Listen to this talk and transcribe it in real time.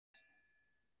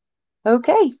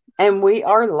Okay, and we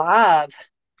are live.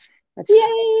 Let's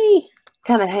Yay!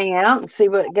 kind of hang out and see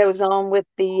what goes on with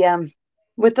the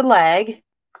lag.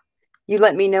 You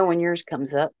let me know when yours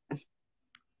comes up.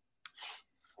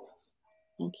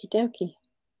 Okie dokie.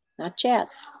 Not yet.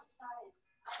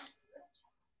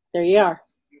 There you are.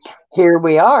 Here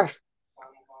we are.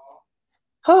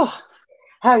 Oh,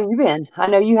 how you been? I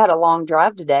know you had a long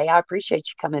drive today. I appreciate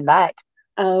you coming back.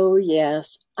 Oh,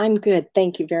 yes. I'm good.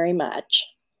 Thank you very much.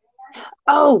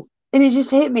 Oh, and it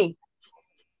just hit me.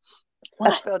 I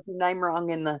What? spelled your name wrong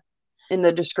in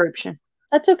the description.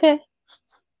 That's okay.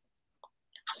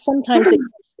 Sometimes it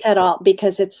gets cut off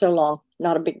because it's so long.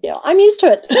 Not a big deal. I'm used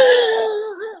to it.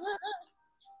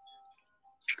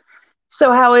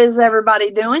 So how is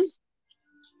everybody doing?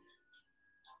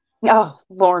 Oh,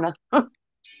 Lorna.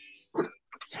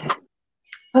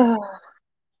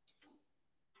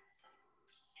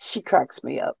 She cracks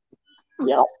me up.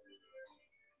 Yep.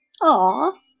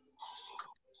 Aw.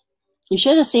 You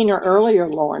should have seen her earlier,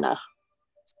 Lorna.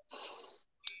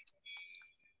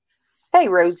 Hey,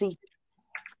 Rosie.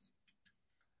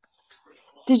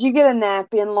 Did you get a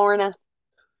nap in, Lorna?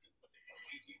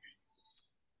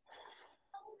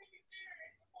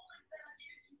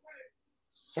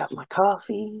 Got my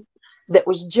coffee that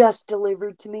was just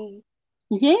delivered to me.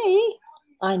 Yay.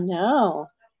 I know.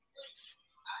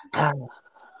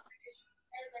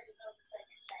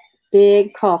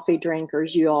 Big coffee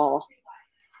drinkers, you all.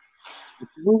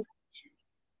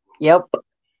 Yep.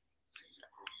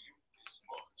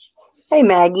 Hey,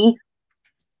 Maggie.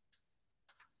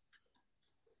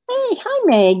 Hey, hi,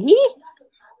 Maggie.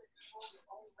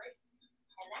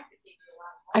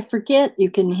 I forget you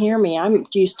can hear me. I'm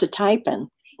used to typing,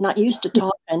 not used to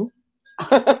talking.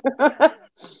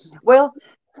 Well,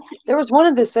 there was one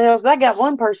of the sales that got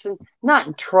one person not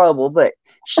in trouble, but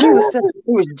it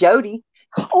was Jody.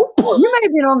 Oh, You may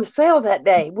have been on the sale that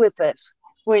day with us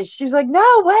when she was like, "No,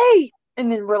 wait," and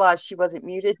then realized she wasn't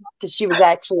muted because she was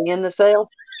actually in the sale.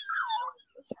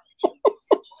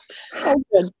 oh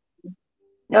good.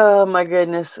 Oh my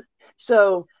goodness!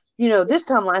 So this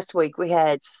time last week we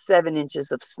had 7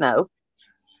 inches of snow.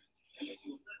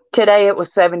 Today it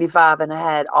was 75 and I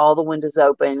had all the windows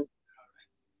open.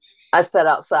 I sat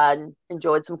outside and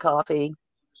enjoyed some coffee,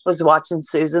 was watching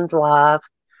Susan's live.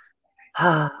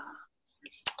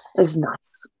 It was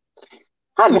nice.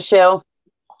 Hi, Michelle.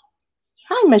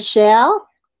 Hi, Michelle.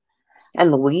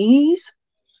 And Louise.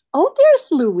 Oh,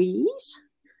 there's Louise.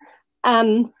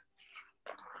 I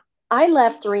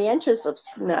left 3 inches of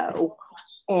snow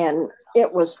and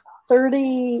it was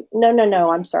 30.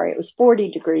 No. I'm sorry. It was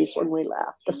 40 degrees when we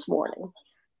left this morning.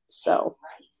 So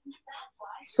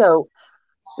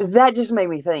that just made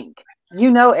me think.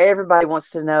 Everybody wants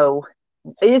to know.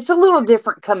 It's a little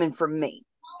different coming from me.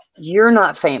 You're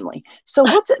not family. So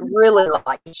what's it really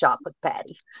like to shop with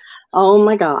Patty? Oh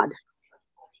my God.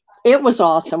 It was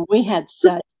awesome. We had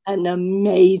such an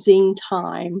amazing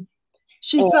time.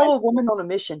 She's so a woman on a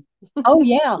mission. Oh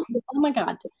yeah. Oh my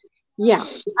God. Yeah.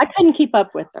 I couldn't keep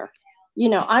up with her.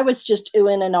 I was just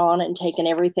oohing and on and taking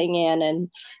everything in,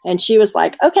 and she was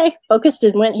like, okay, focused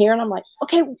and went here. And I'm like,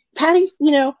 okay, Patty,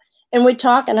 and we'd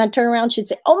talk and I'd turn around, she'd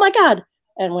say, oh my God.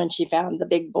 And when she found the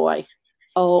big boy,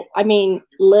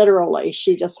 literally,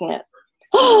 she just went,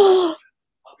 oh,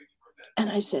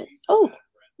 and I said, oh,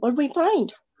 what did we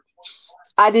find?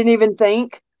 I didn't even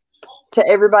think. To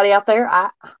everybody out there, I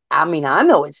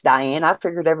know it's Diane. I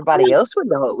figured everybody else would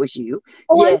know it was you.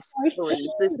 Oh, yes, please.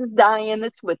 This is Diane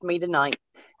that's with me tonight.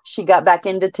 She got back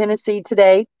into Tennessee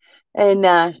today and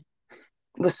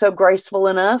was so graceful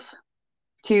enough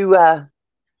to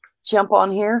jump on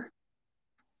here.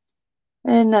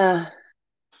 And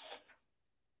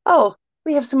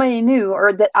we have somebody new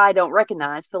or that I don't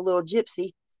recognize, the little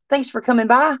gypsy. Thanks for coming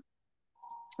by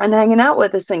and hanging out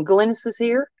with us. And Glennis is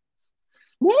here.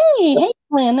 Hey,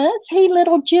 Glennis. Hey,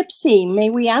 little gypsy. May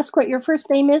we ask what your first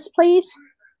name is, please?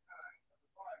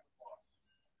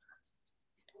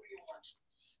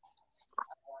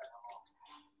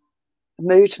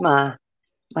 Moved my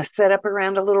setup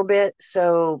around a little bit,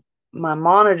 so my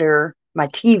monitor, my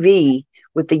TV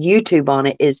with the YouTube on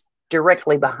it is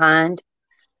directly behind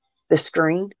the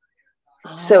screen.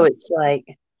 Oh. So it's like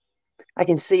I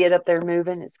can see it up there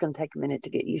moving. It's going to take a minute to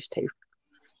get used to.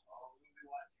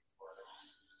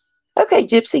 Okay,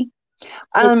 Gypsy.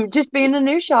 Just being a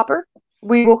new shopper,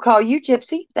 we will call you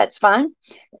Gypsy. That's fine.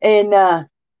 And let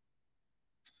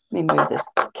me move this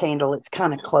candle. It's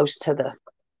kind of close to the.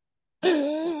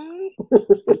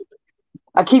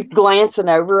 I keep glancing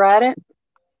over at it,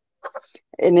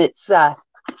 and it's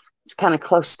kind of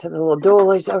close to the little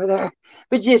doilies over there.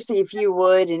 But Gypsy, if you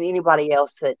would, and anybody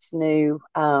else that's new,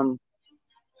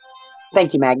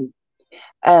 Thank you, Maggie.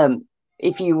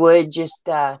 If you would just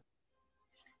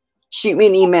shoot me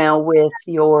an email with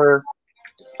your,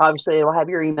 obviously it'll have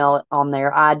your email on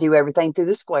there. I do everything through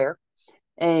the Square,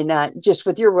 and just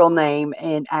with your real name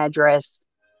and address,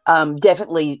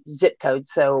 definitely zip code,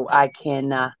 so I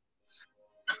can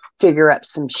figure up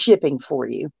some shipping for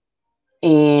you.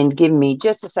 And give me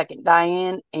just a second,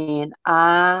 Diane, and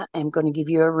I am going to give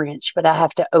you a wrench, but I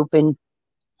have to open.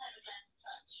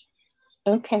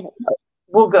 Okay.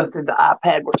 We'll go through the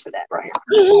iPad. Where's it at? Right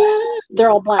here. They're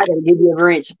all black. I got to give you a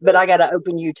wrench, but I got to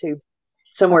open YouTube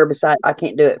somewhere beside. I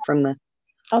can't do it from the.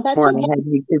 Oh, that's where okay. I have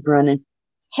YouTube running.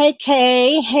 Hey,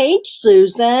 Kay. Hey,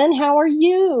 Susan. How are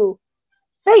you?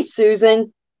 Hey,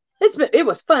 Susan. It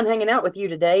was fun hanging out with you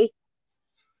today.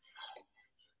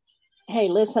 Hey,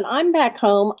 listen, I'm back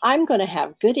home. I'm going to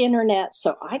have good internet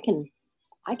so I can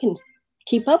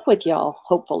keep up with y'all,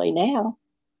 hopefully now.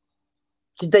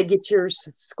 Did they get yours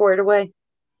squared away?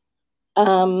 I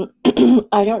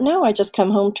don't know. I just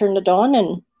come home, turned it on,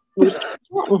 and we started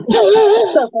chatting.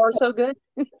 So far, so good.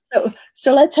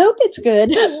 So let's hope it's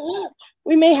good.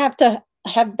 We may have to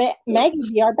have Maggie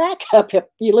be our backup if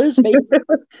you lose me.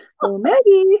 Oh,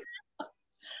 Maggie.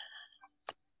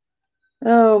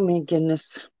 Oh, my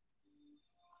goodness.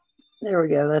 There we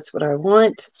go. That's what I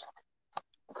want.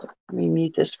 Let me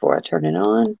mute this before I turn it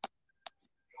on.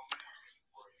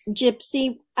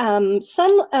 Gypsy,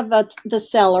 some of the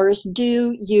sellers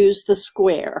do use the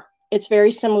Square. It's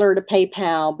very similar to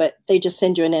PayPal, but they just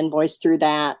send you an invoice through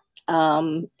that.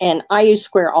 And I use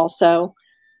Square also.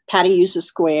 Patty uses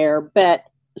Square, but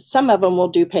some of them will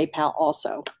do PayPal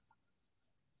also.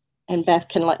 And Beth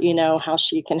can let you know how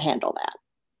she can handle that.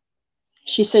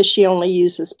 She says she only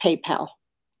uses PayPal.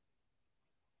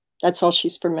 That's all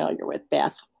she's familiar with,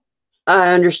 Beth.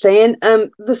 I understand.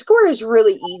 The Square is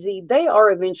really easy. They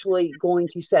are eventually going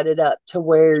to set it up to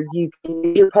where you can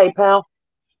use your PayPal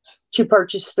to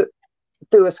purchase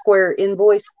through a Square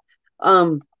invoice.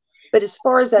 But as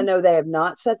far as I know, they have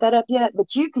not set that up yet.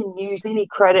 But you can use any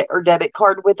credit or debit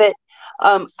card with it.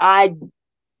 I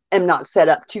am not set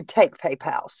up to take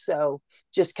PayPal, so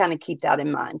just kind of keep that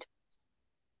in mind.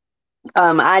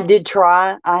 I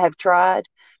have tried,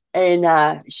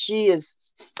 and she's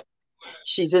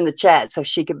in the chat, so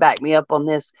she could back me up on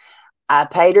this. I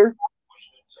paid her,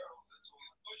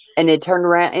 and it turned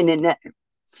around, and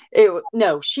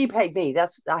no, she paid me.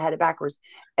 I had it backwards,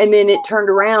 and then it turned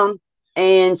around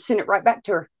and sent it right back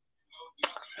to her.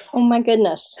 Oh my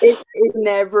goodness! It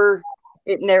never,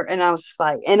 and I was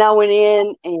like, and I went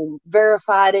in and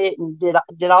verified it and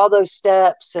did all those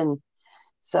steps, and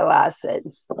so I said,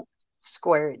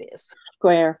 Square it is.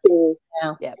 Square,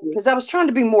 yeah, because I was trying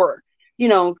to be more,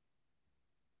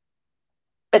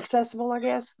 accessible, I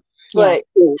guess. But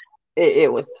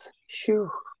it was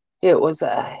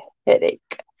a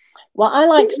headache. Well, I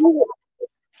like.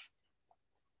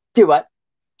 Do what?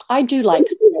 I do like.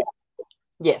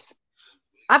 Yes,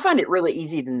 I find it really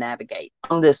easy to navigate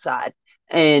on this side,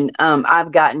 and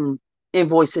I've gotten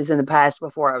invoices in the past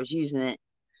before I was using it,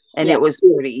 and it was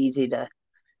pretty easy to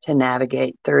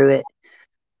navigate through it.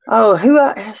 Oh, who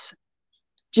else?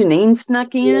 Janine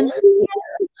snuck in.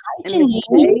 Hi, and Miss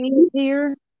Kay's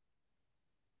here.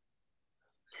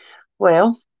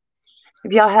 Well,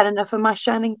 have y'all had enough of my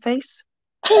shining face?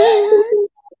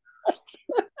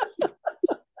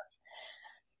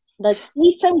 Let's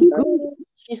see some goodies.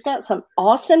 She's got some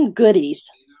awesome goodies.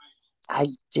 I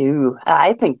do.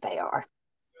 I think they are.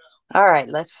 All right,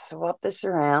 let's swap this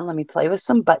around. Let me play with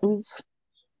some buttons.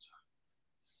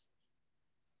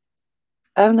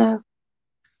 Oh, no.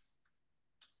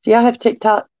 Do y'all have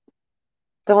TikTok?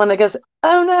 The one that goes,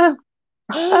 oh, no.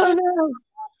 Oh,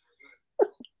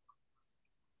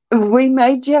 no. We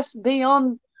may just be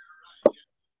on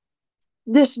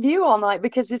this view all night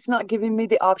because it's not giving me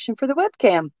the option for the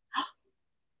webcam.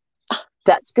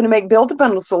 That's going to make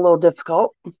Build-A-Bundles a little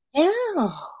difficult.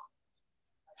 Yeah.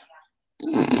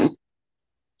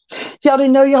 Y'all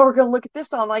didn't know y'all were going to look at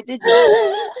this all night, did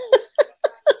you?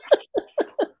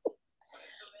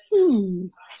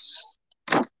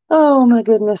 Oh, my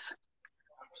goodness.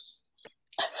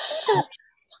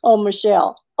 Oh,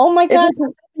 Michelle. Oh, my God.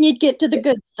 You'd get to the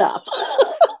good stuff.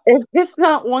 If it's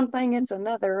not one thing, it's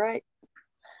another, right?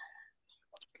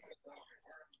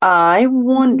 I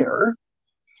wonder.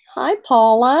 Hi,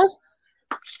 Paula.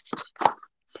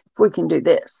 If we can do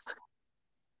this.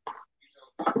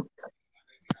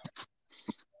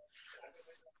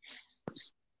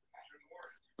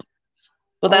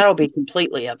 Well, that'll be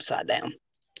completely upside down.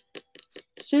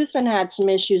 Susan had some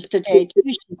issues today, too,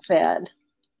 she said.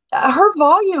 Her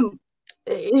volume,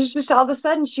 it was just all of a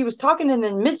sudden she was talking and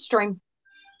then midstream.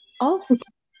 Oh.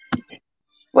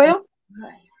 Well,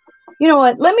 you know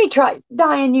what? Let me try.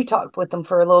 Diane, you talk with them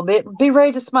for a little bit. Be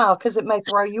ready to smile because it may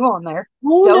throw you on there.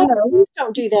 Oh, Don't no, know. please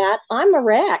don't do that. I'm a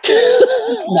wreck.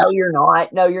 No, you're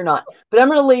not. No, you're not. But I'm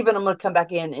going to leave and I'm going to come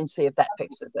back in and see if that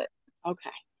fixes it. Okay.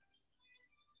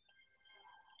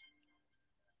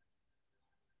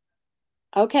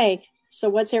 Okay. So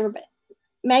what's everybody?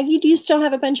 Maggie, do you still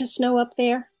have a bunch of snow up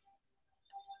there?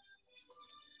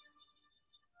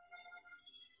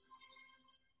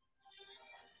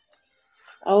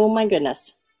 Oh my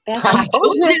goodness. Beth,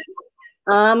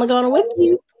 I'm going to whip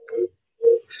you.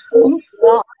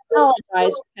 Well, I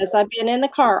apologize because I've been in the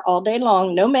car all day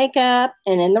long, no makeup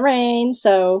and in the rain.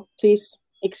 So please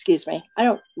excuse me. I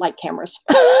don't like cameras.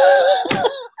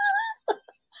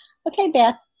 Okay,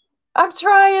 Beth. I'm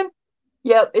trying.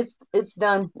 Yep, it's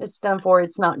done. It's done for.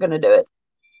 It's not going to do it.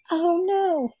 Oh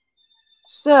no.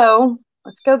 So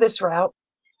let's go this route.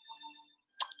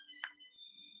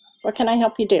 What can I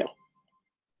help you do?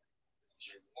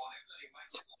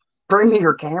 Bring me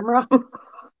your camera.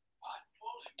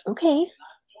 Okay.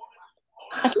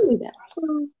 I can do that.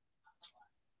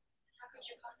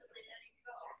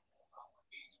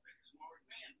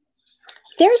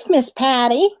 There's Miss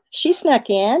Patty. She snuck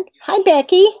in. Hi,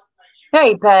 Becky.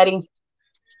 Hey, Patty.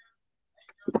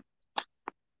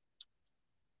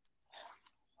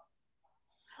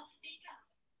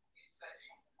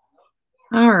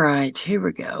 All right, here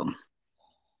we go.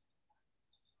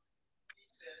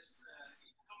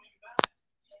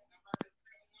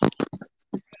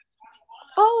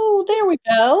 Oh, there we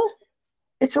go.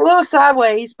 It's a little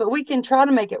sideways, but we can try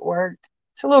to make it work.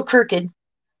 It's a little crooked.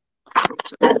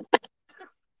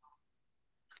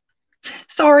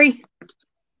 Sorry.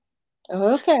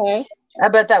 Okay. I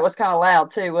bet that was kind of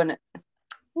loud too, wasn't it?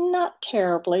 Not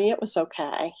terribly. It was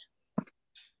okay.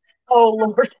 Oh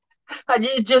Lord,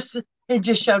 it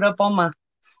just showed up on my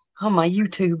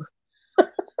YouTube.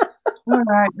 All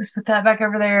right, let's put that back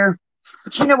over there.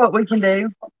 But you know what we can do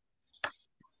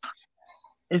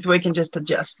is we can just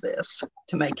adjust this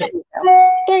to make it.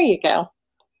 There you go.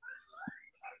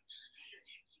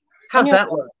 How's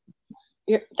that look?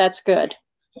 That's good.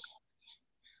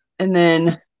 And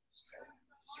then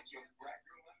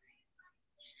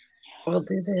we'll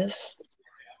do this.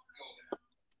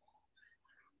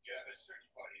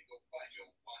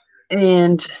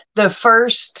 And the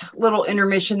first little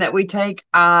intermission that we take,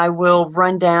 I will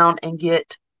run down and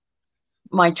get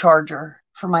my charger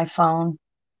for my phone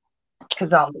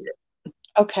because I'll need it.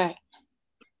 Okay.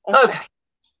 Okay.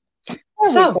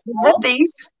 So we have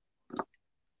these.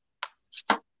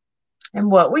 And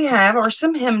what we have are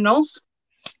some hymnals.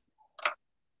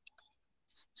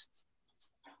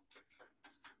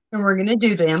 And we're going to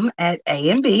do them at A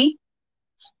and B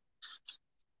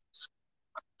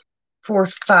for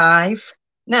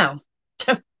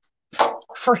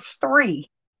for 3.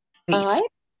 All right.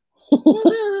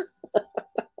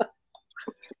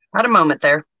 Had a moment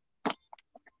there.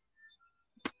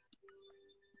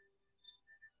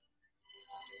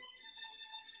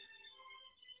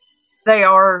 They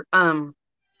are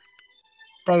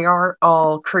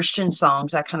all Christian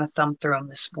songs. I kind of thumbed through them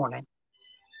this morning.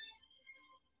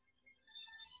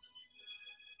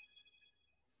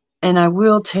 And I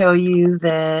will tell you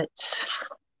that,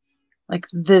 like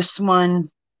this one,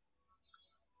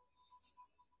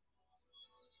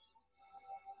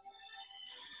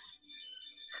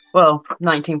 well,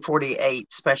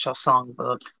 1948 special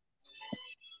songbook.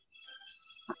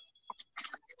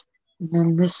 And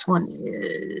then this one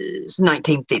is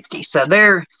 1950. So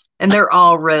they're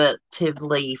all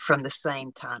relatively from the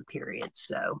same time period.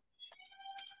 So.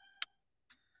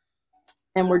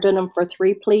 And we're doing them for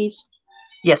 3, please.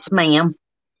 Yes, ma'am.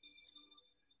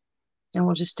 And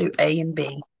we'll just do A and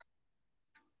B.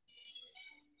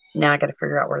 Now I got to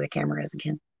figure out where the camera is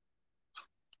again.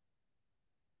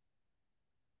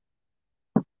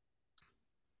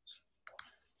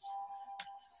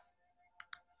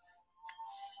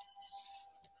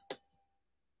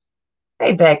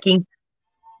 Hey, Becky.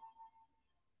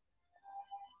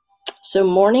 So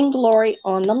Morning Glory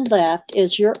on the left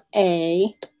is your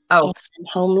A. Oh. And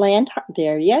Homeland.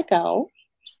 There you go.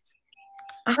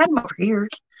 I had them over here.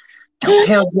 Don't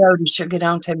tell Jody. She'll get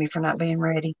on to me for not being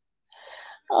ready.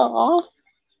 Oh.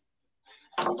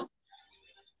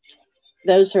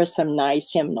 Those are some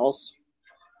nice hymnals.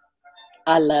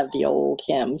 I love the old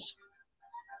hymns.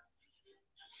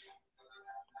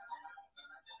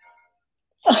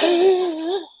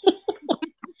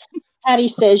 Patty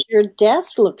says your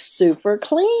desk looks super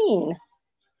clean.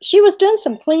 She was doing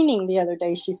some cleaning the other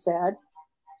day, she said.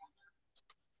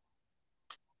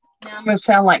 Now I'm going to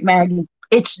sound like Maggie.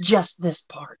 It's just this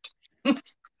part.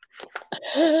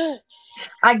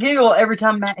 I giggle every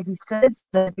time Maggie says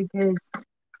that because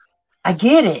I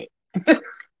get it.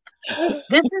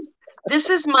 This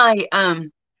is my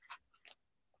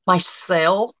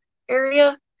cell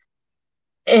area,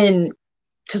 and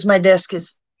because my desk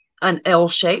is an L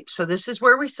shape, so this is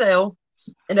where we sell,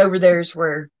 and over there is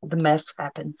where the mess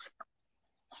happens.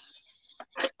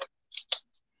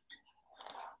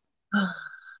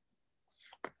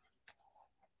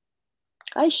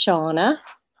 Hi, Shauna.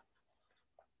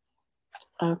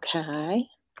 Okay.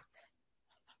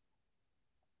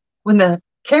 When the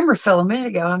camera fell a minute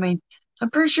ago, I mean, I'm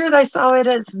pretty sure they saw it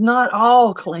as not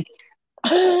all clean.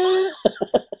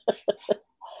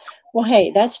 Well,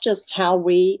 hey, that's just how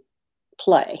we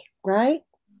play, right?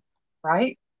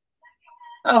 Right?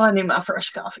 Oh, I need my fresh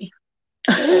coffee.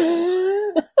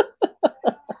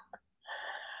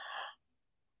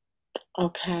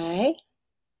 Okay.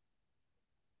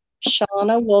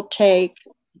 Shauna will take,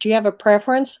 do you have a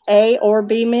preference, A or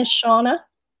B, Miss Shauna?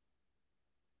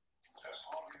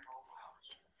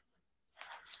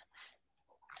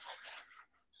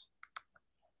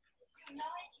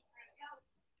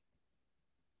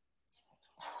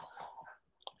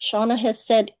 Shauna has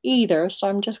said either, so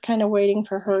I'm just kind of waiting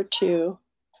for her to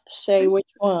say which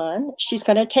one. She's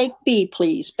going to take B,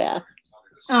 please, Beth.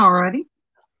 All righty.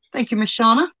 Thank you, Miss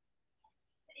Shauna.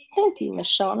 Thank you, Miss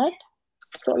Shauna.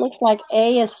 So it looks like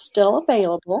A is still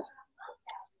available.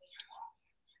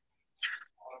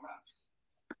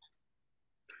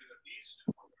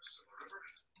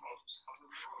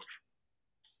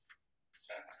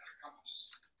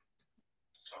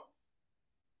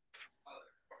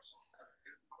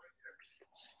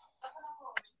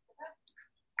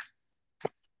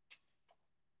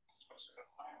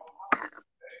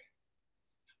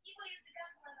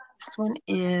 This one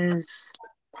is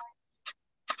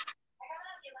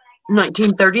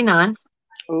 1939.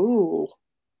 Ooh.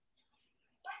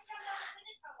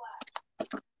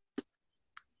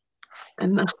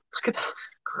 And look at that,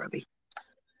 grubby.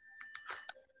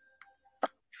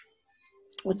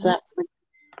 What's that?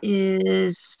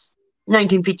 Is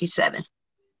 1957.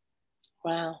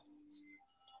 Wow.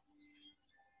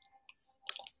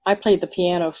 I played the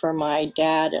piano for my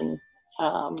dad and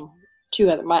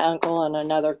my uncle and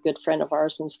another good friend of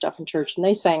ours and stuff in church, and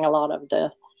they sang a lot of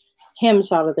the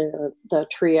hymns out of the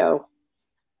trio,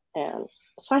 and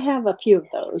so I have a few of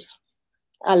those.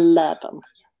 I love them.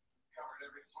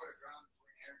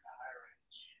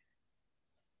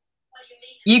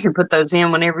 You can put those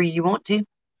in whenever you want to.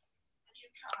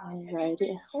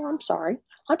 Alrighty. Oh, I'm sorry.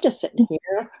 I'm just sitting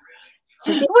here.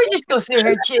 We just go sit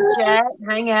here, chit chat,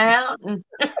 hang out. And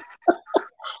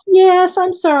yes,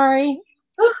 I'm sorry.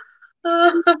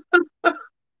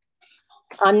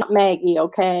 I'm not Maggie,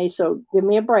 okay? So give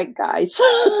me a break, guys.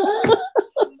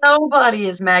 Nobody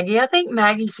is Maggie. I think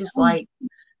Maggie's just like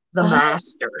the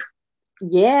master.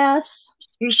 Yes.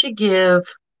 You should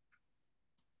give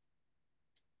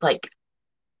like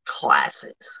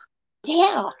classes.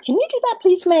 Yeah. Can you do that,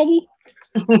 please, Maggie?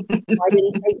 I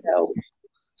didn't say no.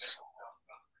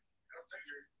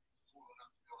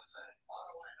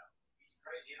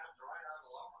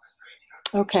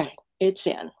 Okay, it's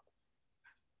in.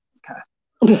 Okay.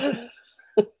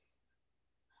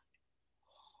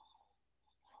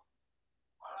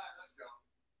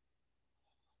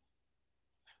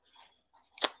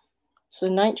 So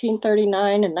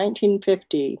 1939 and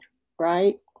 1950,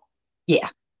 right? Yeah.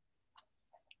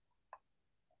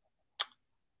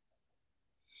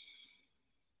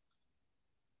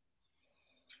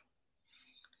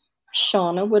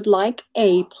 Shauna would like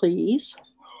A, please.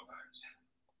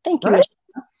 Thank you, Right. Michelle.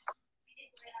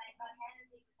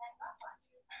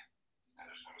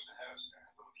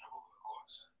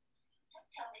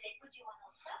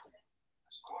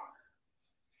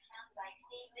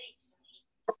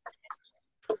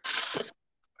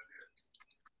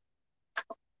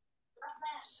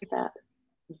 So that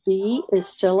B is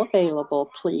still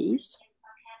available, please.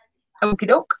 Okie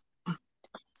doke.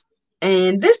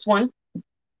 And this one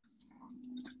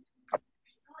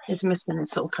is missing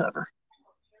its little cover.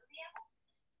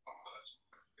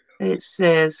 It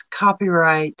says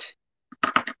copyright.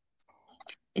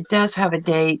 It does have a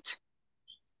date.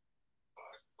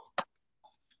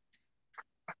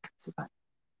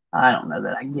 I don't know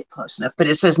that I can get close enough, but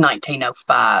it says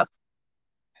 1905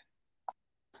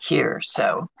 here.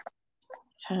 So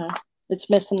it's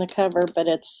missing the cover, but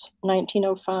it's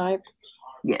 1905.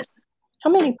 yes. How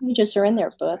many pages are in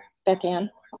there, Beth Ann?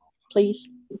 Please.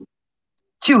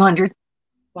 200.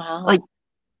 Wow. Like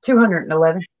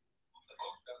 211.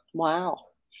 Wow.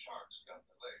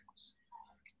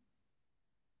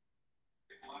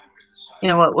 You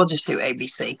know what? We'll just do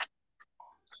ABC.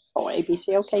 Oh,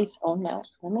 ABC. Okay. Oh, no.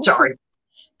 Let me Sorry. see.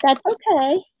 That's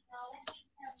okay.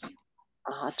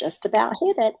 I just about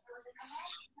hit it.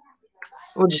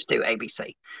 We'll just do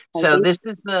ABC. So this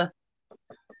is the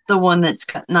one that's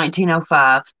got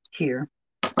 1905 here.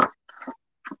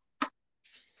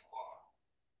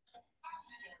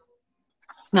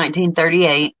 It's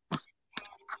 1938.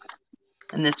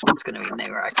 And this one's going to be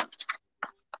new, right?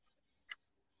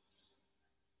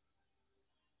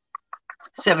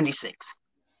 76.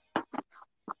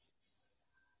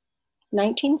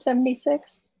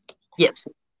 1976. Yes.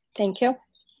 Thank you.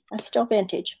 That's still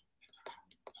vintage.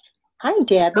 Hi,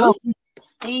 Debbie. Oh,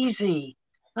 easy.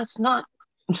 That's not.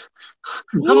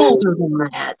 I'm older than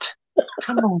that.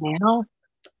 Come on now.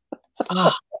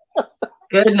 Oh,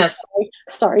 goodness.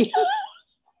 Sorry.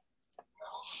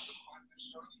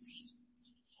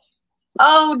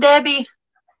 Oh, Debbie,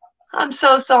 I'm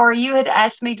so sorry. You had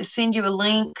asked me to send you a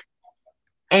link,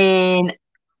 and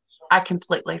I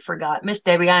completely forgot. Miss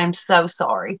Debbie, I am so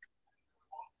sorry.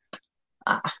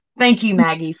 Thank you,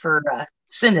 Maggie, for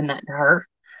sending that to her.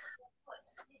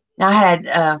 I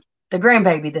had the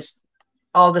grandbaby this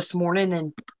morning,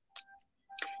 and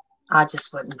I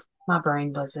just wasn't. My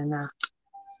brain wasn't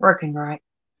working right.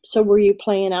 So were you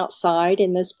playing outside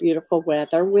in this beautiful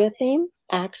weather with him,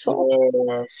 Axel?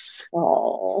 Yes.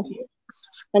 Oh,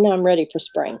 I know I'm ready for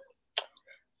spring.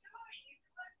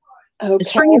 Okay.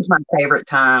 Spring is my favorite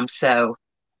time, so.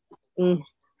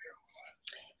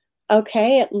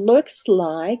 Okay, it looks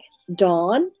like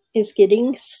Dawn is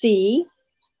getting C.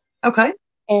 Okay.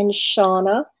 And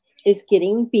Shauna is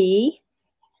getting B.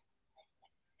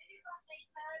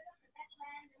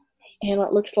 And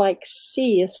it looks like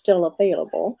C is still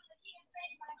available.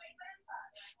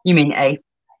 You mean A?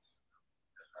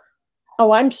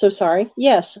 Oh, I'm so sorry.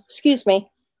 Yes, excuse me.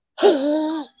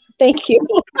 Thank you.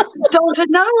 Dawn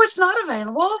said, no, it's not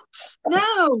available.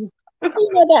 No. You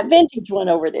know that vintage one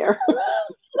over there.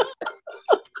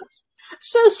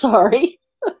 So sorry.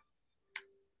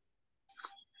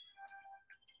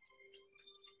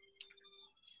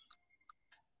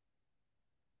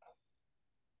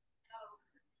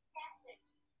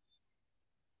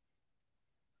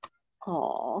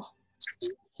 Oh,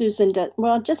 Susan does.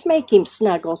 Well, just make him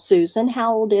snuggle, Susan.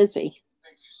 How old is he?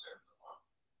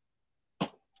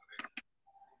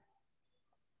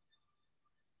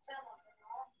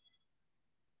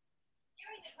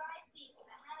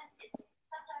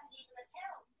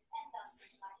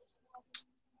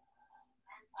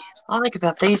 All I like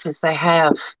about these is they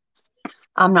have,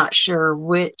 I'm not sure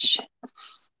which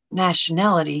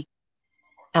nationality.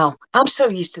 Oh, I'm so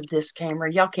used to this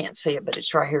camera. Y'all can't see it, but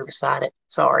it's right here beside it.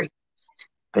 Sorry.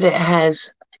 But it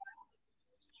has,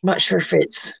 I'm not sure if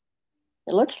it's.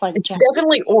 It looks like it's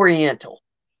definitely Oriental.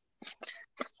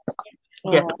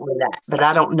 Oh. Definitely that. But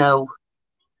I don't know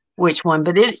which one.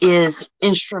 But it is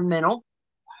instrumental.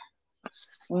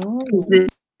 Because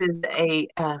this is a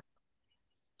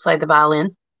play the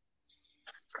violin.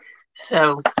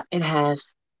 So it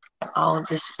has all of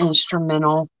this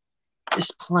instrumental,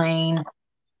 just plain.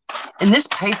 And this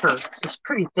paper is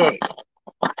pretty thick.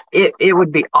 It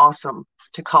would be awesome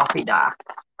to coffee dye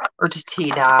or to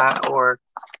tea dye or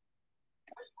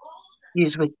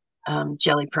use with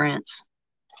jelly prints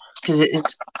because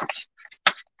it's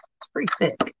pretty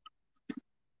thick.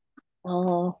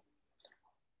 Oh.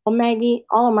 Well, Maggie,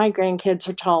 all of my grandkids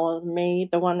are taller than me.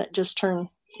 The one that just turned,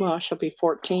 well, she'll be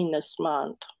 14 this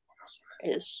month,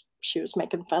 she was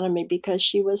making fun of me because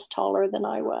she was taller than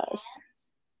I was.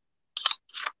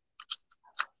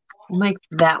 We'll make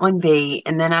that one be.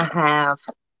 And then I have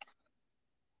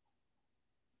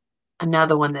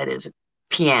another one that is a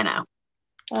piano.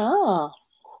 Oh,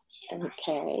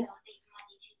 okay.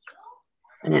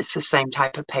 And it's the same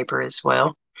type of paper as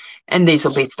well. And these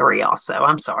will be 3 also.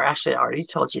 I'm sorry. I should have already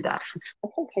told you that.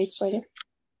 That's okay, sweetie.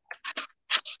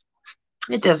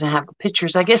 It doesn't have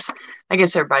pictures. I guess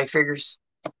everybody figures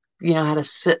you know how to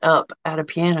sit up at a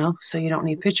piano, so you don't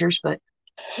need pictures, but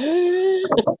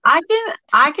I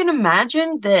can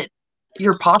imagine that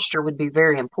your posture would be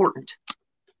very important.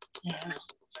 Yeah.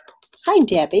 Hi,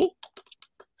 Debbie.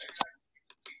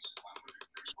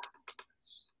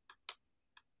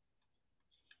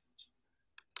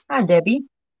 Hi, Debbie.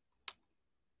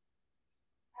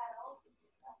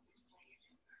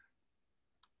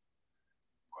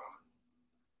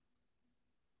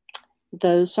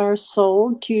 Those are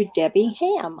sold to Debbie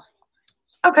Ham.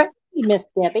 Okay. Miss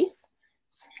Debbie.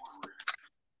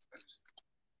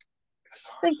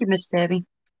 Thank you, Miss Debbie.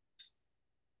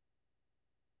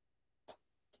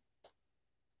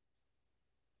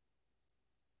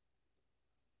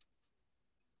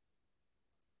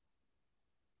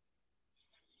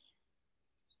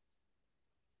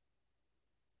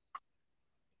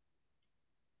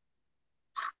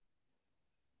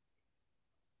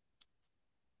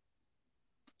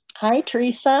 Hi,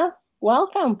 Teresa.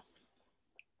 Welcome.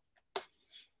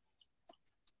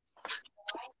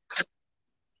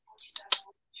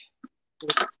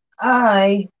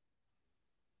 I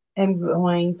am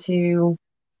going to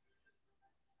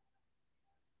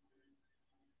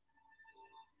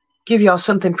give y'all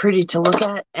something pretty to look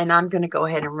at, and I'm going to go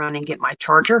ahead and run and get my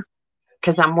charger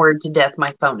because I'm worried to death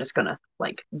my phone is going to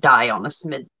like die on us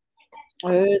mid.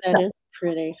 Oh, that is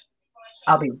pretty.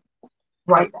 I'll be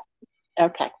right back.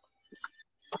 Okay.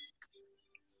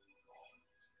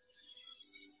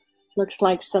 Looks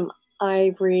like some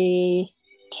ivory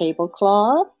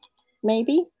tablecloth,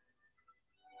 maybe.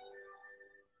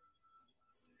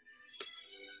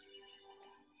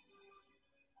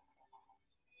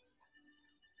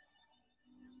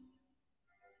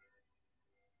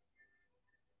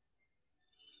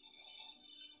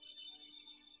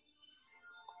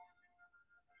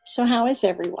 So how is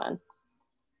everyone?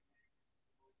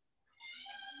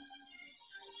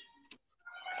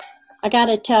 I got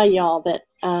to tell y'all that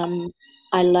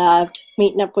I loved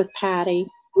meeting up with Patty.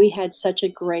 We had such a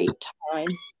great time,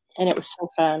 and it was so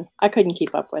fun. I couldn't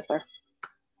keep up with her.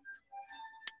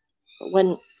 It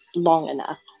wasn't long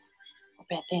enough.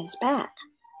 Beth Ann's back.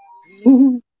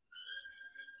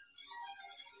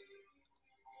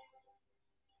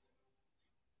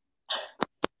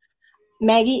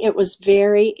 Maggie, it was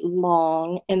very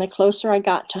long, and the closer I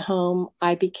got to home,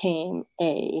 I became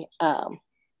a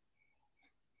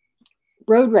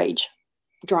road rage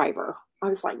driver. I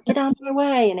was like, get out of my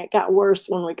way, and it got worse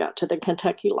when we got to the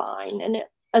Kentucky line, and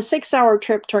a 6-hour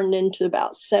trip turned into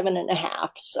about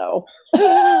 7.5. So,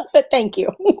 but thank you.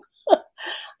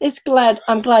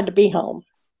 I'm glad to be home.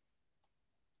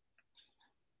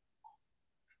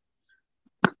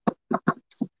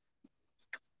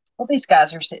 Well, these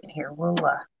guys are sitting here. We'll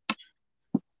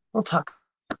talk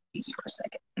about these for a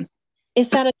second. Is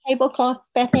that a tablecloth,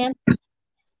 Beth Ann?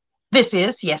 This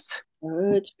is, yes.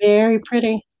 Oh, it's very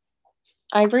pretty.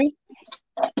 Ivory?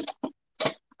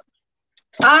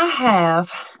 I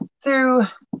have, through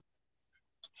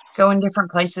going different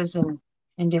places and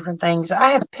different things,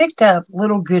 I have picked up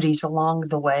little goodies along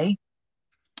the way.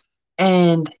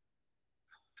 And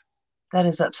that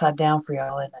is upside down for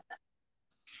y'all, isn't it?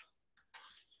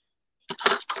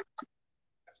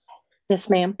 Yes,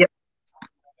 ma'am. Yep.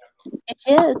 It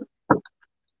is.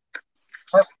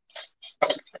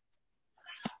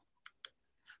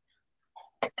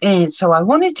 And so I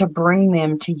wanted to bring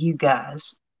them to you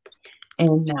guys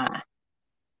and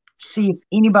see if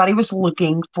anybody was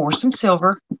looking for some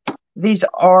silver. These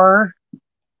are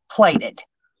plated,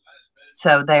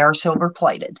 so they are silver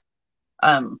plated.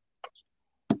 But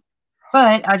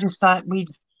I just thought you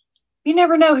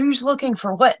never know who's looking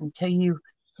for what until you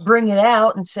bring it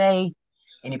out and say,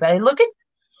 anybody looking?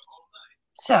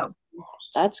 So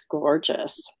That's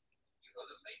gorgeous.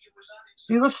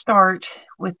 We will start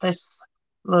with this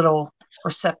little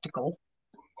receptacle.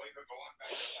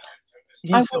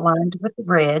 It is lined with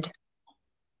red.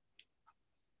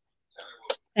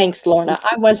 Thanks, Lorna.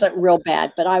 I wasn't real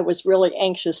bad, but I was really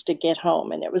anxious to get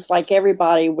home, and it was like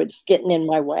everybody was getting in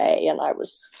my way, and I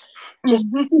was just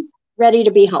ready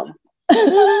to be home.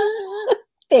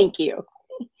 Thank you.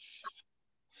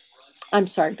 I'm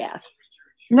sorry, Beth.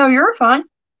 No, you're fine.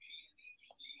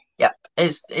 Yep,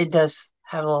 it does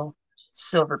have a little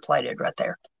silver plated right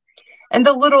there. And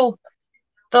the little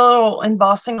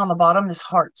embossing on the bottom is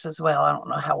hearts as well. I don't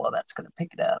know how well that's going to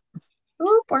pick it up.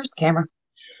 Oh, where's the camera?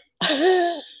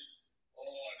 Is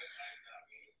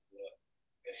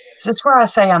this where I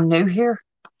say I'm new here?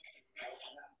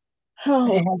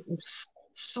 Oh, it has this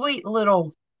sweet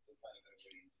little.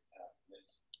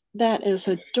 That is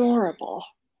adorable.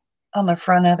 On the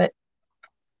front of it.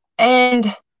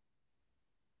 And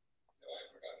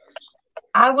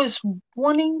I was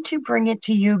wanting to bring it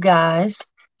to you guys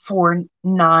for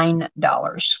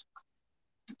 $9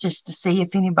 just to see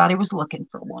if anybody was looking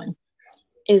for one.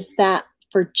 Is that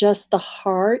for just the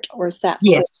heart, or is that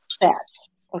yes. for the set?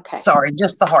 Okay. Sorry,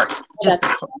 just the heart. Just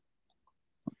this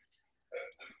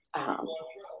one.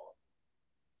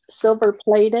 Silver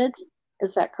plated,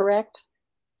 is that correct?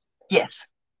 Yes.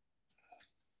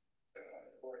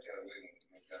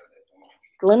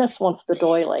 Glynis wants the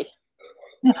doily.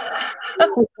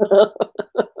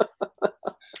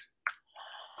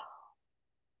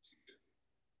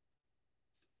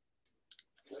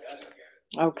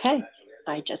 Okay,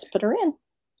 I just put her in.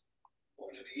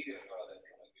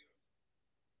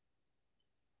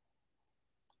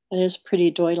 It is a pretty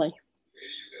doily.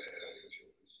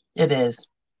 It is.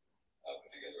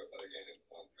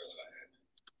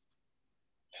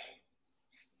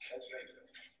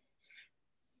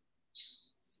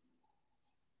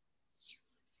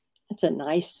 That's a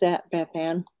nice set, Beth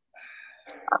Ann.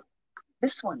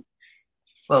 This one.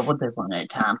 Well, we'll do one at a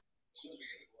time.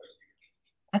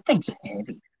 That thing's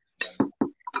heavy.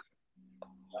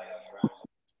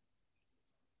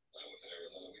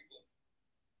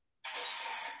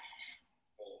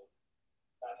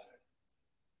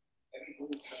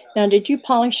 Now, did you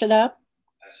polish it up?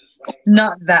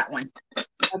 Not that one.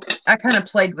 Okay. I kind of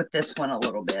played with this one a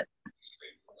little bit.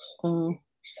 Mm.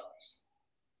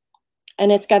 And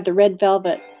it's got the red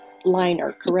velvet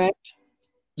liner, correct?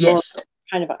 Yes. Or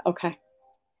kind of okay.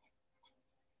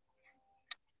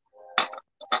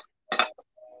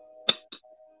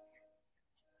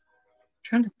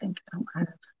 Trying to think.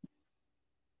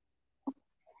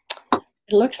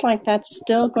 It looks like that's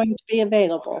still going to be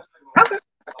available. Okay.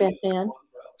 Beth Ann.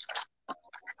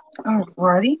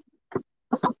 Alrighty.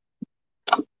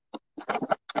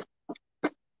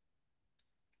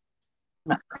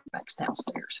 Back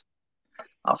downstairs.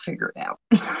 I'll figure it out.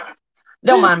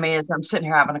 Don't mind me as I'm sitting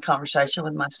here having a conversation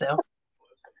with myself.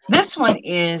 This one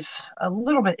is a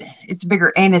little bit, it's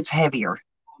bigger and it's heavier.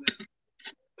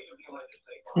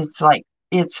 It's like,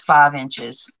 it's 5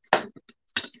 inches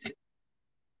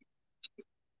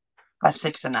by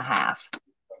 6.5.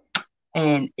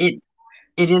 And it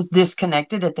is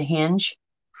disconnected at the hinge,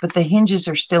 but the hinges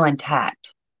are still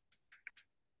intact.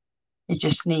 It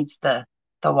just needs the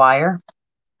wire,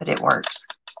 but it works.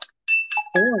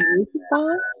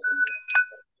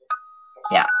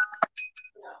 Yeah.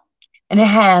 And it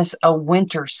has a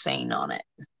winter scene on it.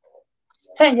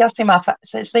 Hey, y'all see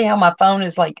see how my phone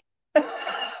is like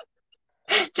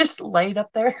just laid up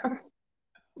there?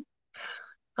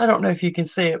 I don't know if you can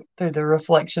see it through the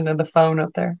reflection of the phone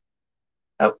up there.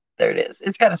 Oh, there it is.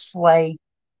 It's got a sleigh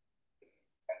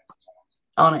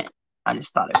on it. I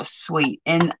just thought it was sweet.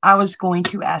 And I was going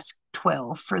to ask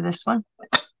 $12 for this one.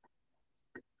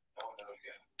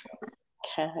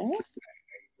 Okay.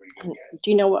 And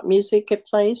do you know what music it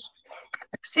plays?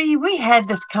 See, we had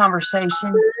this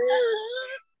conversation.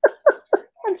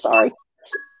 I'm sorry.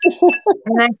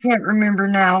 And I can't remember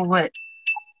now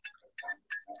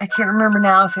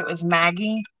if it was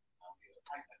Maggie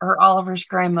or Oliver's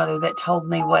grandmother that told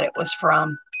me what it was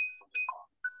from.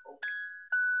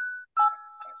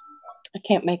 I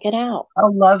can't make it out. A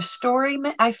love story,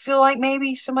 I feel like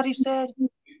maybe somebody said.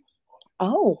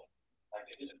 Oh.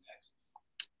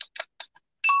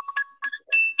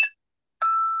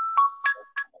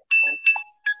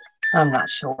 I'm not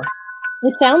sure.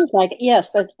 It sounds like,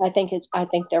 yes, I think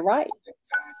they're right.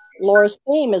 Laura's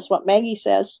theme is what Maggie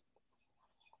says.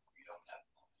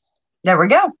 There we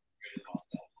go.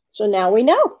 So now we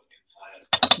know.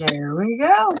 There we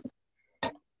go.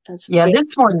 That's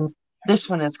this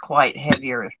one is quite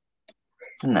heavier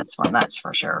than this one, that's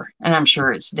for sure. And I'm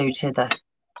sure it's due to the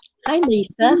Hi,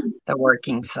 Lisa. The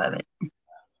workings of it.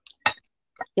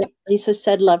 Yep, Lisa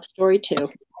said love story too.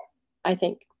 I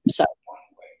think so.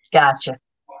 Gotcha.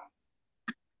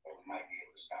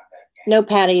 No,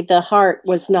 Patty, the heart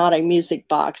was not a music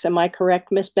box. Am I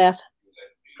correct, Miss Beth?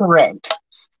 Correct.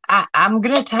 I'm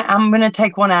gonna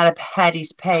take one out of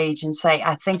Patty's page and say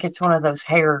I think it's one of those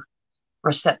hair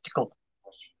receptacle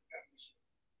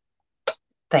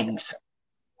things.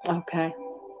 Okay.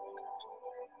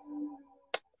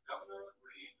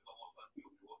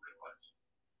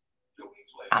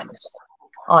 I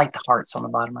like the hearts on the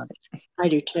bottom of it. I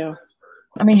do too.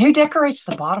 I mean, who decorates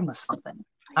the bottom of something?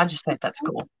 I just think that's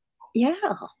cool.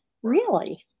 Yeah,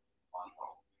 really.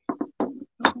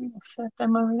 Set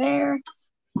them over there.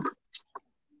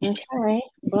 Okay.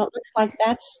 Well, it looks like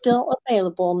that's still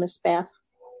available, Miss Beth.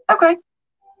 Okay.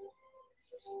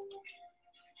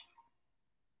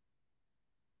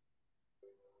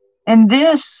 And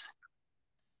this,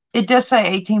 it does say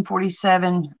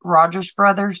 1847 Rogers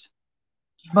Brothers,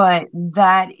 but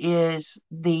that is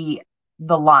the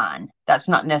line. That's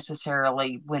not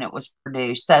necessarily when it was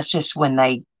produced. That's just when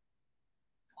they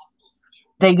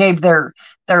gave their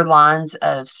lines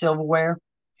of silverware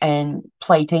and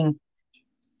plating.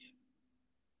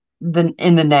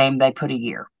 In the name they put a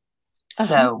year.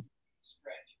 So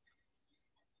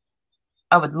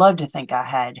I would love to think I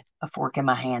had a fork in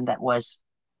my hand that was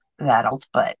that old,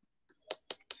 but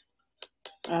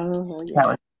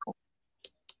yeah. Cool.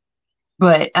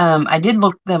 But I did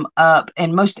look them up,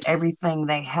 and most everything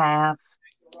they have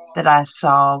that I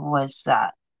saw was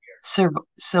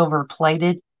silver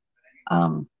plated.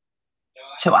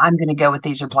 So I'm going to go with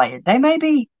these are plated. They may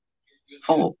be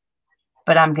full,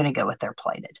 but I'm going to go with they're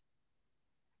plated.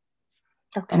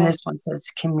 Okay. And this one says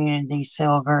community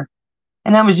silver.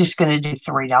 And I was just going to do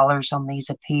 $3 on these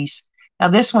a piece. Now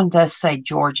this one does say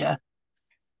Georgia.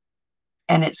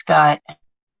 And it's got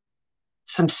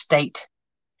some state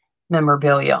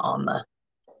memorabilia on the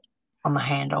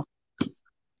handle.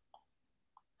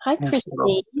 Hi,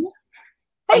 Christine.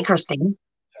 Hey, Christine.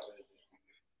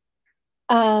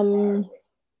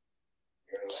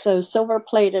 So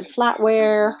silver-plated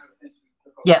flatware.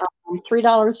 Yeah.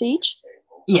 $3 each?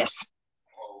 Yes.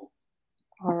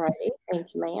 All righty.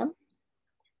 Thank you, ma'am.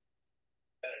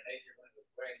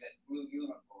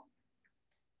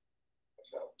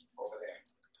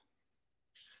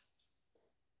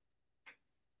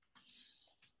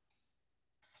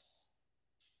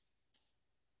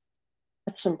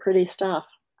 That's some pretty stuff.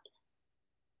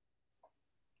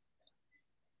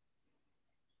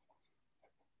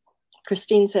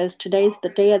 Christine says today's the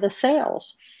day of the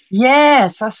sales.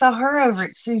 Yes, I saw her over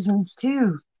at Susan's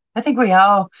too. I think we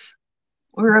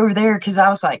were over there because I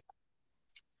was like,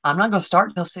 I'm not going to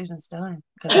start until Susan's done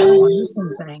because I don't want to miss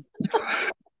anything.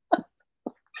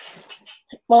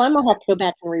 Well, I'm going to have to go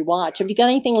back and rewatch. Have you got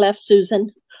anything left,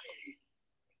 Susan?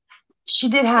 She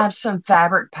did have some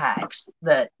fabric packs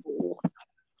that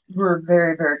were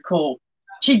very, very cool.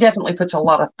 She definitely puts a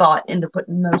lot of thought into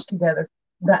putting those together.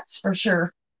 That's for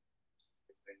sure.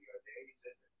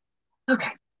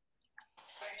 Okay.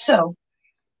 So,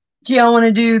 do y'all want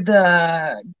to do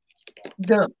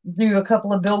do a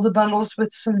couple of build-a-bundles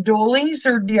with some doilies,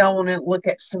 or do y'all want to look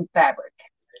at some fabric?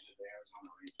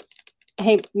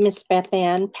 Hey, Miss Beth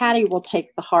Ann, Patty will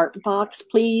take the heart box,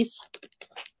 please.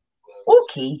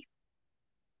 Okay.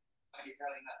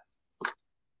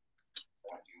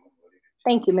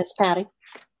 Thank you, Miss Patty.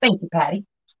 Thank you, Patty.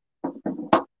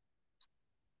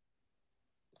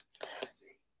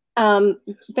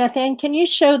 Beth Ann, can you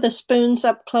show the spoons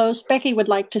up close? Becky would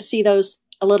like to see those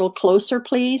a little closer,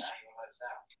 please.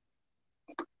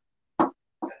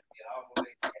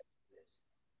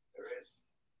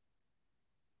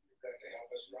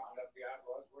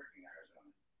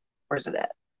 Where's it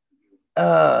at?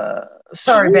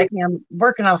 Sorry, Becky, I'm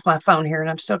working off my phone here and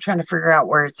I'm still trying to figure out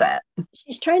where it's at.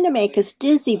 She's trying to make us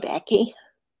dizzy, Becky.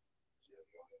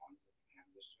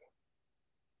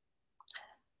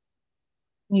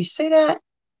 You see that?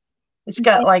 It's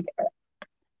got like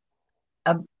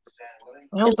I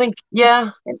don't think,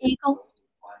 yeah. An eagle?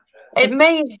 It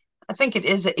may, I think it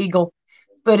is an eagle,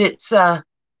 but it's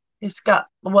got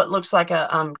what looks like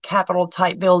a Capitol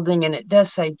type building, and it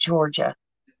does say Georgia.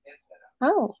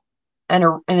 Oh.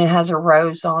 And it has a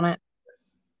rose on it.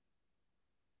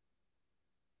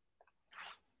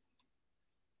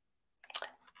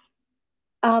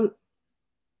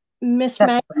 Miss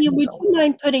Maggie, would you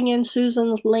mind putting in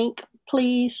Susan's link,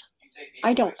 please?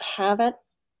 I don't have it.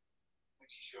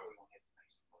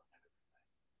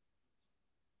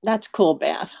 That's cool,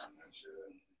 Beth.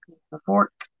 The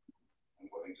fork.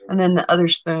 And then the other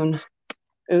spoon.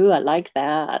 Ooh, I like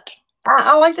that.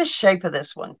 I like the shape of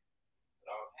this one.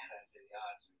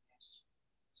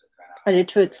 I do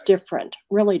too. It's different,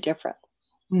 really different.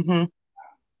 Mm-hmm.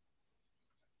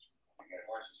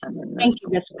 Thank you,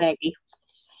 Miss Maggie.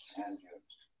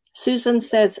 Susan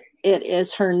says it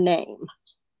is her name.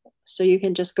 So you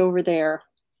can just go over there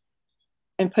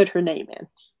and put her name in.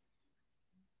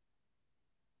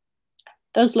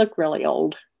 Those look really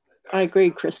old. I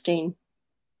agree, Christine.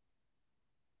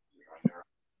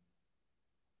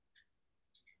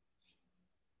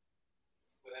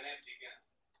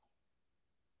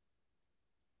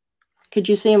 Could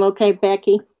you see them okay,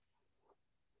 Becky?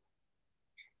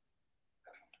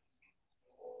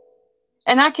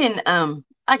 And I can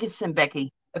send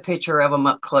Becky a picture of them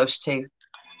up close too.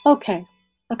 Okay.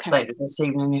 Okay. Later this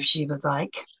evening if she would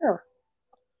like. Sure.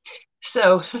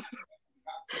 So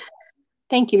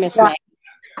thank you, Miss Maggie.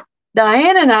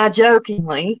 Diane and I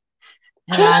jokingly,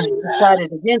 and I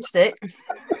decided against it.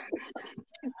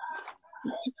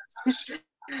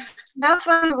 How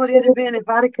funny would it have been if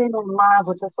I'd have came on live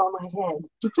with this on my head?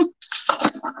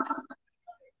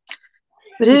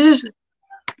 But it is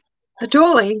a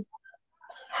doily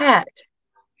hat.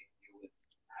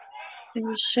 It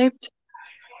is shaped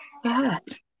hat.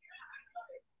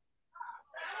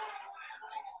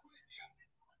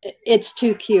 It's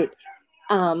too cute.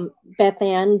 Beth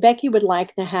Ann, Becky would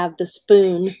like to have the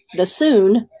spoon, the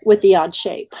soon with the odd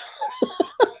shape.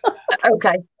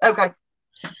 Okay. Okay.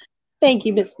 Thank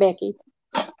you, Miss Becky.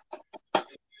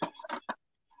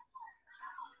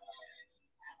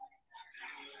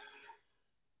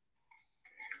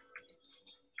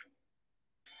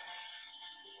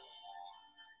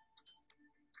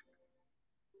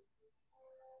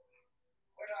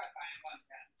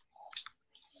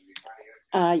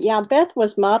 Yeah, Beth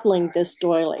was modeling this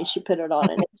doily. She put it on,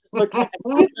 and it just looked like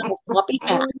a cute little floppy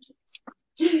hat.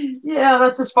 Yeah,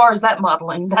 that's as far as that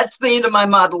modeling. That's the end of my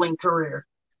modeling career.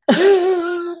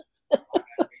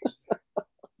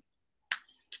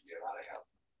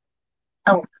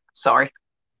 Oh, sorry.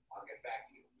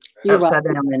 You're Upside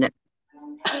welcome. down in it.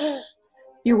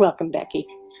 You're welcome, Becky.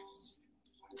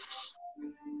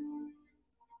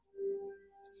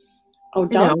 Oh,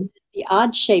 Don, the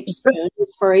odd shaped spoon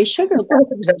is for a sugar bowl.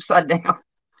 Upside down.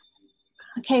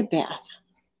 Okay, Beth.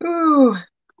 Ooh.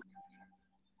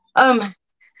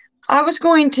 I was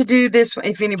going to do this.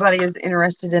 If anybody is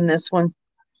interested in this one,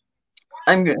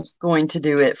 I'm just going to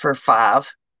do it for $5.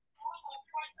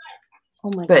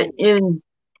 Oh my But goodness.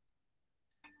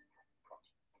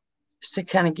 just to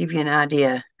kind of give you an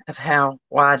idea of how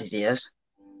wide it is,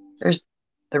 there's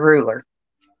the ruler.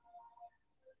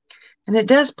 And it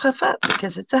does puff up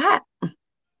because it's a hat.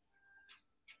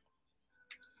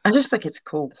 I just think it's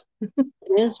cool. It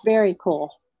is very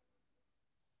cool.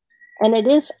 And it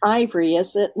is ivory,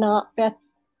 is it not, Beth?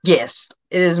 Yes,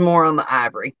 it is more on the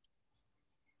ivory.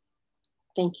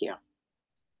 Thank you.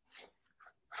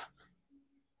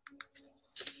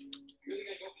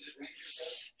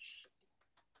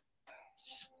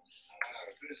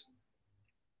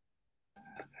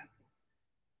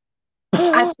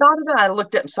 I thought about it. I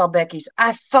looked up and saw Becky's.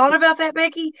 I thought about that,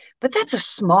 Becky, but that's a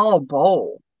small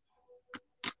bowl.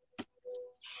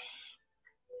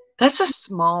 That's a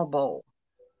small bowl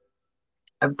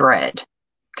of bread.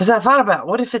 Because I thought about,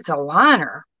 what if it's a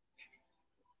liner?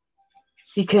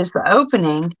 Because the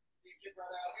opening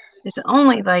is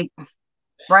only like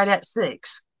right at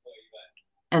 6.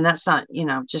 And that's not,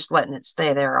 just letting it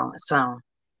stay there on its own.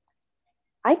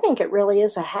 I think it really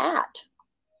is a hat.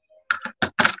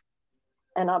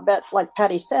 And I'll bet, like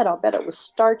Patty said, I'll bet it was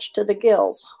starched to the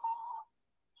gills.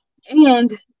 And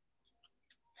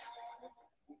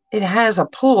it has a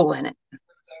pull in it.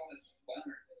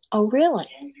 Oh, really?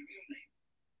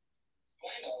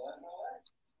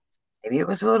 Maybe it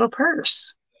was a little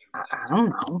purse. I don't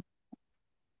know.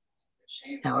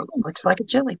 Now it looks like a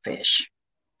jellyfish.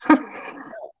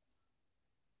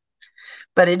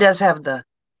 But it does have a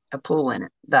pull in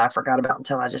it that I forgot about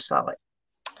until I just saw it.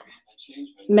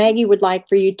 Maggie would like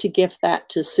for you to gift that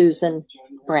to Susan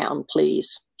Brown,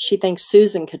 please. She thinks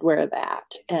Susan could wear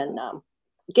that and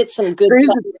get some good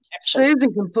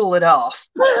Susan can pull it off.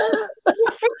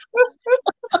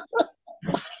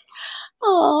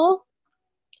 Oh.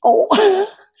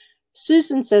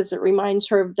 Susan says it reminds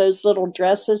her of those little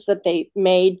dresses that they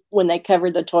made when they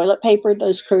covered the toilet paper,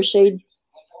 those crocheted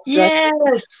dresses.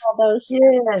 Yes. All those.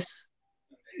 Yes.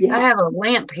 Yeah. I have a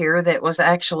lamp here that was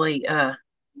actually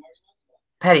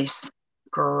Patty's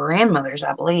grandmother's,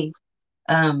 I believe.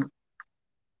 That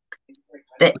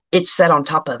it's set on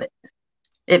top of it.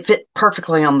 It fit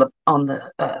perfectly on the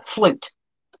flute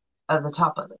of the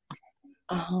top of it.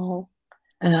 Oh.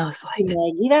 And I was like,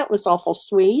 Maggie, that was awful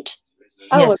sweet.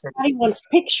 Yes, and Patty wants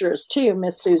pictures too,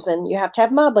 Miss Susan. You have to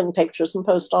have modeling pictures and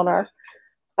post on our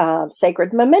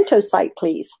Sacred Memento site,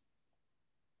 please.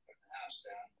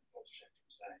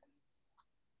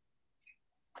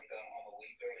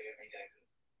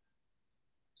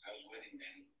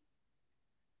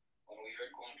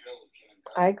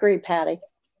 I agree, Patty.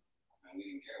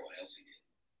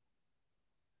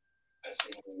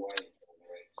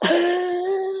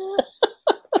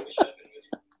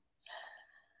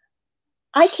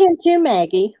 I can't do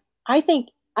Maggie. I think,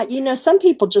 some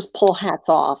people just pull hats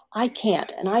off. I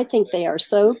can't. And I think they are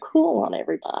so cool on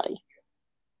everybody.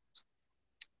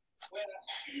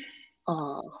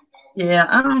 Oh.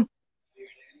 Yeah.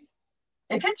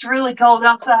 If it's really cold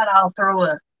outside, I'll throw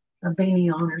a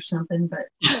beanie on or something. But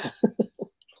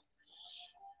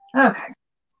okay.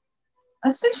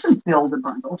 Let's do some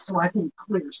build-a-bundles so I can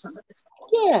clear some of this.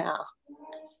 Yeah.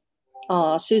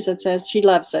 Oh, Susan says she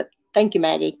loves it. Thank you,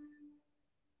 Maggie.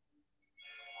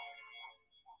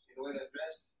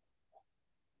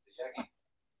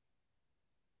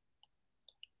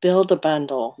 Build a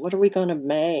bundle. What are we going to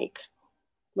make?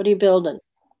 What are you building?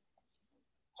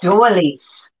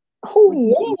 Doilies. Oh,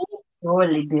 yeah.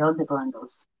 Doily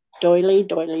build-a-bundles. Doily,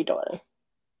 doily, doily.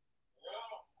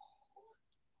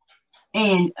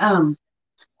 And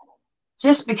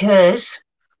just because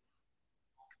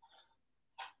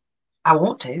I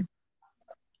want to,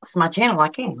 it's my channel, I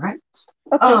can, right?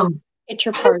 Okay. It's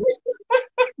your part.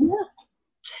 Yeah.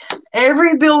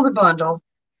 Every build-a-bundle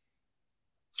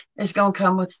is going to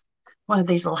come with one of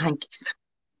these little hankies.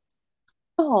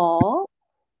 Aww.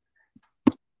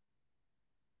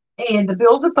 And the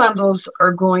build-a-bundles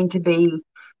are going to be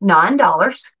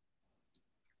 $9.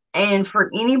 And for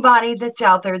anybody that's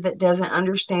out there that doesn't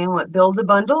understand what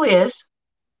build-a-bundle is,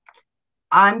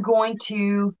 I'm going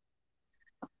to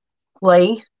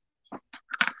lay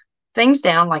things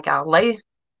down. Like I'll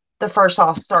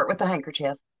start with the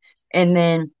handkerchief, and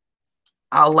then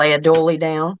I'll lay a doily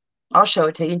down, I'll show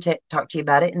it to you and talk to you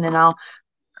about it, and then I'll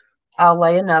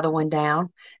lay another one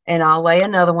down, and I'll lay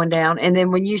another one down, and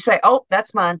then when you say, "Oh,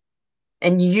 that's mine,"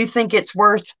 and you think it's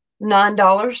worth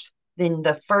 $9, then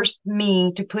the first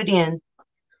me to put in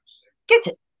gets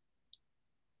it.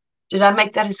 Did I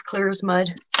make that as clear as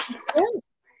mud?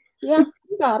 Yeah,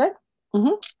 you got it.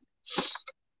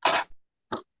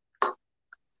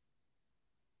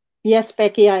 Yes,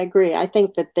 Becky, I agree. I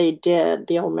think that they did.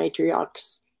 The old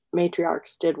matriarchs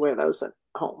did wear those at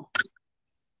home.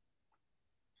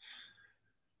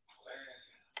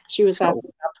 She was asking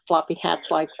about the floppy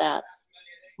hats like that.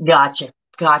 Gotcha.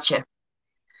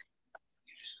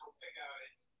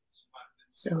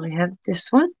 So we have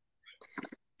this one.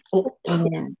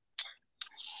 And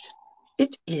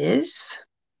it is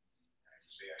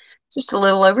just a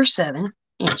little over 7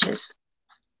 inches.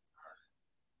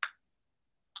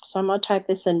 So I'm going to type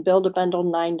this in, build a bundle,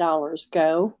 $9.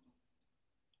 Go.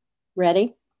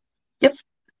 Ready? Yep.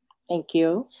 Thank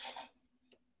you.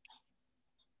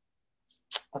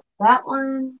 That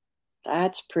one.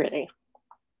 That's pretty.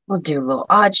 We'll do a little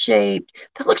odd shape.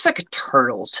 That looks like a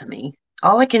turtle to me.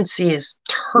 All I can see is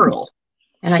turtle,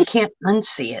 and I can't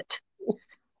unsee it.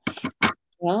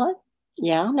 Well,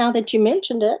 yeah, now that you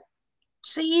mentioned it.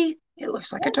 See, it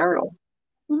looks like a turtle.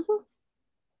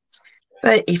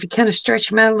 But if you kind of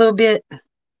stretch him out a little bit,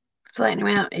 flatten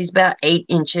him out, he's about 8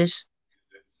 inches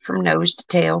from nose to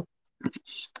tail.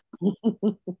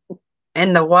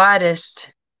 And the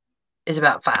widest is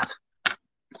about 5.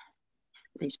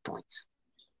 These points.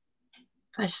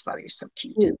 I just thought he was so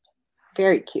cute.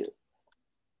 Very cute.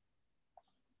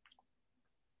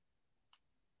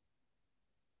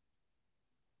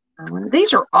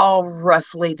 These are all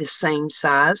roughly the same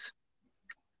size.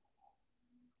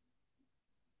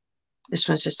 This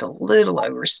one's just a little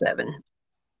over 7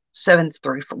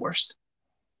 3/4.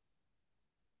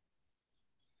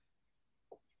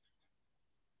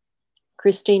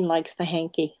 Christine likes the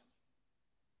hanky.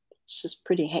 It's just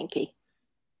pretty hanky.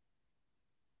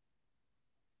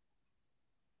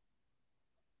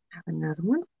 Have another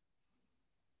one.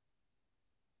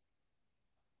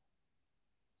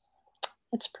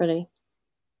 It's pretty.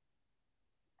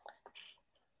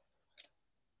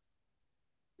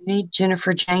 We need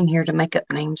Jennifer Jane here to make up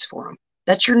names for them.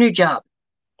 That's your new job.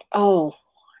 Oh,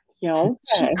 yeah. Okay.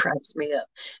 She cracks me up.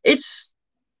 It's.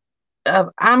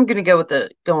 I'm gonna go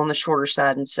on the shorter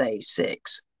side and say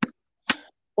 6.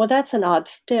 Well, that's an odd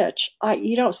stitch.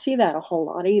 You don't see that a whole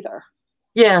lot either.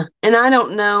 Yeah, and I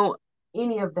don't know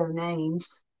any of their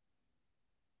names.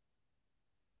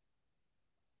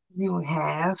 We'll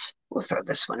throw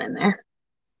this one in there.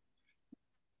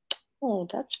 Oh,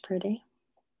 that's pretty.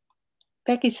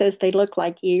 Becky says they look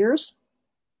like ears.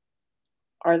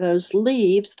 Are those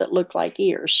leaves that look like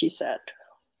ears, she said.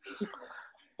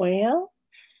 Well.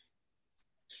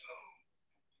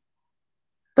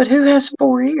 But who has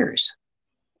 4 ears?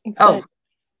 Exactly. Oh,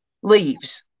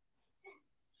 leaves.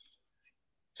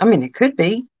 I mean, it could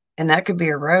be, and that could be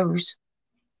a rose.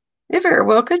 It very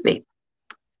well could be.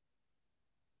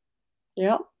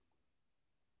 Yeah.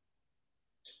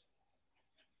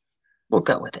 We'll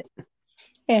go with it.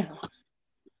 Yeah.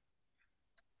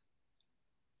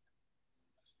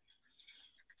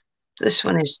 This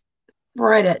one is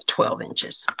right at 12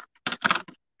 inches.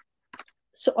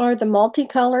 So are the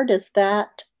multicolored, is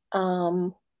that,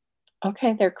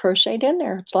 okay, they're crocheted in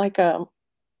there. It's like I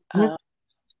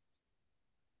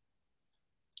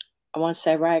want to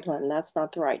say raglan. That's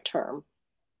not the right term.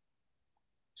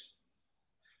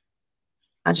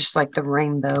 I just like the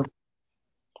rainbow.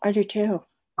 I do too.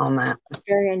 On that.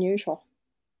 Very unusual.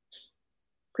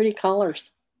 Pretty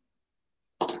colors.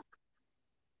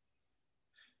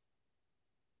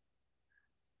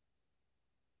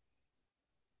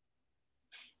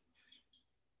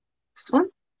 This one.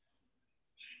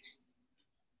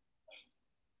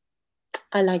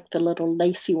 I like the little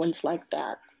lacy ones like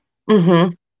that.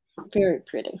 Very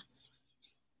pretty.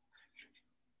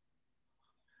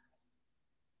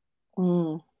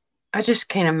 I just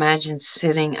can't imagine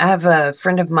sitting. I have a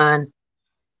friend of mine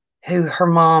who her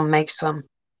mom makes them.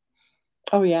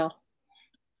 Oh, yeah.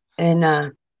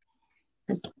 And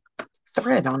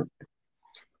thread on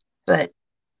it.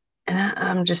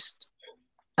 I'm just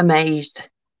amazed.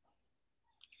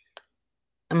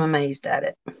 I'm amazed at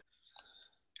it.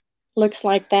 Looks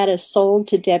like that is sold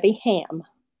to Debbie Ham.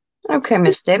 Okay,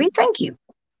 Miss Debbie, thank you.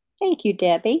 Thank you,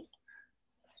 Debbie.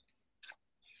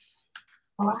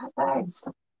 Oh, I have bags.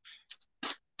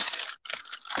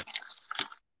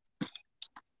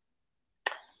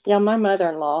 Yeah, my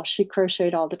mother-in-law, she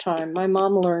crocheted all the time. My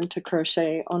mom learned to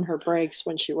crochet on her breaks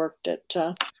when she worked at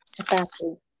a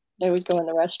factory They would go in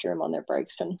the restroom on their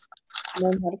breaks and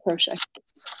learn how to crochet.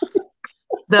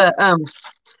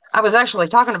 I was actually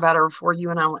talking about her before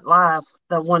you and I went live.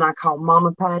 The one I call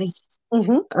Mama Patty.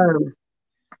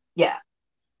 Yeah,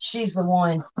 she's the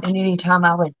one. And anytime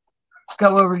I would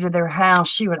go over to their house,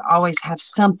 she would always have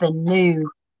something new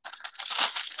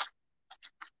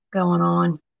going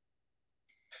on.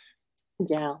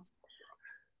 Yeah.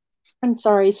 I'm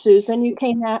sorry, Susan. You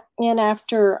came in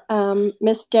after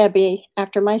Miss Debbie,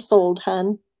 after my sold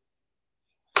hun.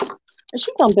 She's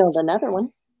going to build another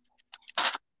one.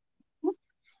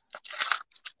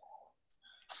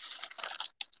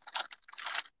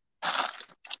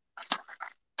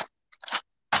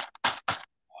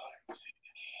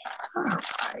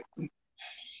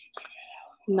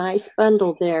 Nice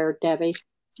bundle there, Debbie.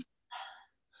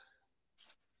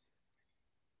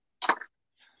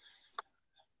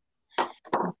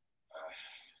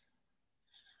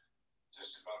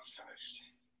 Just about finished.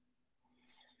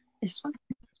 This one?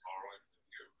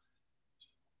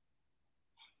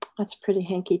 That's pretty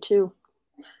hanky too.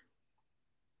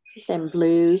 Them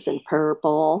blues and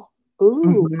purple.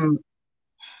 Ooh.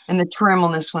 And the trim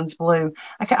on this one's blue.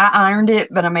 I ironed it,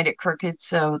 but I made it crooked,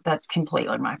 so that's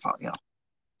completely my fault, y'all.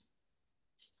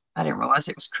 I didn't realize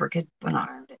it was crooked when I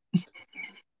ironed it.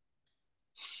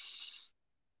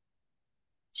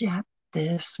 Do you have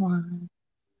this one?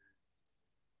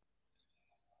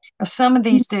 Some of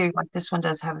these do, like this one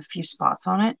does have a few spots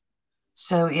on it.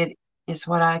 So it is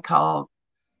what I call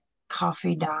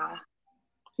coffee dye.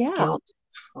 Yeah. Guilt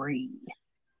free.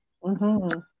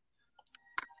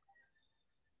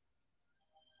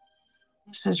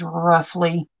 This is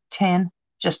roughly 10,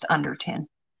 just under 10.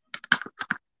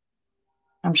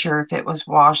 I'm sure if it was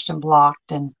washed and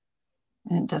blocked and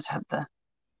it does have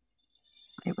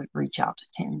it would reach out to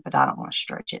 10, but I don't want to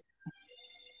stretch it.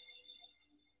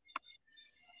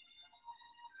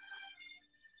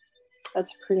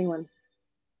 That's a pretty one.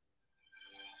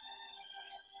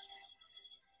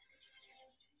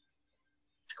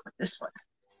 Let's go with this one.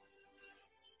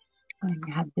 And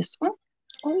you have this one.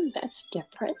 Oh, that's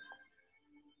different.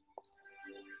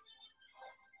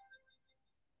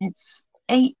 It's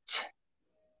 8.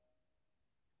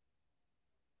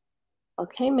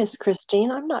 Okay, Miss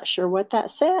Christine, I'm not sure what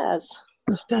that says.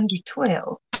 Just under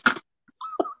 12.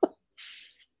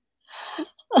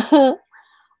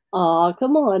 Oh,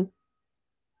 come on.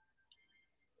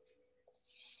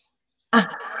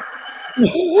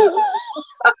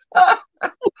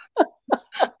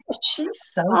 She's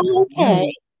so okay.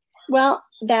 funny. Well,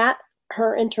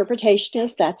 her interpretation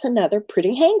is that's another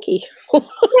pretty hanky.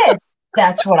 Yes,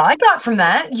 that's what I got from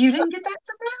that. You didn't get that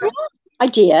from that? I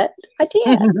did.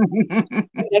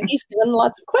 Becky's given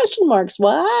lots of question marks.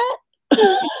 What?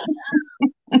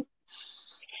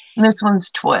 This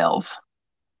one's 12.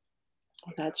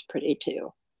 That's pretty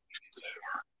too.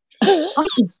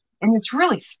 And it's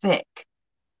really thick.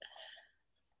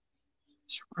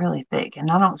 It's really thick. And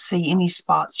I don't see any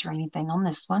spots or anything on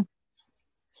this one.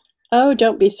 Oh,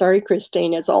 don't be sorry,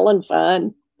 Christine. It's all in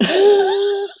fun.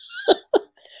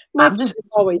 I'm just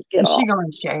always get off. Is she going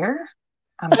to share?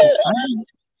 I'm just saying.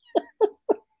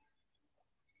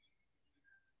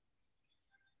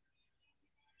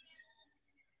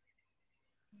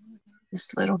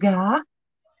 This little guy.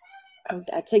 Oh,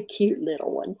 that's a cute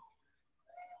little one.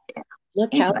 Yeah.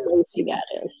 Look how lacy that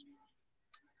is.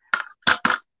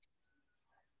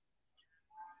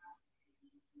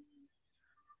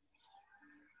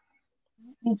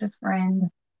 He's a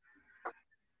friend.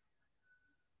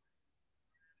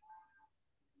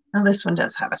 Now this one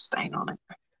does have a stain on it.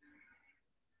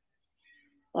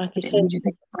 Like you said,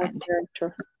 it's more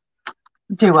character.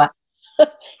 Do what?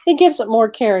 It gives it more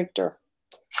character.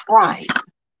 Right.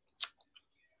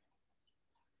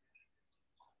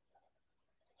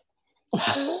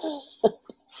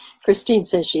 Christine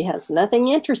says she has nothing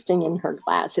interesting in her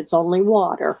glass. It's only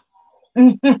water.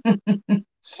 Okay.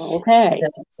 That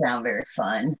doesn't sound very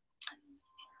fun.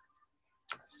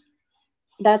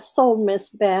 That's sold,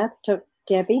 Miss Beth, to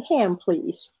Debbie Ham,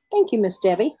 please. Thank you, Miss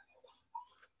Debbie.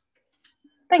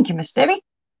 Thank you, Miss Debbie.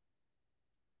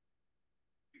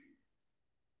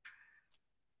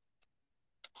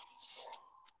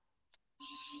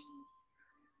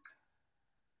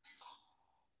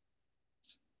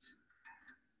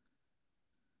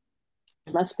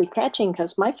 Must be catching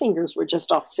because my fingers were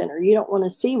just off center. You don't want to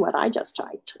see what I just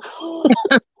typed.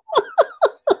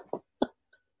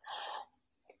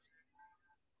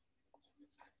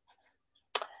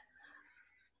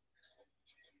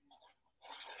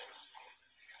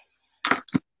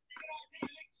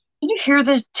 Can you hear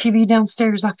the TV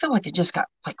downstairs? I feel like it just got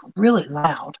like really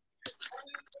loud.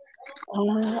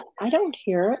 I don't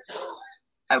hear it.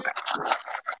 Okay.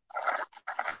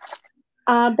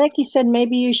 Becky said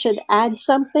maybe you should add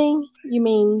something. You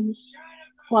mean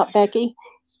what, Becky?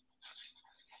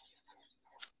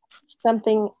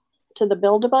 Something to the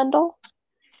Build-A-Bundle?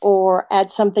 Or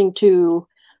add something to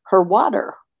her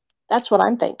water? That's what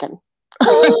I'm thinking.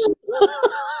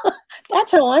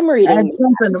 That's how I'm reading. Add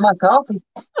something to my coffee.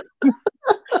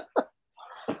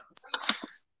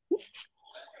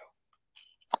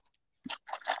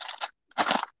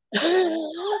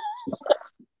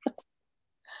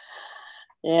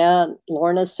 Yeah,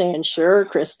 Lorna's saying, sure,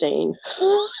 Christine.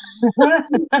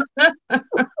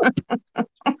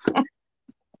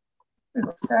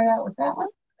 Let's start out with that one.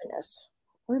 Yes.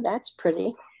 Oh, that's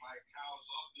pretty.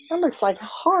 That looks like a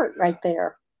heart right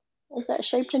there. Is that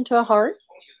shaped into a heart?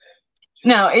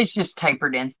 No, it's just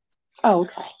tapered in. Oh,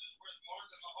 okay.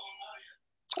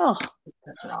 Oh,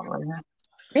 That's it all the way around.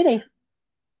 pretty.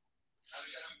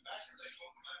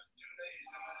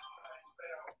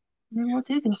 And we'll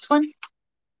do this one.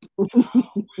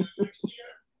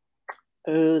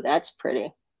 Oh, that's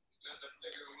pretty.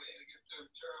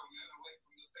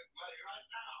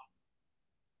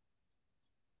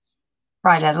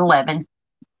 Right at 11.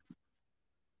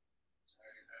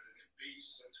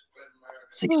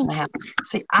 6.5.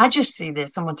 See, I just see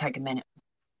this. I'm going to take a minute.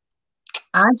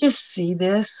 I just see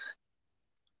this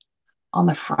on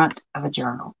the front of a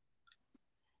journal.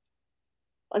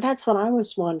 Well, that's what I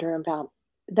was wondering about.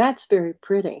 That's very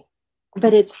pretty.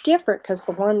 But it's different because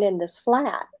the one end is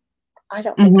flat. I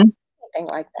don't think it's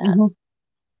anything like that.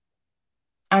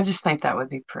 I just think that would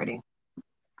be pretty.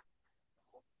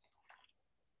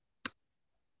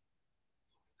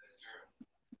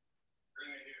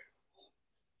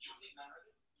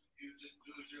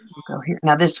 We'll go here.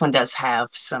 Now, this one does have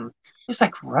some, it's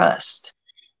like rust.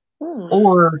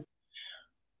 Or,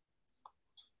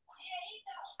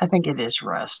 I think it is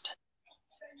rust.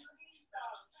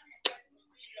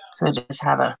 So it does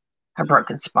have a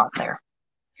broken spot there.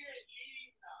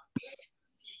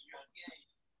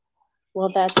 Well,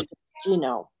 that's,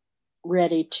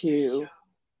 ready to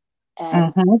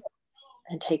add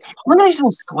and take apart. One of these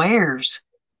little squares.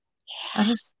 I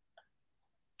just,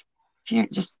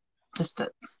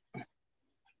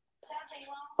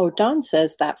 Oh, Dawn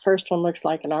says that first one looks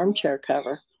like an armchair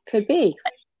cover. Could be.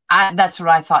 That's what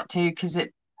I thought too, because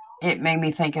it made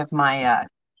me think of my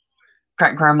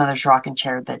great grandmother's rocking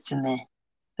chair that's in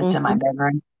my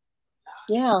bedroom.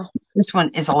 Yeah. This one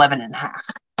is 11.5.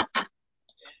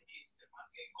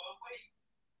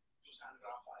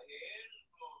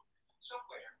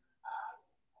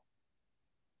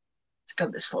 Let's go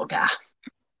this little guy.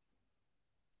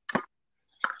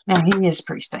 Now he is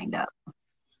pretty stained up.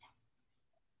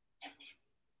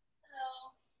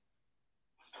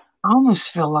 I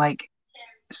almost feel like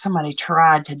somebody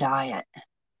tried to dye it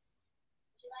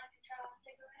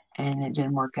and it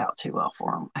didn't work out too well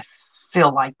for him. I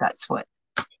feel like that's what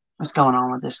was going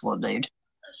on with this little dude.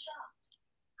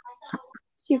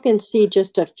 So you can see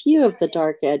just a few of the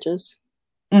dark edges.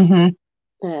 But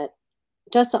it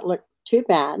doesn't look too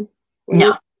bad.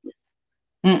 No.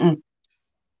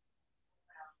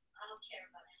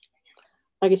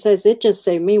 Like it says, it just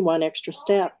saved me one extra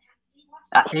step.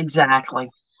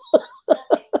 Exactly.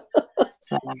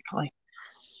 Exactly.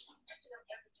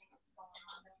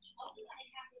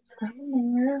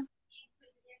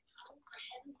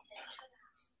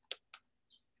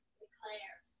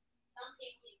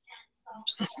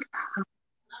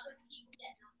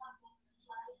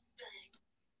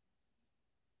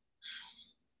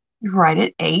 You're right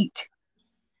at 8.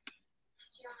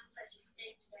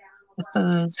 With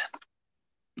those.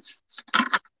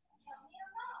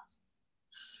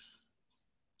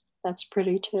 That's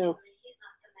pretty too.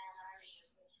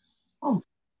 Oh,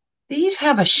 these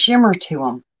have a shimmer to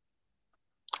them.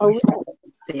 Oh, let's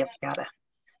see if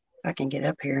I can get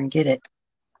up here and get it.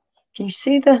 Can you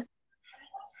see the?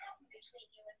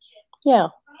 Yeah.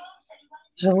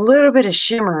 There's a little bit of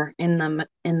shimmer in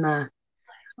the.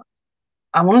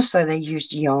 I want to say they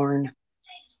used yarn,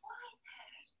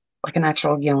 like an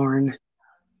actual yarn.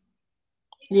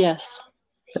 Yes.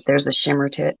 But there's a shimmer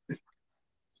to it.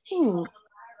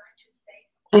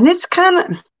 And it's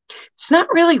it's not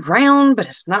really round, but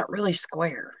it's not really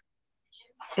square.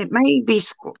 It might be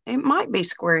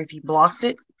square if you blocked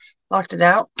it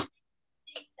out.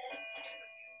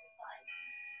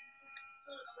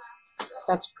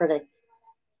 That's pretty.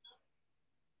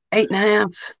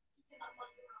 8.5.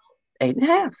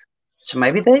 8.5. So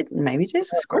maybe it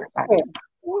is a square.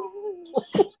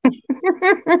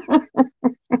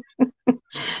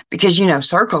 Because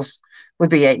circles would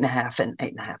be 8.5 and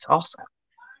 8.5 also.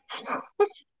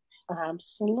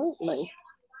 Absolutely.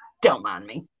 Don't mind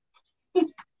me.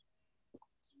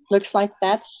 Looks like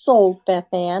that's sold,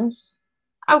 Beth Ann.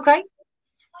 Okay.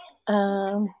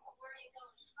 I'm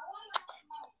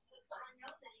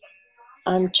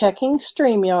checking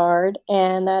StreamYard,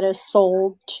 and that is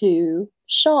sold to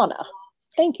Shauna.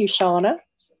 Thank you, Shauna.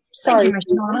 Sorry, Thank you, Miss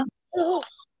Shauna.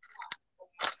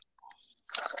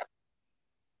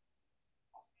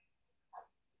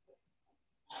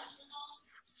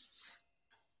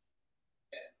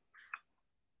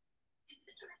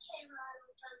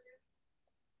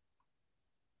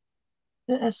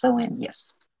 The SON,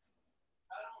 yes.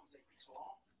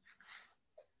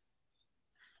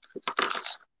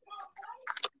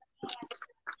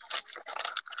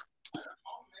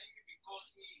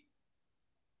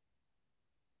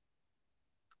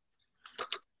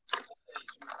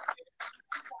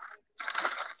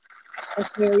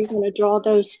 Okay, are you going to draw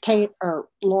those, or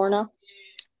Lorna?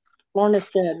 Lorna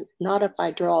said, not if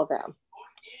I draw them.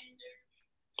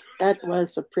 That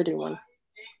was a pretty one.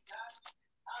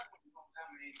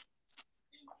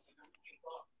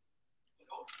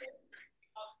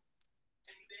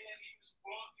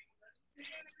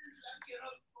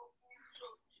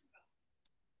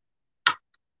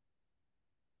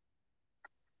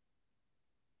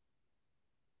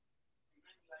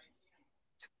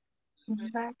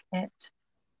 Back at.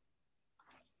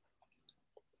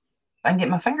 I can get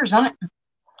my fingers on it.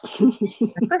 I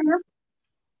don't know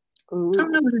where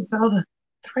all the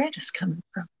thread is coming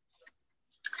from.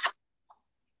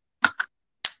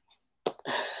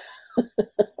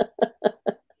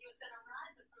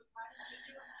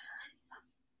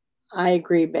 I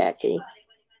agree, Becky.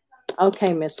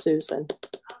 Okay, Miss Susan.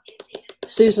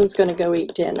 Susan's going to go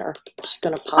eat dinner. She's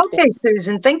going to pop in. Okay,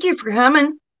 Susan. Thank you for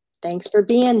coming. Thanks for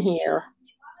being here.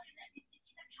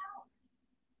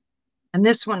 And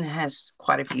this one has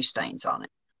quite a few stains on it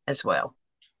as well.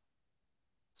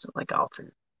 So like all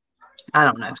through. I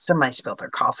don't know. Somebody spilled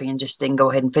their coffee and just didn't go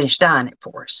ahead and finish dyeing it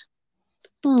for us.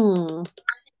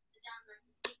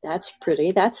 That's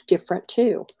pretty. That's different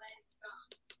too.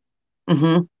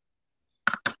 Mm-hmm.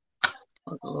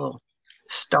 A little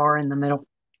star in the middle.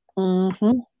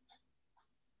 Mm-hmm.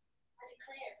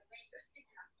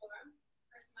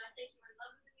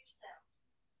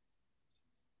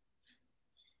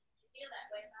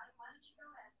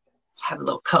 Let's have a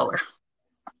little color.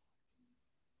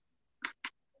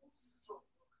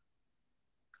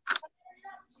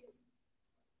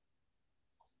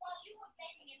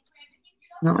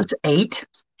 No, it's 8.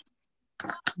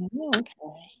 Oh, okay.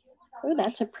 Oh,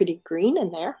 that's a pretty green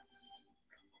in there.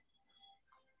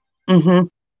 Mm-hmm.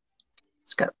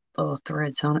 It's got little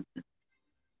threads on it.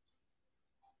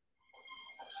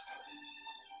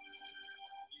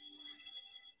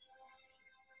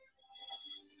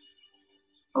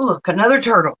 Oh, look, another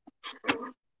turtle.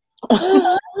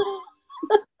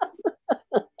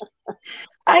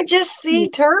 I just see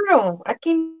turtle. I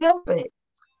can't help it.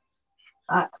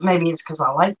 Maybe it's because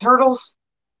I like turtles.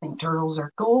 I think turtles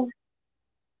are cool.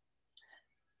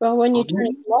 Well, when you turn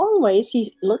it long ways,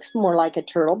 he looks more like a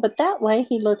turtle, but that way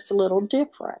he looks a little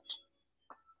different.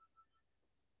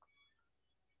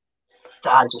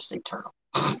 I just see turtle.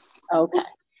 Okay.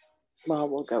 Well,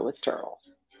 we'll go with turtle.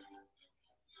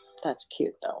 That's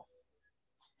cute, though.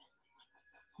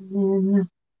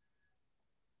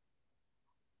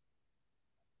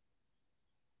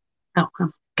 Oh, I've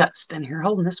got in here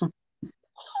holding this one.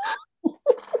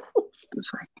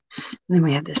 Sorry. And then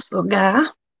we have this little guy.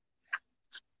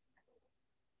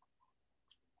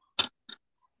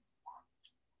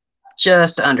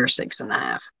 Just under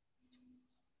 6.5.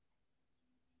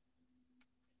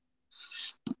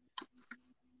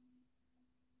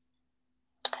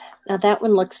 Now that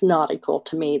one looks nautical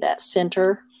to me. That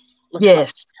center looks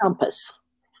Yes. like a compass.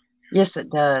 Yes,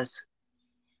 it does.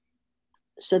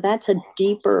 So that's a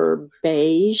deeper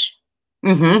beige.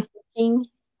 Mm-hmm.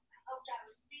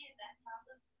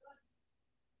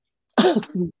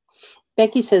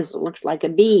 Becky says it looks like a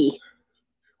bee.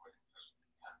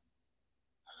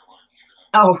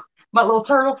 Oh, my little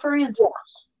turtle friend?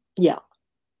 Yeah.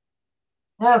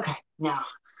 Okay, now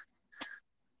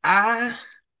I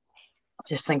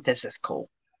just think this is cool.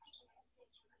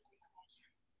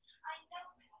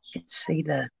 You can see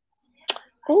the...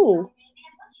 Oh.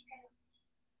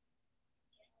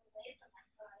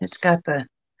 It's got the...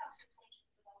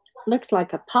 Looks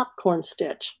like a popcorn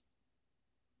stitch.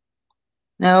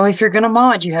 No, if you're going to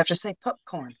mod, you have to say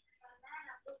popcorn.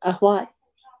 A what?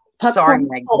 Popcorn? Sorry,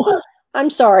 Maggie. Oh, I'm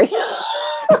sorry.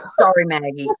 Sorry,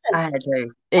 Maggie. I had to.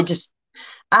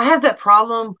 I have that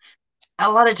problem.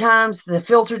 A lot of times the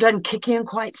filter doesn't kick in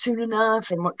quite soon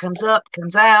enough, and what comes up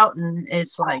comes out, and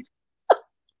it's like,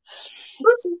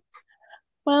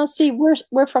 Well, see,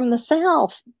 we're from the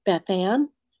South, Beth Ann.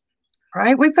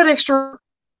 Right? We put extra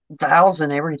vowels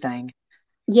in everything.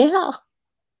 Yeah.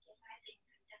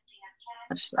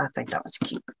 I think that was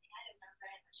cute.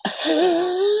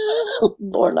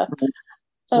 Lorna.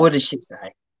 What did she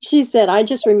say? She said, I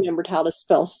just remembered how to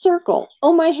spell circle.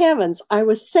 Oh, my heavens. I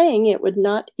was saying it would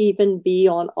not even be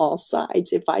on all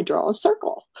sides if I draw a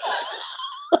circle.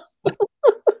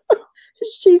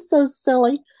 She's so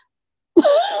silly.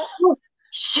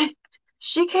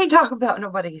 She can't talk about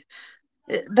nobody.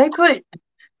 They put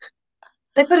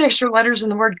extra letters in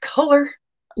the word color.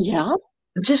 Yeah.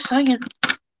 I'm just saying.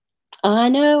 I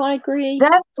know. I agree.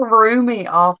 That threw me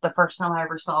off the first time I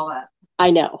ever saw that. I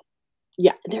know.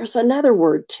 Yeah, there's another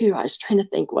word too. I was trying to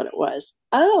think what it was.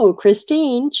 Oh,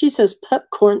 Christine, she says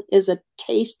popcorn is a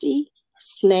tasty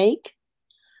snake.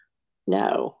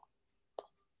 No.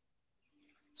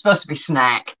 It's supposed to be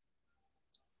snack.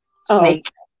 Oh. Snake.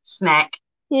 Snack.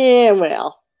 Yeah,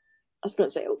 well, I was going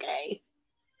to say okay.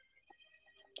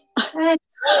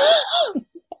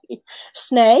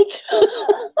 Snake.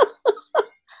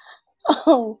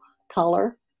 Oh,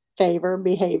 color, favor,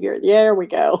 behavior. There we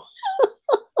go.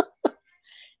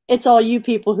 It's all you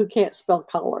people who can't spell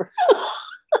color.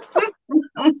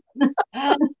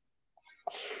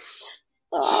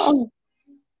 Oh.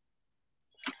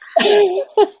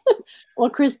 Well,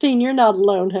 Christine, you're not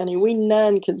alone, honey. We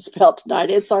none can spell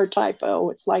tonight. It's our typo.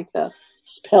 It's like the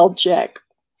spell check.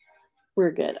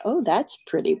 We're good. Oh, that's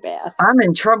pretty, Beth. I'm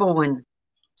in trouble when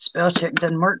spell check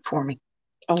doesn't work for me.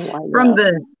 Oh, I know. From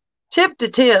the tip to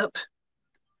tip,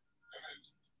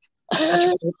 I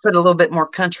tried to put a little bit more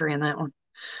country in that one.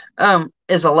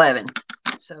 Is 11.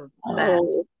 So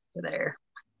that's there.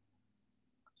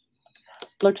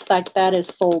 Looks like that is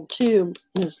sold too,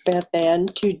 Miss Beth Ann,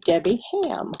 to Debbie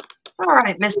Ham. All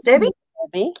right, Miss Debbie.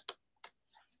 Debbie.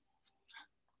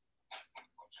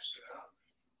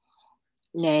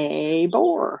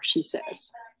 Neighbor, she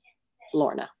says.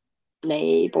 Lorna.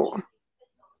 Neighbor.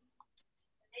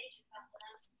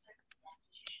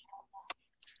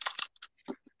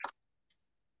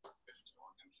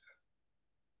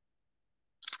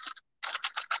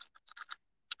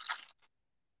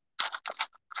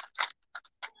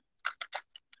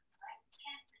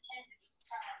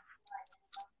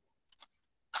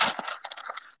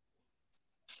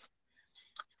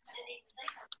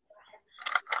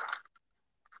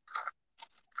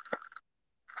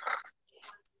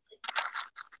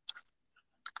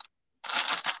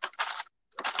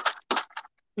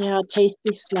 Yeah,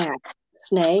 tasty snack.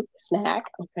 Snake, snack.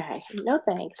 Okay. No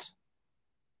thanks.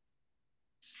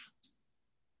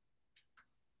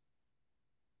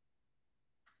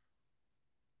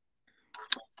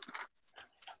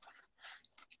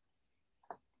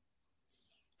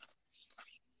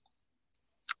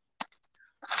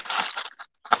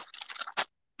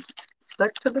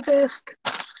 Stuck to the desk.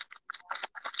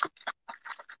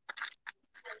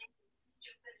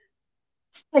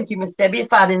 Thank you, Miss Debbie,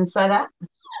 if I didn't say that.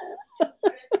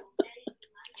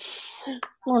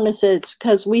 Lorna says it's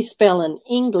because we spell in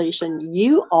English and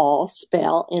you all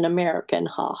spell in American.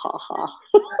 Ha ha ha.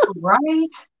 Right.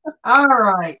 All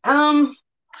right.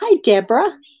 Hi,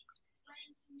 Deborah.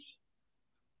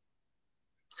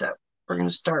 So we're going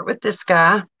to start with this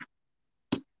guy.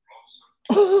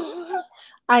 I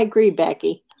agree,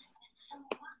 Becky.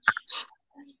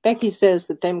 Becky says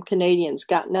that them Canadians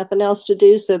got nothing else to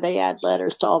do, so they add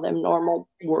letters to all them normal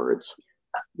words.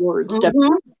 Words. Words.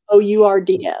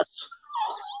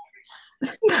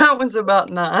 That one's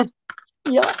about 9.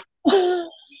 Yeah.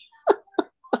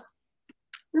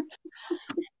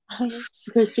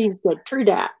 Christine's good. True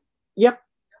that. Yep.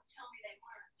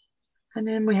 And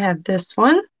then we have this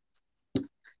one.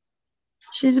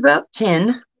 She's about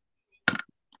 10.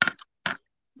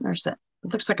 There's that.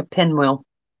 It looks like a pinwheel.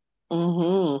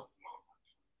 Mm-hmm.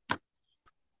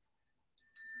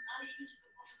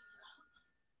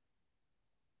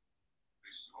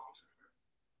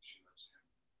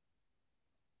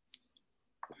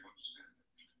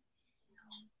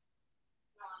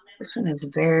 This one is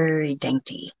very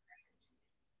dainty.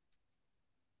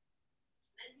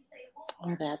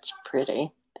 Oh, that's pretty.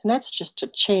 And that's just a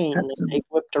chain that they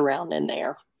whipped around in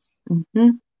there. Mm-hmm.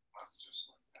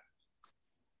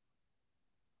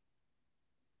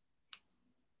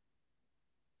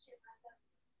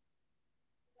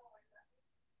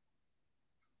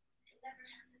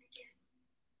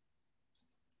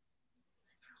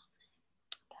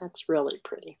 That's really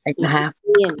pretty. 8.5.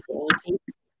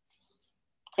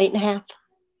 8.5?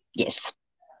 Yes.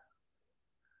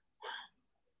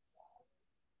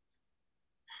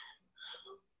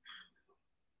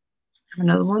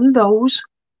 Another one of those.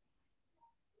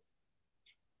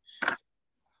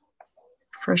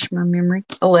 refresh my memory.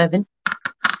 11.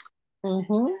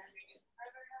 Mm-hmm.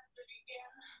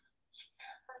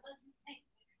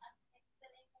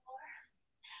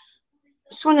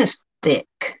 This one is thick.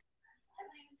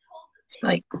 It's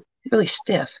like really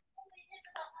stiff.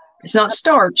 It's not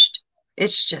starched.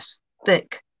 It's just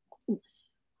thick.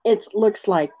 It looks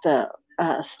like the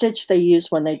stitch they use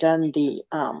when they done the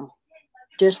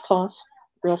dishcloths,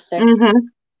 real thick. Mm-hmm.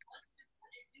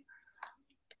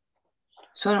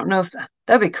 So I don't know if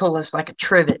that'd be cool as like a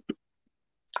trivet.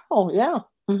 Oh, yeah.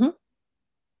 Mm-hmm.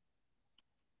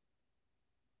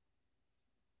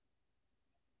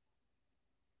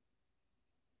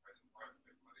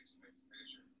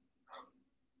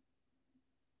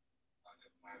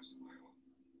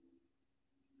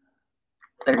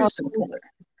 There is some color.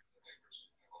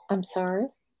 I'm sorry.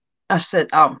 I said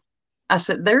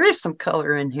there is some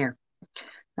color in here.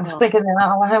 I was Oh. thinking that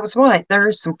all I had was white. There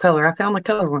is some color. I found the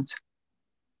color ones.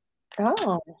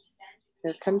 Oh,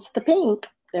 here comes the pink.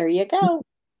 There you go.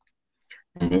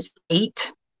 And it's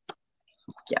 8.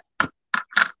 Yeah.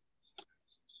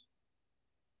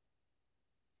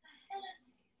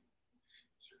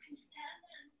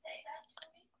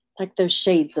 Like those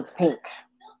shades of pink.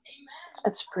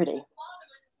 That's pretty.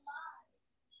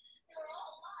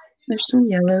 There's some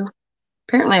yellow.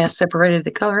 Apparently I separated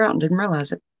the color out and didn't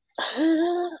realize it.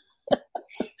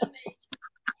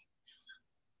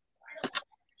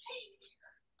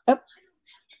 Oh,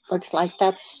 looks like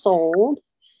that's sold.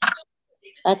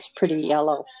 That's pretty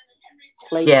yellow.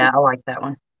 Lacy. Yeah, I like that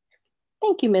one.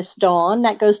 Thank you, Miss Dawn.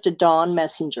 That goes to Dawn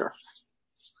Messenger.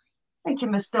 Thank you,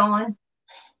 Miss Dawn.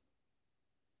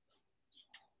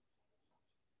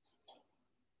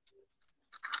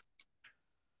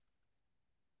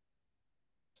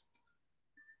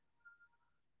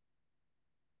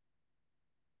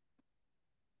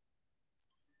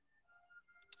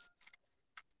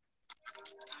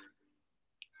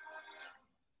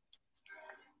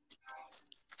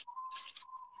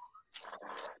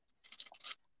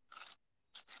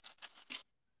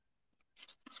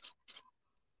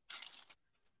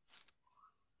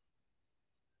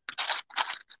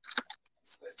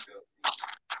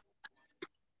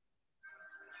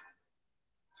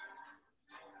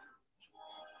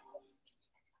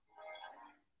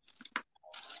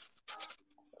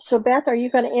 So, Beth, are you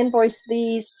going to invoice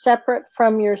these separate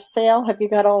from your sale? Have you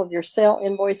got all of your sale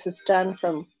invoices done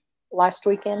from last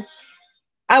weekend?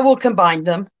 I will combine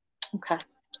them. Okay.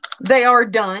 They are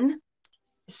done,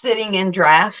 sitting in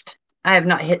draft. I have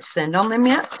not hit send on them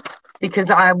yet because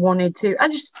I wanted to. I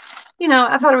just,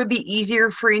 I thought it would be easier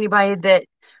for anybody that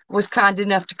was kind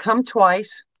enough to come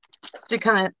twice to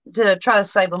try to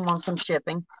save them on some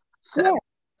shipping. So. Yeah.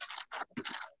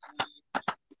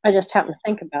 I just happened to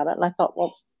think about it, and I thought,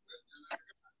 well,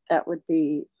 that would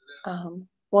be,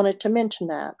 wanted to mention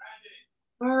that.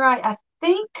 All right. I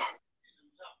think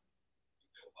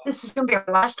this is going to be our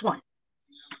last one.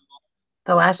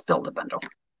 The last Build-A-Bundle.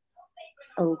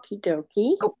 Okie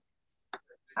dokie. Oh,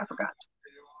 I forgot.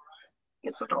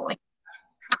 It's a dolly.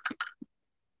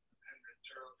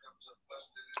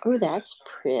 Oh, that's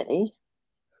pretty.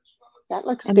 That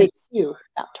looks big too.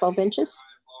 About 12 inches.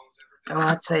 Oh,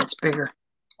 I'd say it's bigger.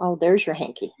 Oh, there's your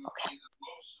hanky. Okay.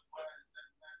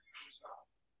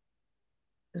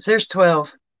 There's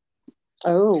 12.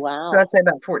 Oh, wow. So I'd say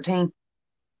about 14.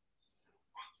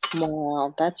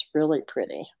 Wow, that's really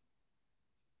pretty.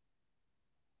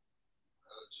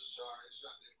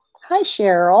 Hi,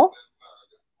 Cheryl.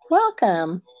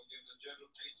 Welcome.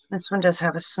 This one does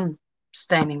have some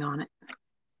staining on it.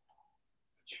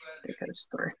 There goes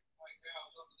 3.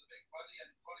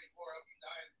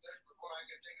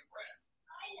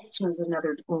 This one's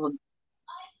another little,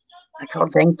 I call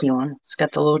dainty one. It's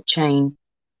got the little chain.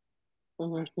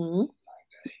 Mm-hmm.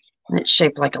 And it's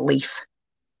shaped like a leaf.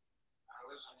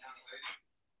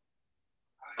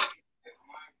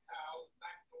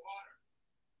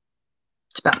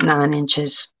 It's about 9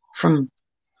 inches from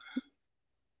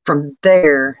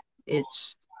there.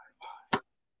 It's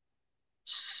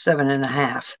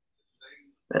 7.5,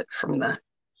 but from the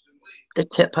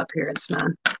tip up here, it's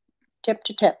 9. Tip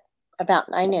to tip, about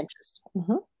 9 inches.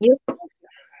 Mm-hmm. Yep.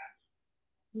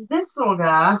 This little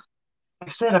guy, like I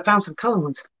said, I found some color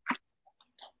ones.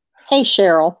 Hey,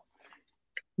 Cheryl.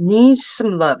 Needs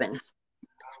some loving.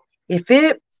 If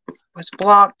it was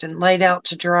blocked and laid out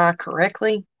to dry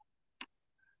correctly,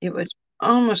 it would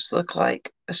almost look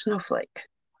like a snowflake.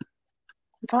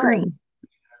 It's green.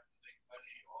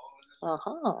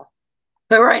 Uh-huh.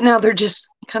 But right now they're just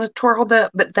kind of twirled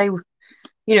up, but they,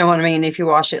 you know what I mean, if you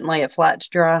wash it and lay it flat to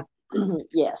dry.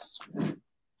 Yes.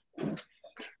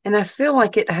 And I feel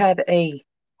like it had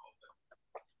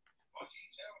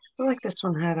feel like this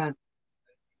one had a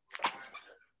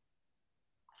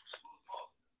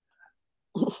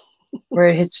where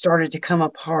it had started to come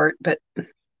apart, but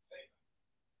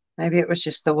maybe it was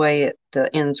just the way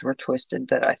the ends were twisted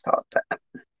that I thought that.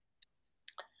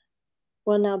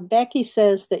 Well, now Becky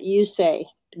says that you say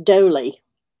doily,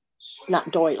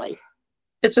 not doily.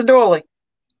 It's a doily.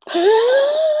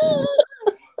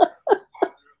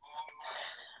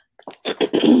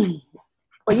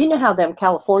 Well, you know how them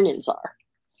Californians are.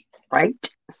 Right?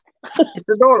 It's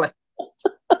a doily.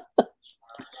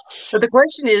 But the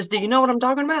question is, do you know what I'm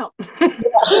talking about?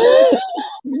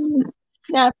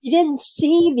 Now, if you didn't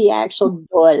see the actual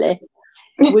doily,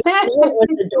 we knew it was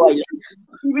a doily.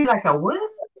 You'd be like, a what?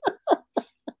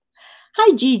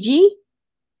 Hi, Gigi.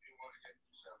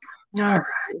 All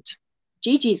right.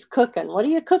 Gigi's cooking. What are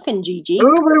you cooking, Gigi?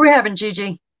 Oh, what are we having,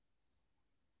 Gigi?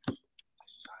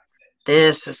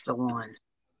 This is the one.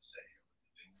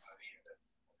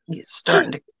 It's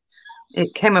starting to,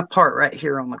 it came apart right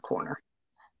here on the corner,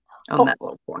 on that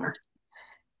little corner.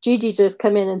 Gigi just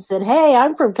come in and said, hey,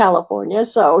 I'm from California,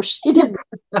 so she didn't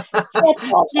catch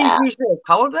all that. Gigi said,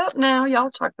 hold up now. Y'all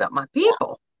talk about my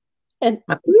people. And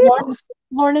My people.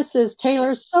 Lorna says,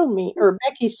 Taylor's so mean, or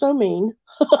Becky's so mean.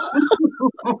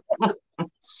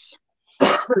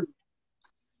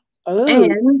 Oh.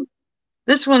 And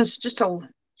this one's just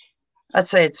I'd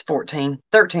say it's 13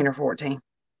 or 14.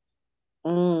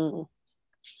 Mm.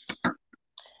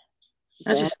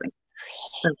 I just think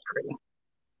it's so pretty.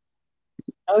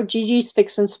 Oh, Gigi's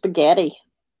fixing spaghetti.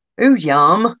 Ooh,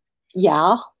 yum.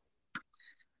 Yeah.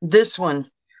 This one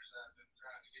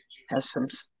has some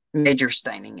major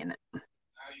staining in it.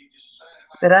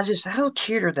 But how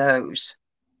cute are those?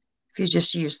 If you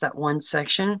just use that one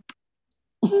section.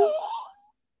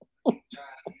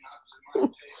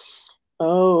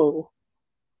 Oh.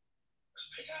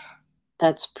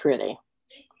 That's pretty.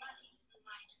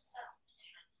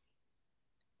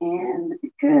 And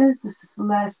because this is the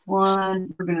last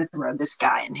one, we're going to throw this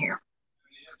guy in here.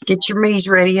 Get your me's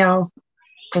ready, y'all,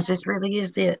 because this really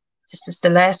is it. This is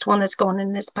the last one that's going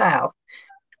in this pile.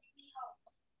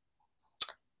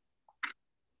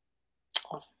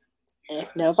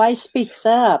 If nobody speaks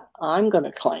up, I'm going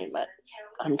to claim it.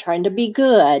 I'm trying to be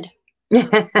good.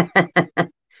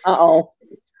 Uh-oh.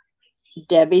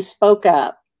 Debbie spoke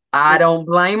up. I don't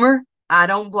blame her. I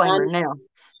don't blame her. Now,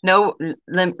 no,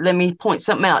 let me point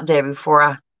something out, Debbie, before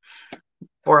I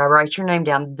write your name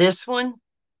down. This one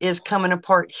is coming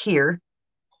apart here,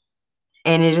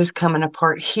 and it is coming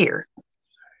apart here.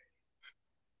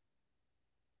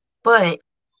 But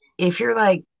if you're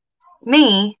like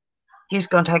me, he's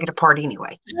going to take it apart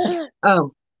anyway.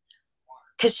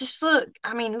 Because just look,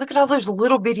 I mean, look at all those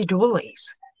little bitty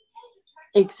doilies.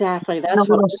 Exactly. That's a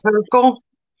little circle.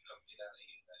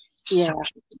 Yeah.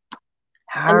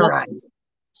 All right.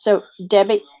 So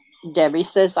Debbie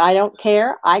says, I don't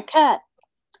care. I cut.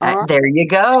 Right. There you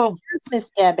go. Miss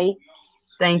Debbie.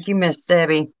 Thank you, Miss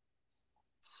Debbie.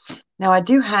 Now I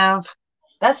do have,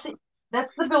 that's the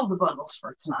build the bundles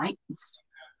for tonight.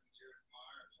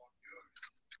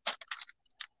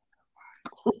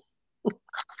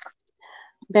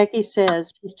 Becky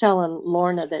says she's telling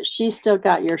Lorna that she's still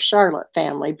got your Charlotte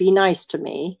family. Be nice to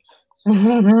me.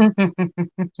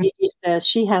 She says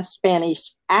she has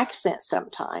Spanish accent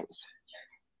sometimes.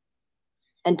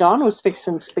 And Dawn was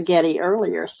fixing spaghetti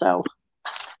earlier. So,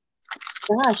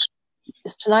 gosh,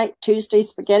 is tonight Tuesday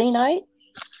spaghetti night?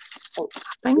 I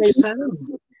think so.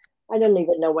 I don't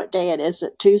even know what day it is. Is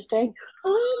it Tuesday?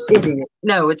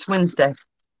 No, it's Wednesday.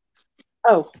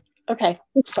 Oh, okay.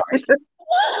 Sorry.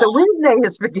 So Wednesday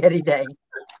is spaghetti day.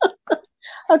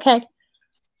 Okay.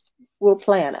 We'll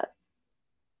plan it.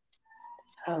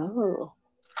 Oh.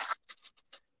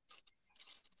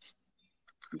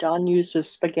 Dawn uses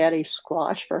spaghetti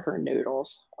squash for her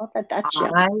noodles. Okay, that's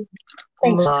I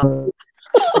love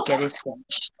spaghetti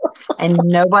squash. And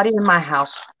nobody in my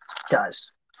house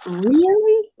does.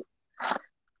 Really?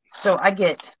 So I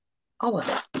get all of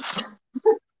it.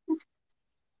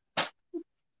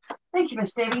 Thank you,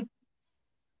 Miss Debbie.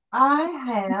 I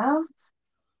have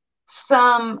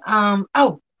some, I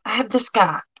have this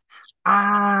guy.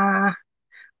 I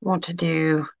want to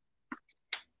do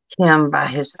him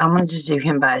I'm going to just do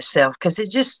him by himself because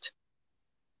it just.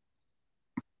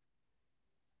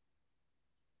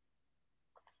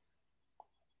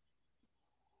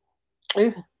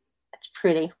 Ooh, it's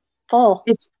pretty full.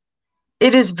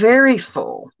 It is very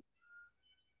full.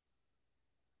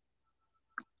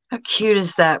 How cute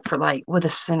is that for like with a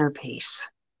centerpiece?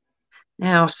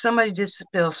 Now, somebody did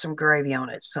spill some gravy on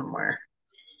it somewhere.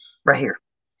 Right here.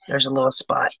 There's a little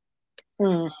spot.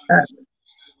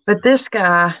 But this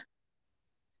guy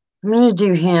I'm going to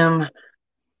do him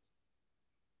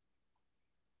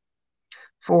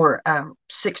for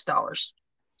 $6.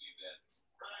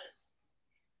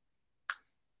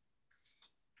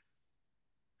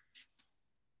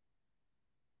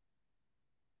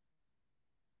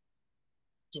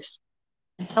 Just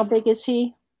How big is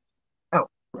he? oh,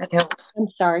 that helps. I'm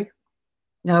sorry.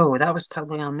 No, that was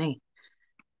totally on me.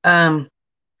 A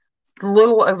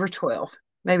little over 12,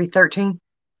 maybe 13.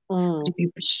 If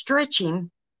you stretch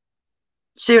him,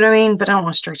 see what I mean? But I don't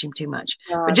want to stretch him too much.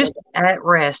 But just at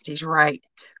rest, he's right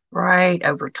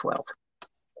over 12.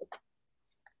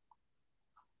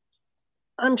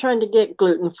 I'm trying to get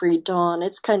gluten-free, Dawn.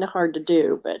 It's kind of hard to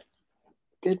do, but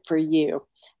good for you.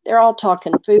 They're all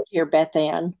talking food here, Beth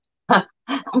Ann.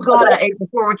 I'm glad I ate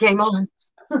before we came on.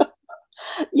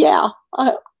 Yeah.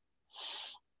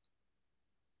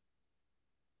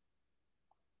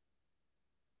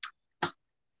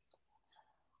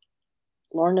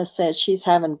 Lorna said she's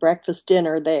having breakfast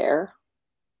dinner there.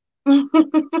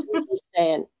 She's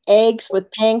saying eggs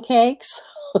with pancakes.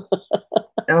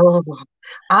 Oh,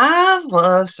 I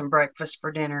love some breakfast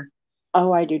for dinner.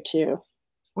 Oh, I do too.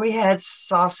 We had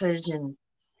sausage and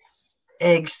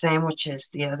egg sandwiches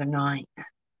the other night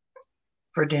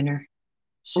for dinner.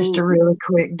 It's just a really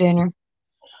quick dinner.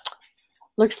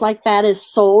 Looks like that is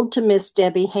sold to Miss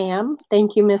Debbie Ham.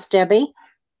 Thank you, Miss Debbie.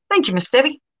 Thank you, Miss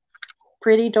Debbie.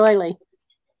 Pretty doily.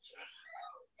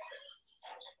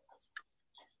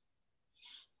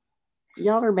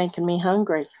 Y'all are making me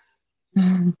hungry.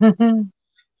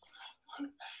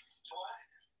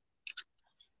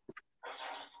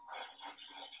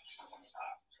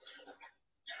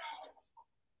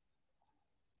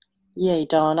 Yay,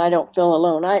 Dawn. I don't feel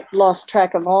alone. I lost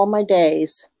track of all my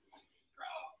days.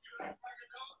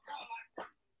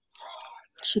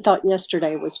 She thought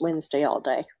yesterday was Wednesday all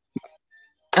day.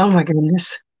 Oh, my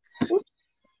goodness. Oops.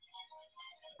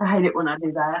 I hate it when I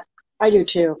do that. I do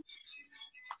too.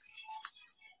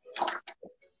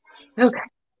 Okay.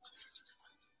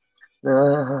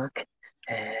 Look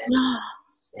at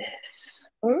this.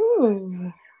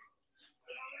 Ooh.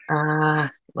 I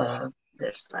love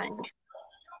this thing.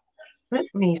 Let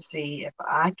me see if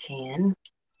I can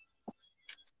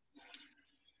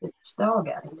get this dog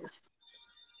out of here.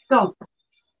 Go.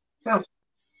 Go.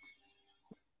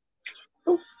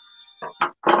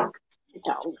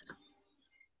 Dogs.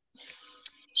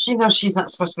 She knows she's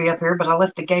not supposed to be up here, but I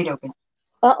left the gate open.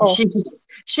 Uh-oh.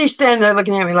 She's standing there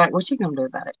looking at me like, what's she going to do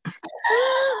about it?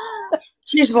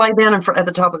 She just lay down at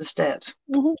the top of the steps.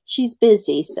 She's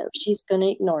busy, so she's going to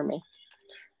ignore me.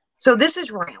 So this is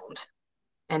round,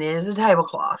 and it is a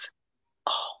tablecloth.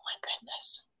 Oh, my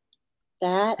goodness.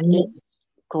 That is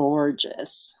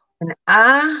gorgeous. And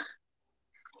I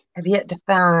have yet to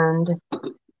find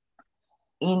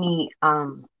any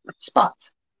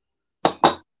spots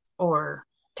or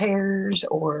tears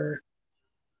or...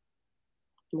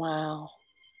 Wow.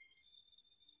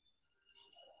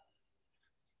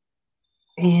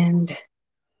 And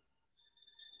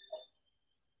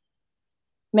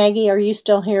Maggie, are you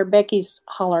still here? Becky's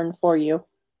hollering for you.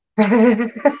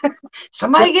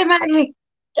 somebody get Maggie.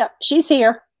 Yep, she's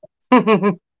here.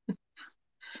 Why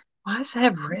does it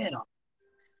have red on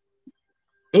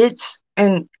it? It's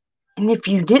and if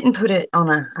you didn't put it on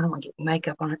a, I don't want to get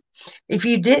makeup on it. If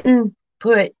you didn't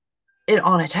put it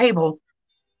on a table,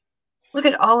 look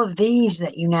at all of these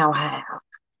that you now have.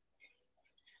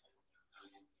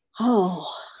 Oh,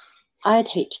 I'd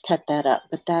hate to cut that up,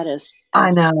 but that is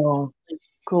I know.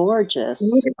 Gorgeous.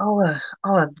 Look at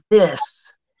all of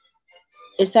this.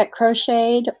 Is that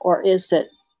crocheted or is it?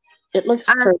 It looks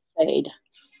crocheted.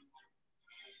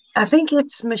 I think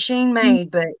it's machine made,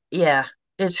 but yeah,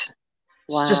 it's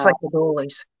just like the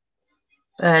doilies.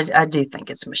 But I do think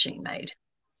it's machine made.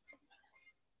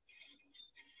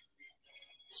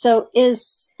 So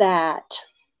is that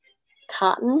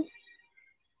cotton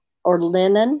or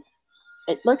linen?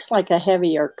 It looks like a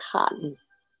heavier cotton.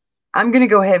 I'm going to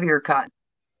go heavier cotton.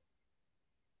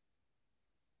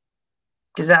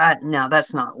 Because no,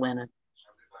 that's not linen.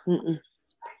 Mm-mm.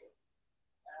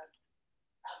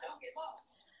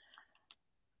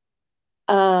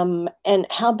 And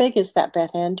how big is that,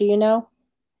 Beth Ann? Do you know?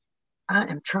 I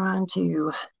am trying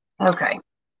to. Okay.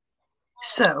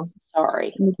 So.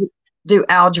 Sorry. Do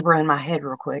algebra in my head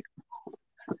real quick.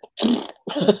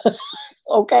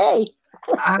 Okay.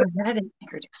 I had it.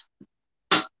 Here it is.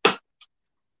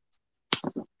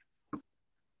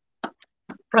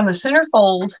 From the center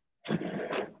fold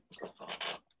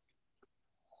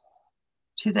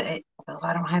to the, well,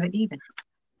 I don't have it even.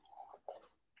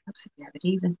 Let's see if you have it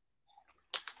even.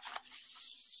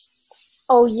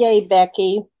 Oh, yay,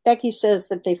 Becky. Becky says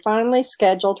that they finally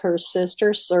scheduled her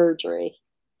sister's surgery.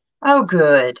 Oh,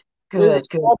 good. We were Good,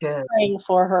 good, all good. praying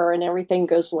for her and everything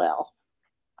goes well.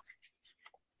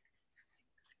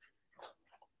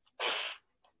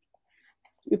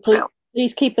 You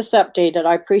please keep us updated.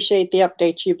 I appreciate the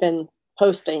updates you've been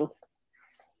posting.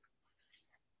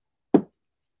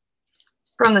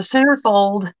 From the center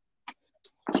fold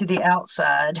to the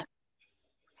outside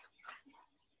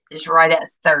is right at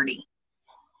 30.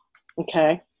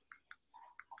 Okay.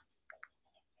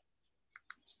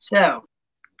 So,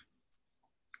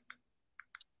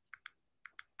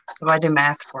 somebody do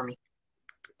math for me.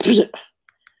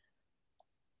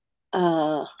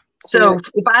 So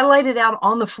if I laid it out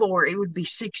on the floor, it would be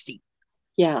 60.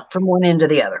 Yeah. From one end to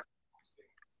the other.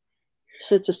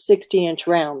 So it's a 60-inch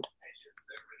round.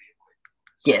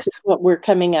 Yes. That's what we're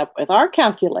coming up with, our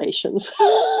calculations.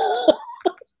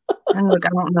 And look, I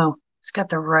don't know. It's got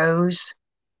the rose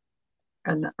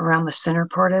around the center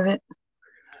part of it.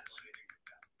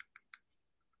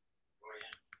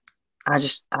 I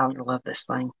love this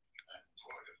thing.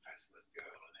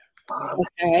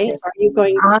 Okay. Yes. Are you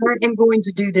going I am going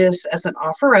to do this as an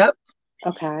offer up.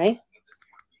 Okay.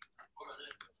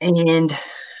 And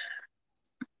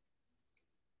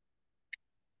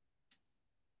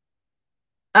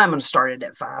I'm going to start it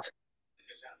at 5.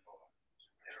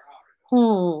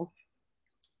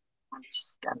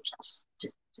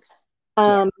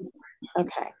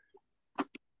 Okay.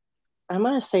 I'm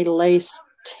going to say lace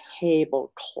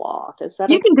tablecloth. Is that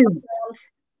you okay? can do,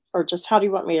 or just how do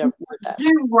you want me to word that?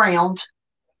 do round.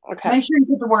 Okay. Make sure you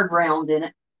put the word round in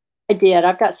it. I did.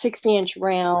 I've got 60-inch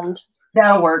round.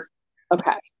 That'll work.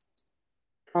 Okay.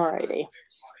 All righty.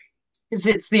 Because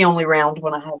it's the only round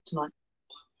one I have tonight.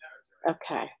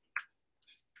 Okay.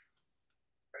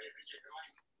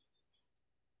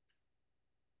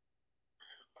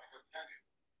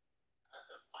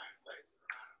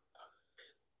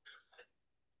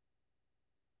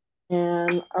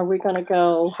 And are we going to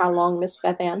go how long, Miss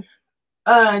Beth Ann?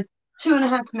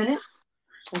 2.5 minutes.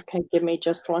 Okay, give me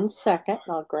just 1 second.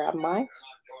 I'll grab my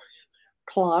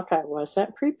clock. I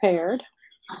wasn't prepared.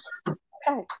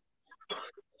 Okay.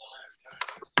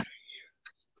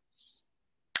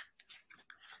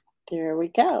 There we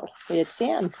go. It's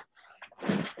in.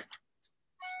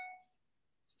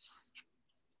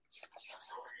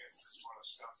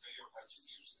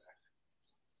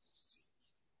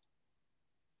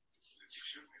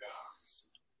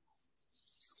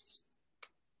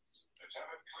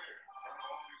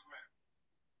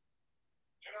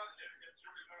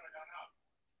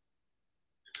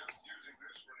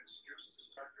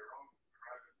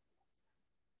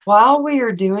 While we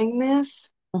are doing this,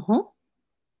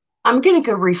 I'm going to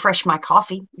go refresh my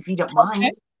coffee, if you don't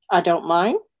mind. I don't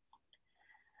mind.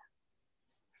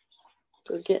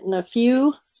 We're getting a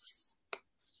few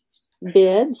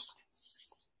bids.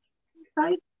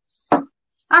 I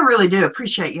really do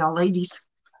appreciate y'all ladies.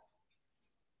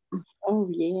 Oh,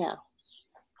 yeah.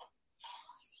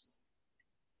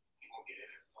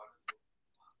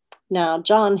 Now,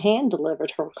 John hand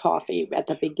delivered her coffee at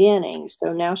the beginning,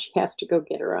 so now she has to go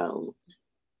get her own.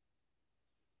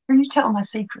 Are you telling my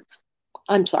secrets?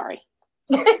 I'm sorry.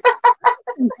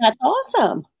 That's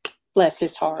awesome. Bless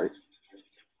his heart.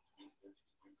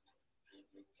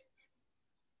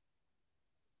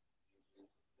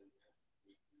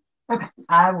 Okay,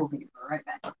 I will be right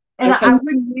back. And okay. I'm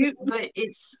going to mute, but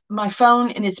it's my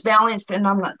phone and it's balanced and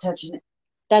I'm not touching it.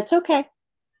 That's okay.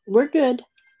 We're good.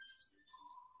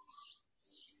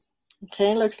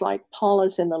 Okay, looks like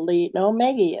Paula's in the lead. No,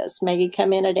 Maggie is. Maggie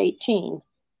come in at 18.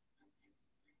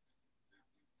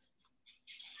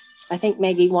 I think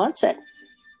Maggie wants it.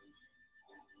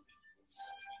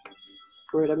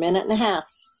 We're at 1.5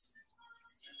 minutes.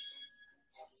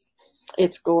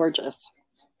 It's gorgeous.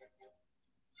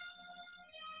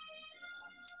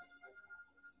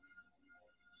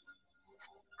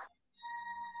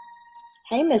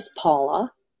 Hey, Miss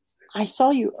Paula. I saw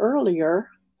you earlier.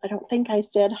 I don't think I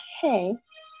said hey.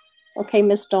 Okay,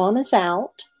 Miss Dawn is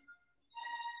out.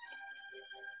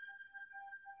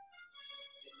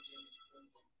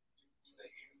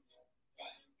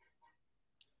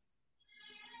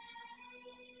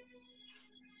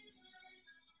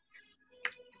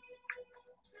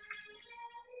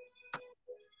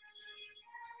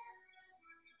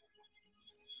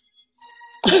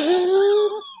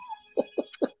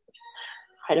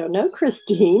 I don't know,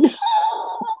 Christine.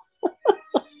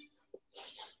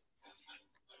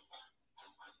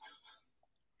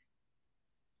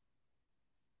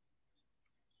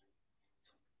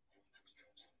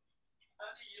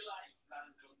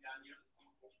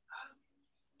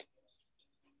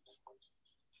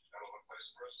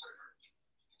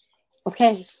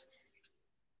 Okay.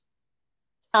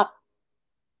 Stop.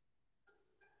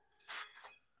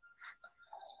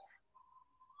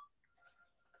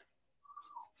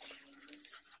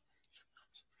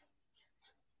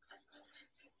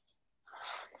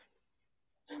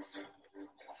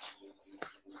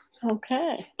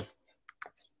 Okay.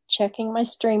 Checking my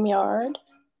StreamYard.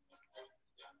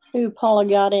 Ooh, Paula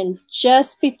got in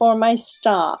just before my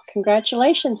stop.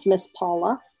 Congratulations, Miss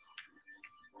Paula.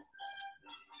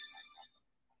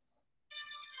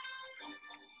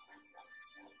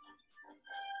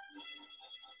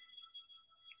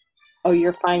 Oh,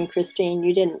 you're fine, Christine.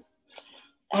 You didn't.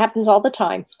 It happens all the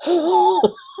time.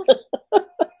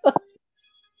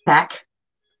 Back.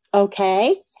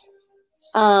 Okay.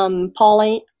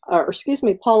 Paulette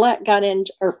got in,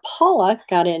 or Paula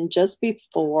got in just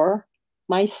before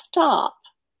my stop.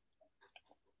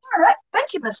 All right.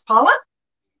 Thank you, Miss Paula.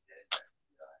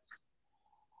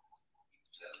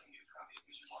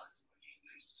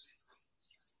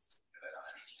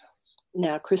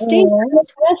 Now, Christine has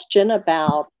a question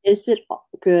about, is it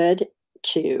good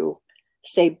to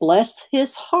say bless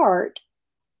his heart?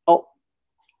 Oh,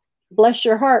 bless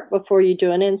your heart before you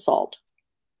do an insult.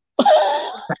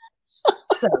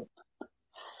 So,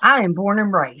 I am born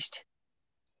and raised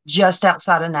just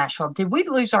outside of Nashville. Did we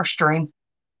lose our stream?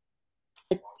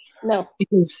 No.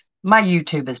 Because my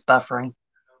YouTube is buffering.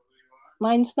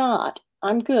 Mine's not.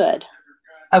 I'm good.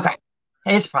 Okay.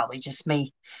 It's probably just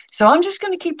me. So I'm just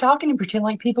going to keep talking and pretend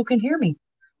like people can hear me.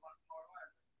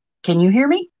 Can you hear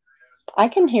me? I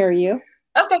can hear you.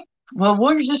 Okay. Well,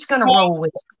 we're just going to roll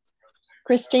with it.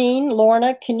 Christine,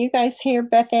 Lorna, can you guys hear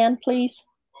Beth Ann, please?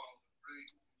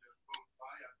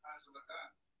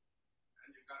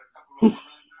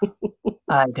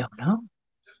 I don't know.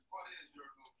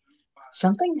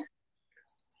 Something?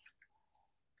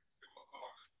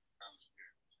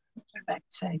 Back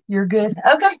say you're good.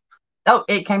 Okay. Oh,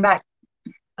 it came back.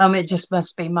 It just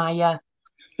must be my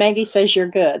Maggie says you're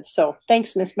good. So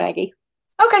thanks, Miss Maggie.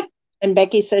 Okay. And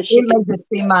Becky says she it may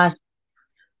just be my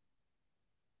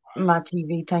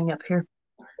TV thing up here.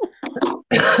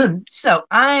 So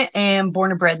I am born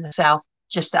and bred in the South,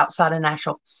 just outside of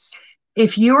Nashville.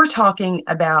 If you are talking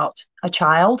about a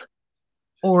child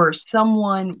or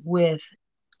someone with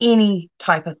any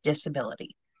type of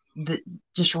disability,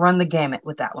 just run the gamut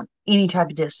with that one, any type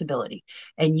of disability,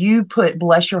 and you put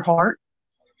bless your heart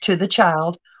to the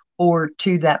child or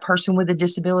to that person with a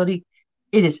disability,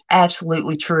 it is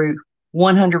absolutely true,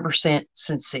 100%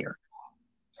 sincere.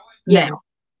 Yeah. Now,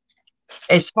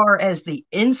 as far as the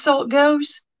insult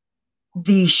goes,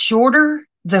 the shorter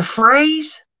the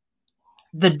phrase,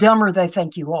 the dumber they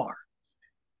think you are.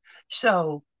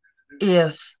 So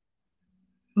if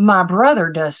my brother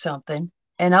does something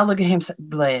and I look at him and say,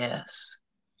 bless,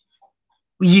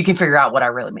 you can figure out what I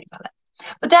really mean by that.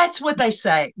 But that's what they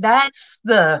say. That's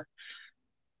the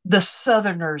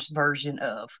Southerners version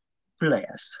of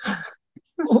bless.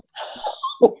 And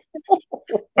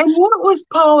what was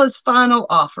Paula's final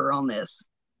offer on this?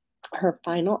 Her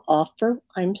final offer.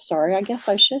 I'm sorry. I guess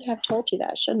I should have told you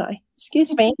that, shouldn't I?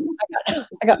 Excuse me.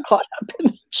 I got caught up in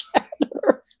the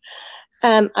chatter.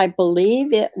 I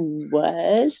believe it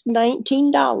was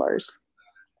 $19.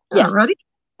 Yes, Alrighty.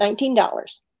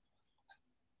 $19.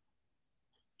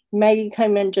 Maggie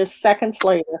came in just seconds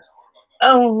later.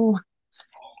 Oh,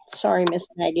 sorry, Miss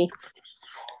Maggie.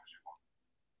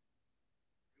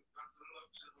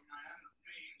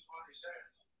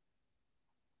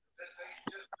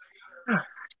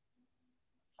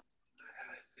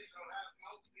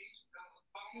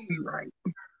 Right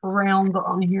around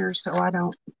on here so I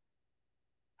don't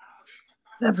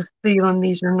have a feeling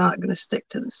these are not going to stick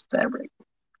to this fabric.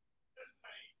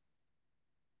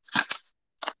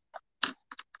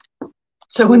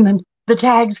 So when the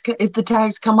tags, if the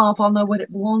tags come off, I'll know what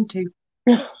it belonged to.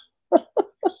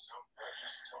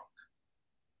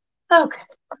 Okay.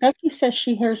 Becky says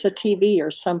she hears a TV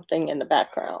or something in the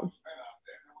background.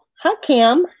 Hi,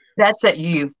 Kim. That's at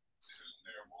you.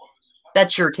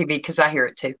 That's your TV because I hear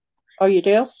it too. Oh, you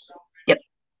do? Yep.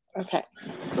 Okay.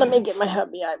 Let me get my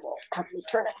hubby. I will have to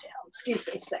turn it down. Excuse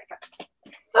me a second.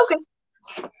 Okay.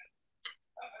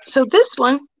 So this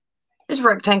one is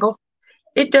rectangle.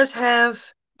 It does have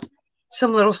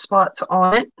some little spots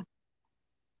on it.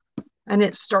 And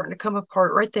it's starting to come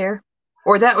apart right there.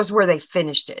 Or that was where they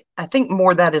finished it. I think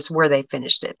more that is where they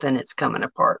finished it than it's coming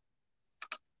apart.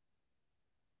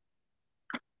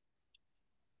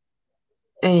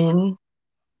 And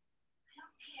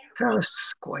got the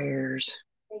squares.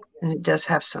 And it does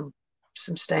have some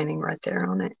staining right there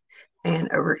on it.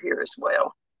 And over here as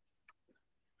well.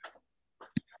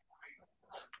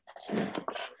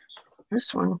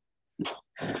 This one,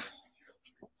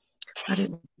 I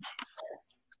didn't.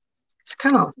 It's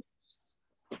kind of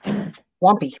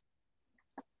lumpy.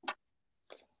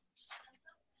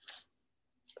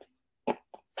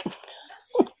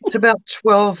 It's about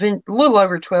 12, a little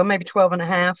over 12, maybe 12 and a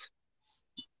half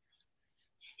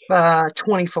by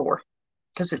 24,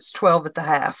 because it's 12 at the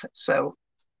half. So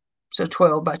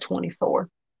 12 by 24.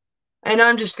 And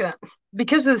I'm just going to,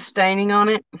 because of the staining on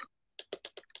it,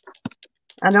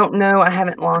 I don't know. I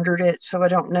haven't laundered it, so I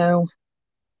don't know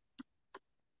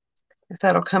if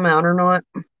that'll come out or not.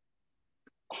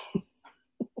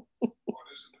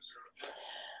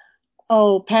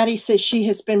 Oh, Patty says she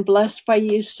has been blessed by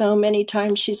you so many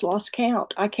times she's lost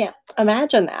count. I can't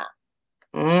imagine that.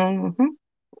 Mm-hmm.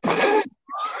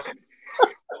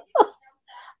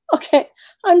 Okay.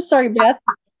 I'm sorry, Beth.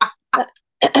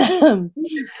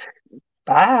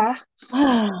 Bye.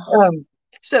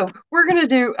 So we're going to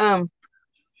do,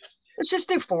 let's just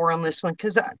do 4 on this one.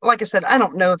 Because like I said, I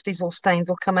don't know if these little stains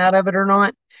will come out of it or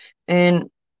not. And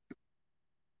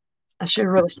I should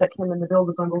have really stuck him in the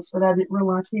builder bundles, but I didn't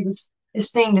realize he was as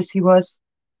stained as he was.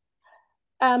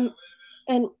 And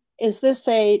is this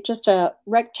just a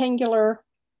rectangular?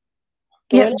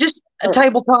 Yeah, just a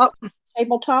tabletop.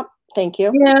 Tabletop. Thank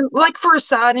you. Yeah, like for a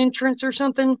side entrance or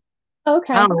something.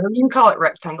 Okay. I don't know. You can call it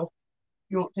rectangle.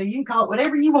 You want to. You can call it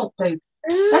whatever you want to.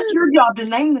 That's your job to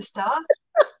name the stuff.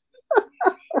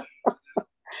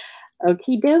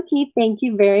 Okie dokie. Thank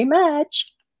you very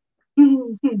much.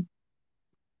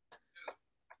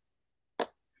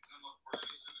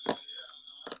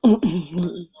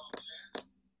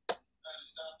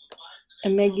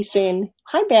 And Maggie's saying,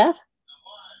 hi, Beth.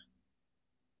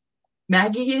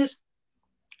 Maggie is.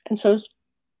 And so's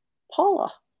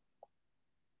Paula.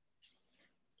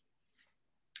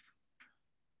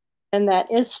 And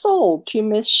that is sold to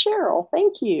Miss Cheryl.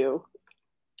 Thank you.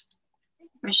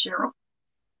 Miss Cheryl.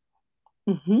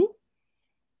 Mm-hmm.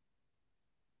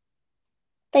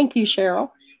 Thank you, Cheryl.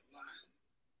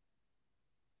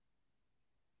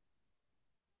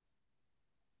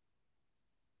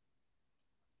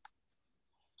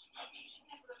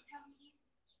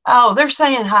 Oh, they're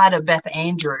saying hi to Beth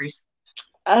Andrews.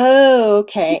 Oh,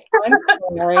 okay. I'm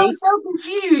sorry. I'm so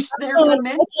confused there for a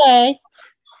minute. Okay.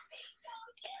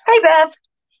 Hey, Beth.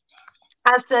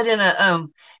 I said in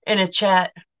a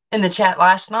chat in the chat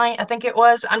last night, I think it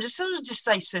was. I'm just gonna just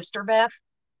say Sister Beth.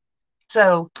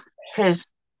 So,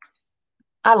 because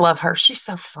I love her. She's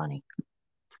so funny.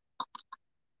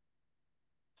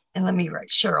 And let me write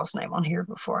Cheryl's name on here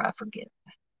before I forget.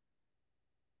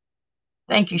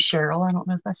 Thank you, Cheryl. I don't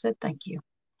know if I said thank you.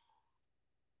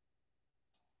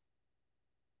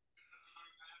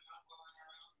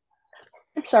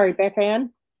 I'm sorry, Beth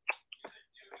Ann.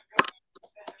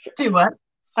 Do what?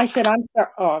 I said, I'm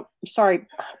sorry.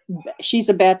 She's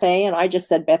a Beth A, and I just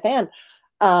said Beth Ann.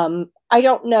 I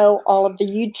don't know all of the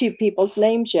YouTube people's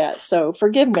names yet, so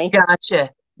forgive me.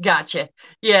 Gotcha.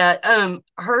 Yeah.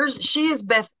 She is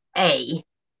Beth A,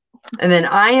 and then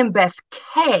I am Beth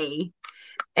K.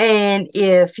 And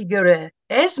if you go to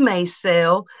Esme's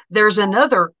cell, there's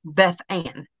another Beth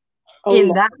Ann in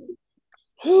that.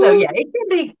 So yeah,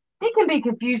 it can be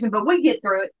confusing, but we get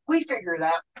through it. We figure it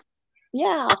out.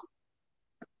 Yeah.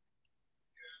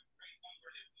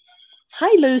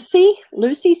 Hi, Lucy.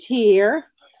 Lucy's here.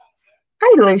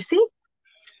 Hi, Lucy.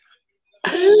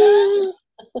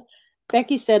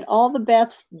 Becky said all the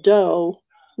Beth's dough,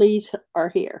 please, are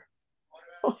here.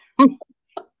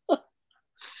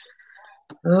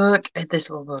 Look at this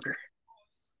little booger.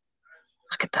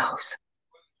 Look at those.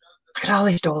 Look at all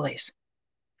these doilies.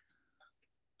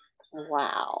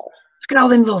 Wow. Look at all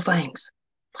them little things.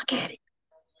 Look at it.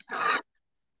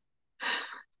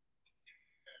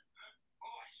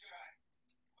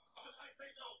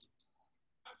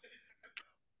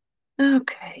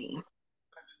 Okay.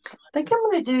 I think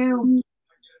I'm going to do.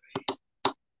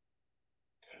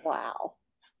 Wow.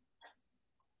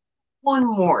 One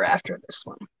more after this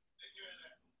one.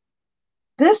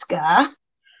 This guy, a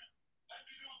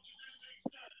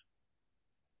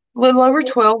little over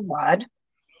 12 wide,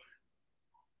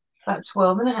 about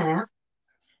 12 and a half.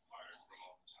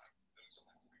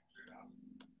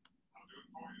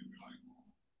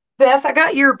 Beth, I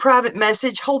got your private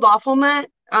message. Hold off on that.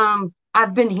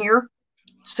 I've been here,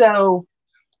 so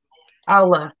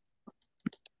I'll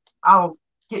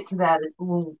get to that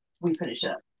when we finish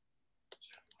up.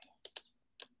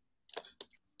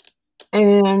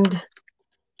 And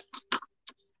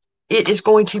it is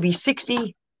going to be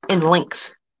 60 in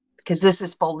length because this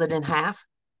is folded in half.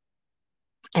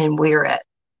 And we're at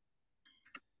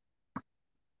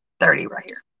 30 right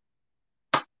here.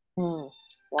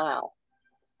 Wow.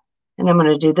 And I'm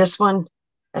going to do this one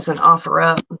as an offer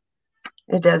up.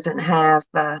 It doesn't have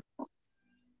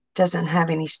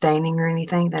any staining or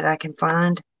anything that I can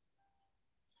find.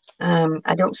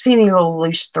 I don't see any little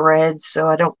loose threads, so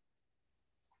I don't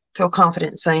feel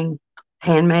confident saying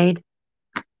handmade.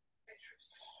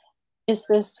 Is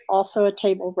this also a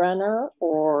table runner,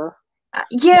 or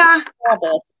yeah,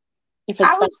 if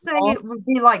I would say long? It would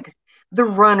be like the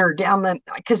runner down the,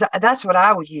 because that's what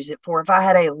I would use it for. If I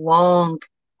had a long,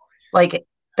 like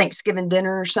Thanksgiving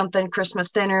dinner or something,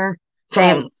 Christmas dinner,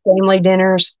 family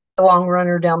dinners, a long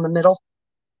runner down the middle.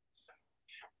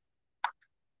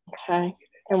 Okay.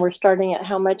 And we're starting at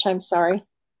how much? I'm sorry.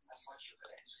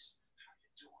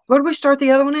 What did we start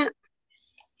the other one at?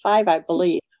 5, I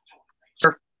believe.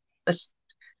 Sure.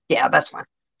 Yeah, that's fine.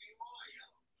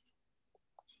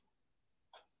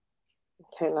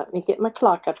 Okay, let me get my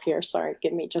clock up here. Sorry,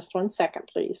 give me just 1 second,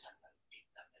 please.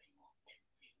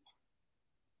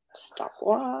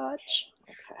 Stopwatch.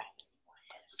 Okay.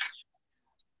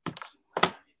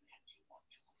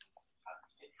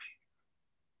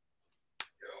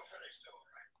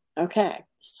 Okay,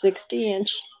 60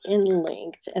 inch in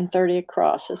length and 30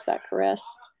 across. Is that correct?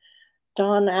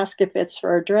 Dawn asked if it's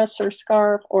for a dress or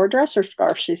scarf, or a dress or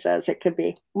scarf, she says it could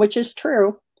be, which is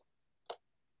true.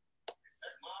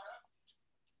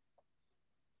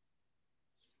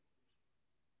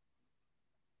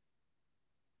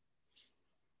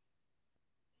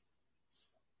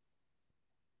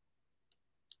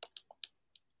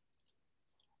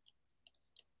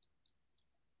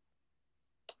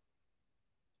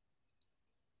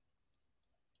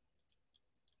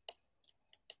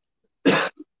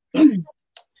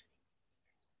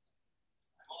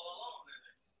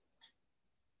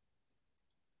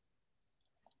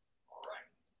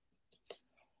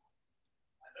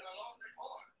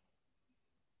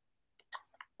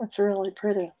 That's really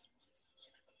pretty.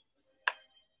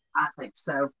 I think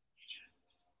so.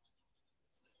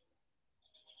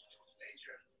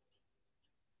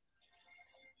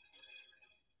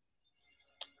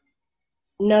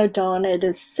 No, Dawn, it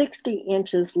is 60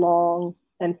 inches long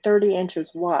and 30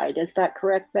 inches wide. Is that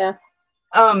correct, Beth?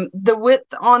 The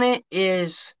width on it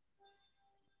is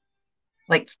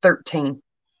like 13.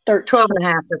 12 and a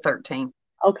half to 13.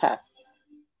 Okay.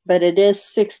 But it is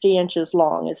 60 inches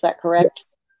long. Is that correct?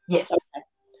 Yes. Okay.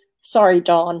 Sorry,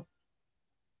 Dawn.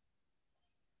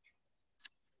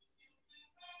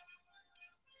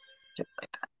 Just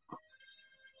like that.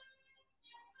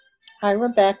 Hi,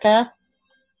 Rebecca.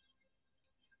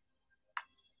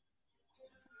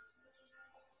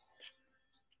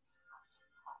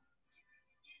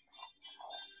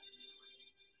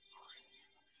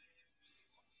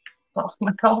 Lost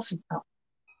my coffee. Oh.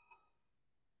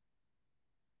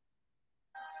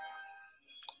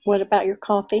 What about your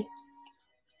coffee?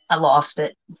 I lost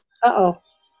it. Uh-oh.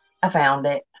 I found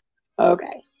it.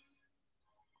 Okay.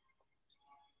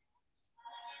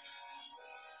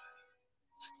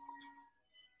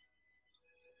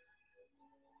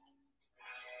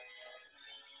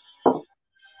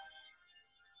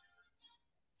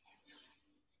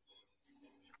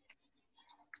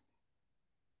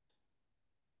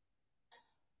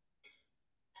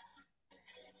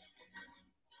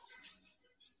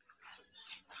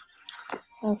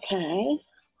 Okay.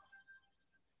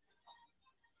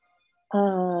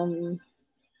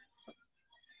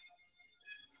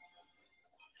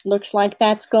 Looks like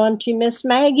that's gone to Miss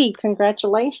Maggie.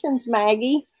 Congratulations,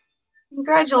 Maggie.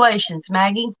 Congratulations,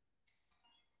 Maggie.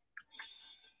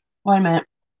 Wait a minute.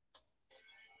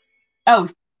 Oh,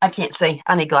 I can't see.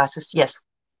 I need glasses. Yes.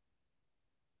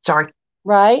 Sorry.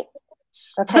 Right?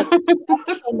 Okay.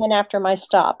 And then after my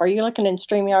stop. Are you looking in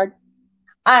StreamYard?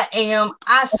 I am.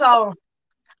 I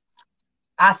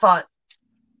thought,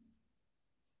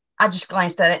 I just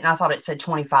glanced at it and I thought it said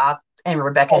 25 and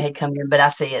Rebecca had come in, but I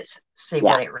see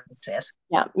what it really says.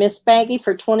 Yeah. Miss Maggie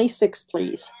for 26,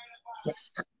 please.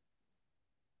 Yes.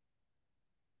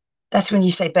 That's when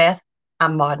you say, Beth,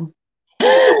 I'm modding.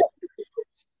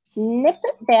 Nip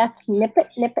it, Beth. Nip it,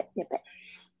 nip it, nip it.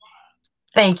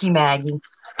 Thank you, Maggie.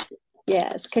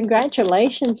 Yes.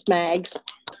 Congratulations, Mags.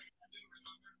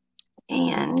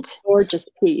 And gorgeous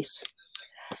piece.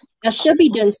 Now she'll be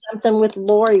doing something with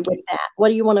Lori with that. What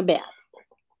do you want to bet?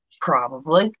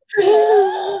 Probably.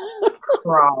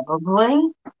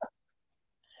 Probably.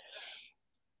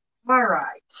 All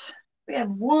right. We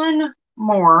have one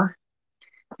more.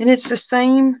 And it's the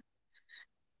same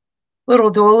little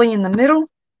doily in the middle.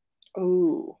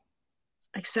 Ooh.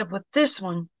 Except with this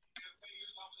one,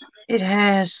 it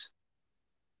has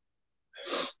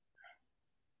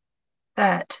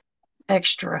that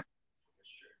extra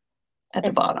at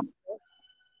the bottom.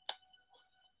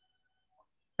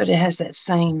 but it has that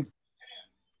same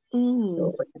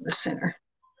Mm. in the center.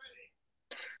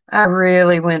 I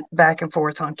really went back and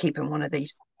forth on keeping one of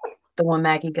these, the one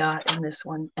Maggie got and this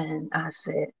one. And I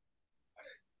said,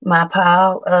 my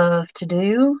pile of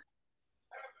to-do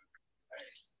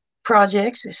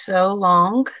projects is so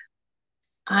long.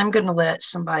 I'm going to let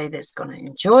somebody that's going to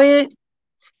enjoy it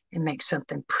and make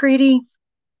something pretty.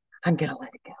 I'm going to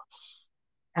let it go.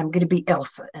 I'm going to be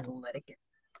Elsa and let it go.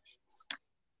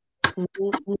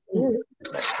 Mm-hmm.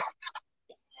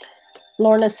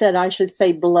 Lorna said I should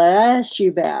say, bless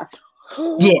you, Beth.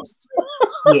 Yes.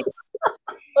 Yes.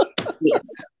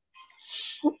 Yes.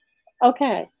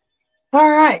 Okay.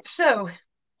 All right. So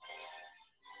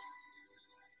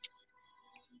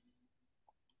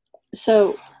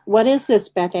what is this,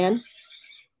 Beth Ann?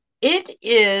 it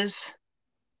is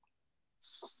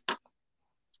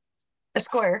a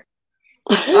square.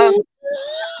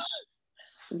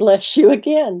 Bless you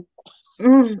again.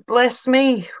 Bless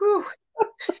me. Whew.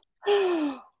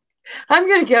 I'm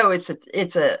gonna go. It's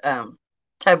a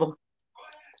table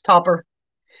topper.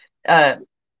 I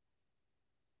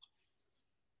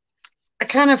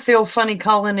kind of feel funny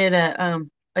calling it a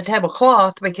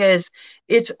tablecloth because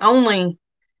it's only,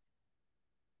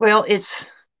 well, it's,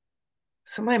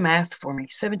 somebody math for me.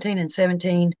 17 and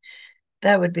 17.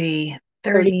 That would be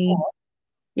 30. 34.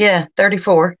 Yeah,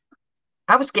 34.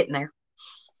 I was getting there.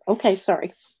 Okay,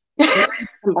 sorry.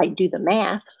 Somebody do the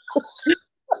math.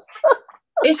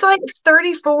 It's like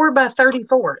 34 by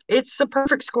 34. It's a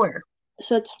perfect square.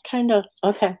 So it's kind of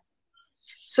okay.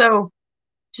 So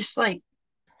just like,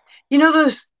 you know,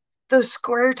 those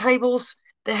square tables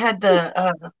that had the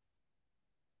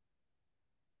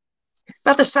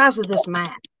about the size of this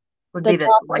mat would be like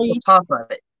the top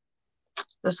of it.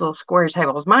 Those little square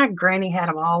tables. My granny had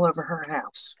them all over her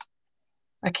house.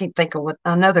 I can't think of what.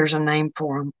 I know there's a name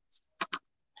for them.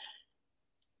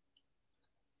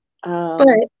 But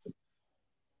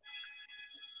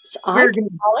so all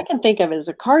I can think of is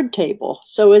a card table.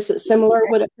 So is it similar?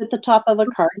 Would it fit the top of a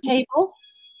card table?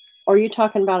 Or are you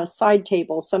talking about a side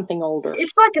table, something older?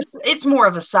 It's like it's more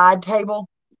of a side table.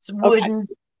 It's wooden.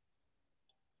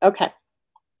 Okay.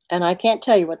 And I can't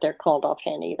tell you what they're called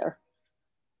offhand either.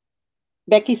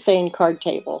 Becky's saying card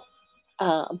table.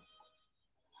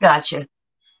 Gotcha.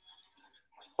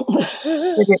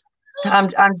 I'm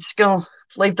just gonna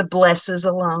leave the blesses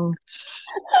alone.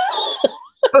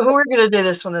 But we're gonna do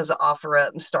this one as an offer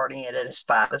up and starting it at a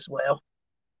 5 as well.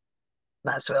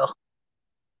 Might as well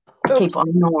keep on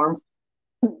the norm.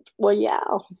 Well, yeah.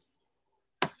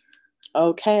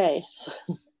 Okay.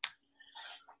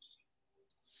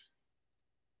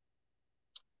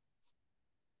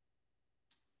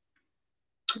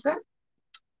 Is that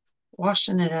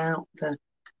washing it out?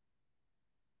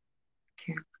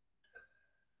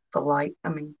 The light. I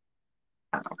mean,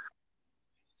 I don't know.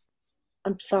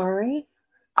 I'm sorry.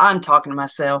 I'm talking to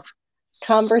myself.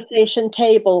 Conversation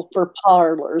table for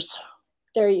parlors.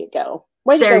 There you go.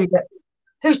 Way to There go. you go.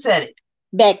 Who said it?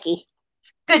 Becky.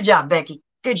 Good job, Becky.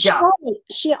 Good job.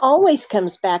 She always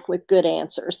comes back with good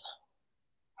answers.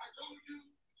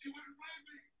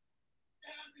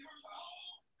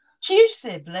 You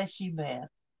said, bless you, Beth.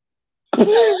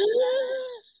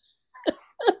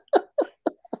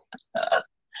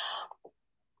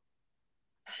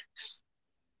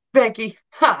 Becky,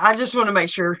 I just want to make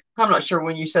sure. I'm not sure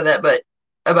when you said that, but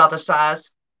about the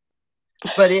size.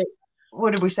 But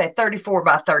what did we say? 34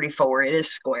 by 34. It is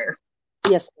square.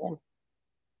 Yes, ma'am.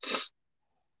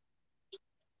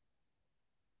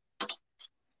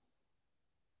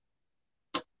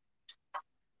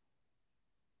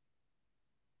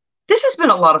 This has been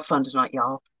a lot of fun tonight,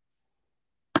 y'all.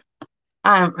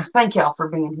 Thank y'all for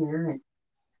being here. And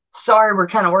sorry, we're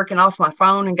kind of working off my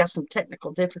phone and got some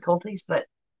technical difficulties, but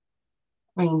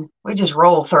I mean, we just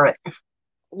roll through it.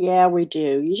 Yeah, we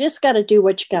do. You just got to do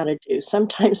what you got to do.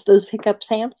 Sometimes those hiccups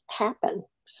happen.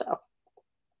 So,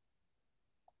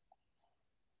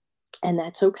 and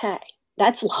that's okay.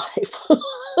 That's life.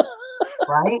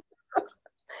 Right?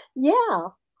 Yeah.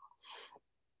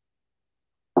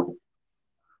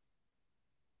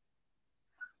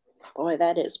 Boy,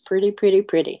 that is pretty, pretty,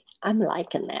 pretty. I'm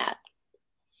liking that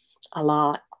a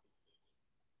lot.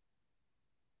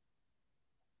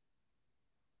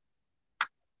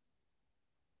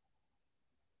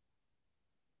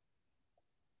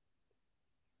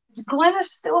 Is Glennis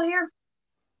still here?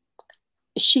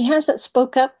 She hasn't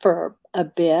spoke up for a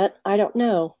bit. I don't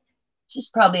know. She's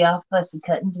probably off fussy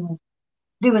cutting,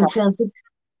 doing something.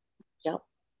 Yep.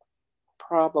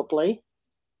 Probably.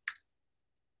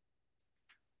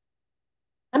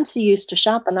 I'm so used to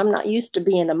shopping. I'm not used to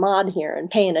being a mod here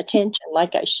and paying attention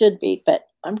like I should be, but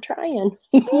I'm trying.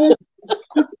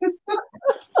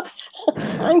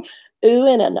 I'm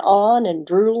oohing and on and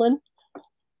drooling.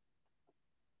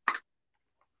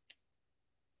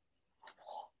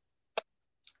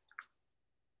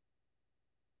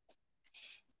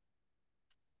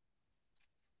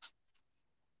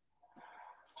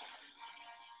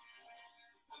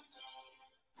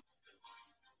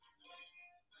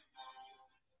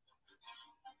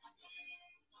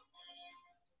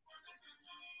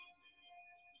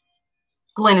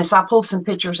 Glennis, I pulled some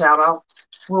pictures out.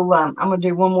 I'm gonna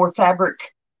do one more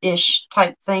fabric-ish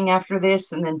type thing after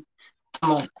this, and then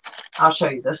I'll show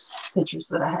you those pictures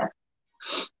that I have.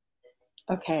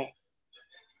 Okay.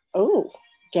 Oh,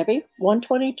 Debbie,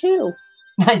 122.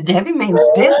 Debbie means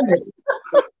business.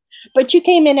 But you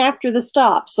came in after the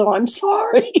stop, so I'm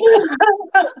sorry.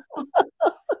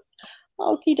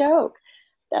 Okie doke.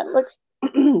 That looks,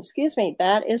 excuse me,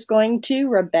 that is going to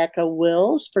Rebecca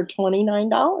Wills for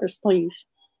 $29, please.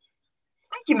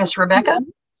 Thank you, Miss Rebecca.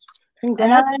 Congrats.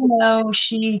 And I know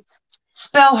she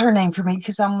spell her name for me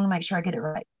because I want to make sure I get it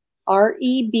right.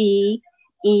 Rebekah.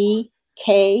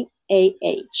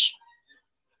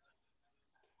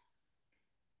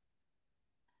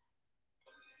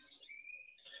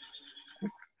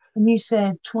 And you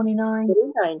said 29?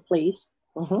 29, please.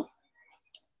 Mm-hmm.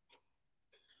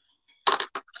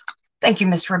 Thank you,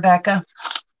 Miss Rebecca.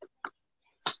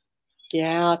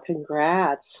 Yeah,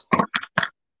 congrats.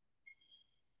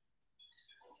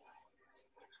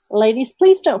 Ladies,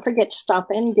 please don't forget to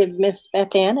stop in and give Miss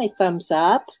Beth Ann a thumbs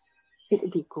up. It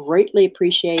would be greatly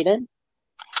appreciated.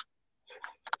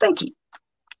 Thank you.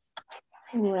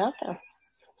 You're welcome.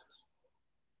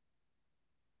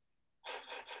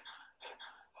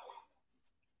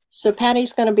 So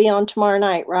Patty's going to be on tomorrow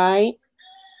night, right?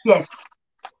 Yes.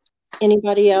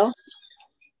 Anybody else?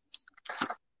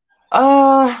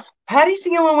 Patty's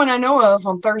the only one I know of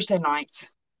on Thursday nights.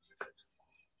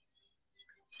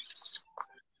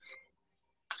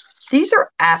 These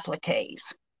are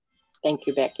appliques. Thank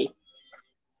you, Becky.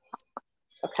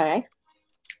 Okay.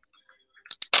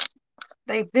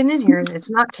 They've been in here and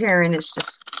it's not tearing, it's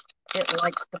just, it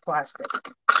likes the plastic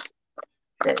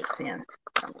that it's in. I'm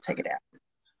going to take it out.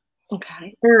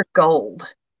 Okay. They're gold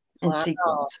and Wow.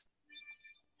 sequins.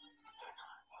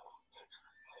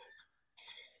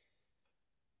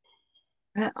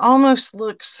 That almost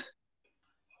looks,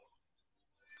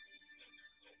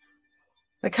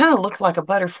 they kind of look like a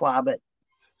butterfly, but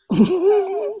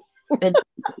I'm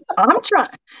trying.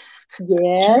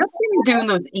 Yes. You see me doing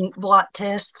those ink blot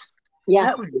tests? Yeah.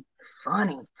 That would be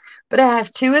funny. But I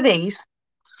have two of these.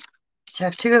 I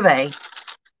have two of A.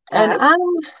 And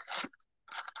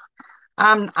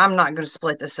I'm not going to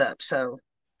split this up. So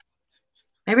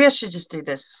maybe I should just do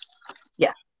this.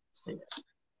 Yeah. Let's do this.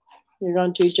 You're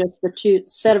going to do just the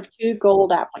set of two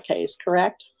gold appliques,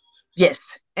 correct?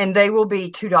 Yes. And they will be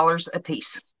 $2 a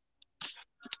piece.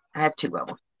 I have two of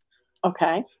them.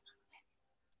 Okay.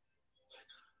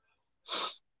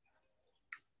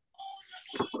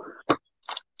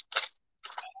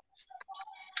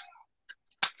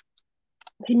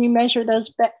 Can you measure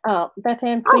those, Beth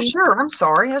Ann, please? Oh, sure. I'm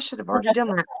sorry. I should have already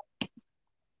done that.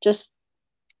 Just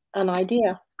an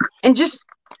idea. And just,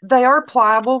 they are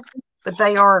pliable, but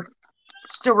they are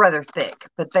still rather thick.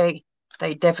 But they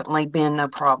definitely bend no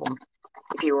problem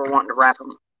if you were wanting to wrap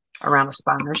them around a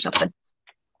spine or something.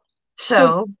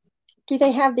 So do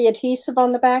they have the adhesive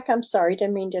on the back? I'm sorry,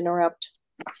 didn't mean to interrupt.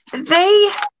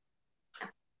 They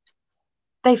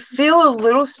feel a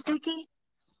little sticky.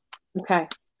 Okay.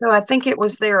 So I think it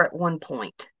was there at one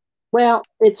point. Well,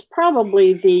 it's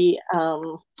probably the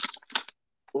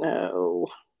no.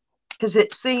 Because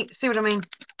it see what I mean?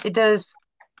 It does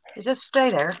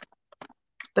stay there.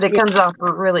 But it comes off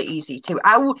really easy too.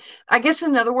 I guess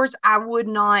in other words, I would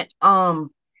not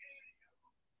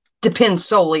depend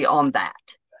solely on that.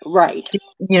 Right.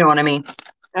 You know what I mean?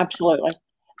 Absolutely.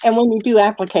 And when you do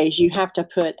appliques, you have to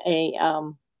put a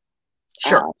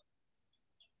sure.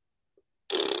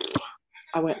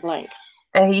 I went blank.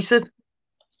 Adhesive?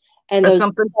 And those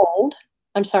something gold.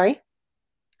 I'm sorry?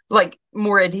 Like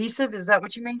more adhesive? Is that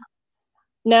what you mean?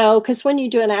 No, because when you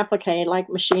do an applique, like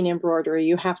machine embroidery,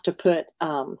 you have to put,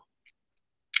 oh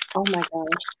my gosh.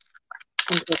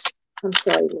 I'm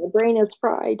sorry, my brain is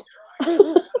fried.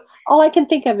 All I can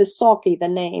think of is Sulky, the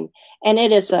name. And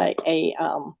it is a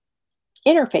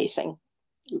interfacing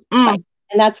type.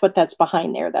 And that's that's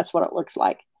behind there. That's what it looks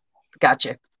like.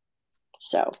 Gotcha.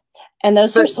 So, and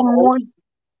those are sold.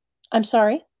 I'm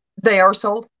sorry? They are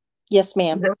sold? Yes,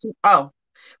 ma'am. Oh,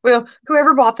 well,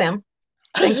 whoever bought them,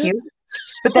 thank you.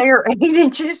 but they are 8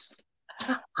 inches.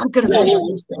 I'm going to measure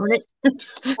this, darn it.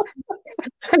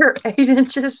 They're 8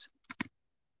 inches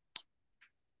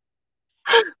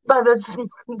by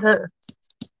the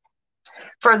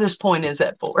furthest point is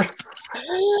at 4.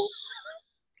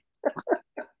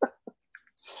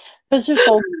 Because they're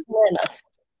so menace.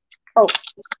 Oh.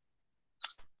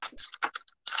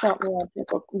 Not me.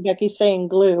 Becky's saying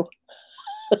glue.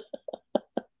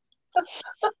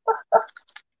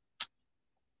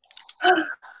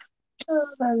 Oh,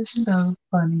 that is so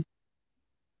funny.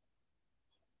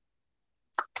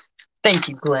 Thank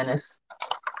you, Glennis.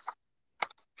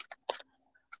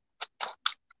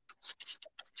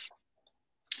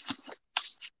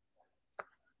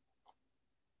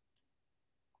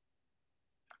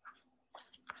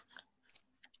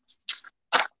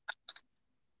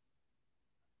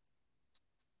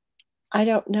 I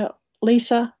don't know.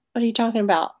 Lisa, what are you talking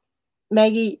about?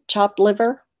 Maggie chopped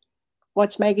liver?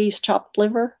 What's Maggie's chopped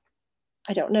liver?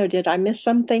 I don't know. Did I miss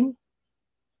something?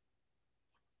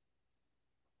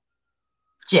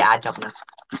 Yeah, I don't know.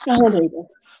 I don't either.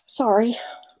 Sorry.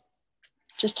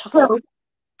 Just So,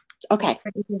 okay.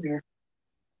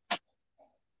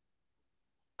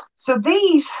 So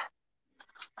these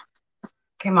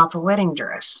came off a wedding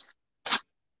dress.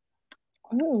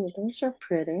 Oh, those are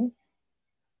pretty.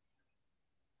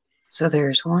 So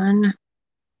there's 1,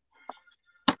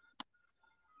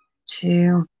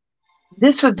 2.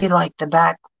 This would be like the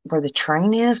back where the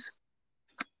train is.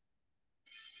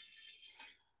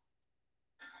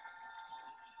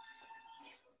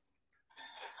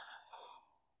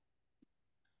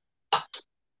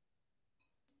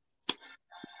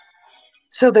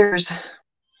 So there's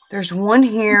 1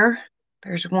 here,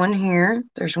 there's 1 here,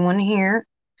 there's 1 here,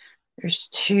 there's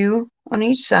 2 on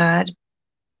each side,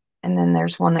 and then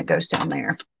there's 1 that goes down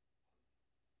there.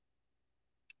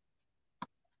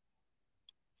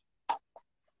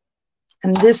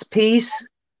 And this piece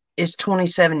is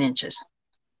 27 inches.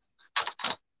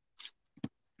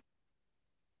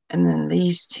 And then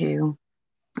these 2.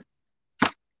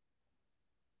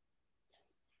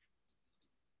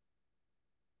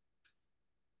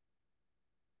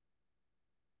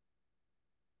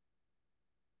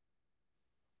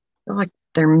 They're like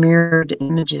they're mirrored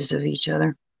images of each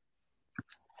other.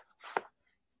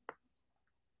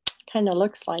 Kind of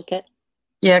looks like it.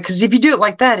 Yeah, because if you do it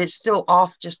like that, it's still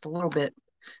off just a little bit.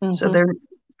 Mm-hmm. So there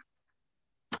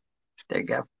you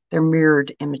go. They're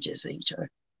mirrored images of each other.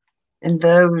 And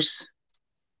those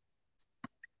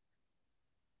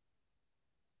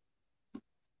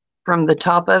from the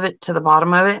top of it to the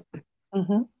bottom of it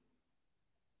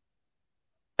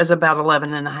is about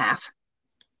 11.5.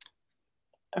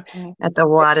 Okay. At the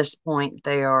widest point,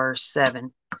 they are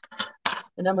 7.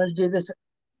 And I'm going to do this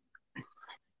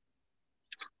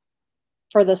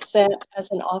for the set as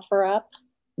an offer up?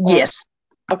 Yes.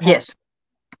 Okay. Yes.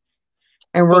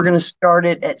 And we're going to start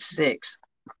it at 6.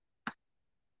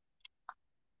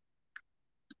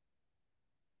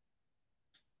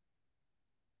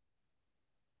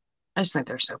 I just think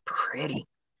they're so pretty.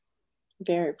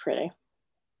 Very pretty.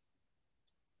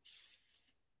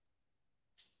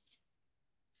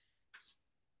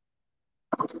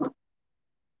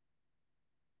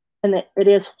 And it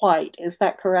is white. Is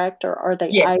that correct? Or are they?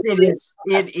 Yes, it is.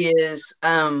 It is.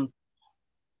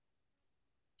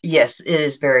 Yes, it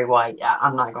is very white.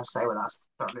 I'm not going to say what I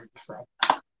started to say.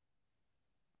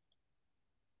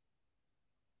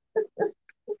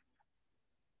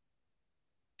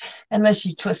 Unless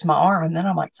you twist my arm, and then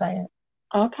I might say it.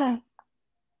 Okay.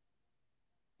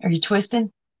 Are you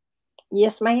twisting?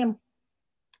 Yes, ma'am.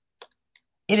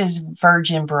 It is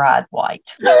virgin bride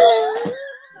white.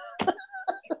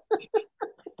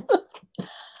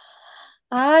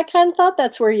 I kind of thought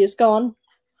that's where he's going.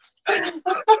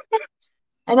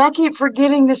 And I keep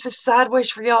forgetting this is sideways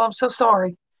for y'all. I'm so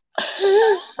sorry.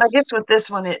 I guess with this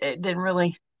one, it didn't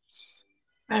really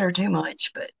matter too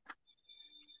much, but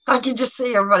I can just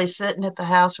see everybody sitting at the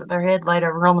house with their head laid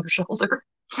over on their shoulder,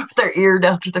 with their ear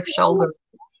down to their shoulder.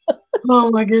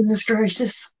 Oh my goodness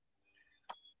gracious.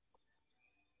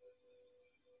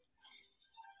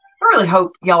 I really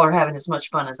hope y'all are having as much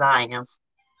fun as I am.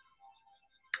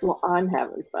 Well, I'm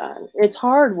having fun. It's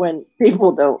hard when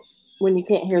people don't, when you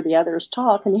can't hear the others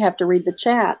talk and you have to read the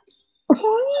chat.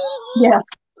 Yeah.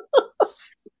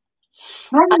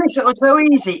 That makes it look so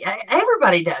easy.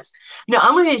 Everybody does. No,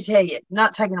 I'm going to tell you,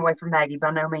 not taking away from Maggie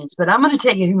by no means, but I'm going to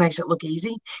tell you who makes it look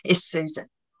easy is Susan.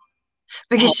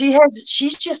 Because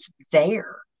she's just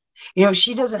there. You know,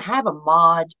 she doesn't have a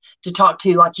mod to talk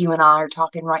to like you and I are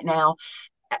talking right now.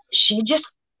 She's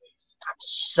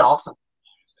awesome.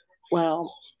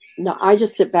 Well, No, I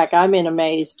just sit back. I'm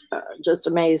just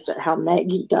amazed at how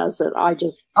Maggie does it.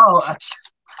 Oh,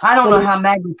 I don't know how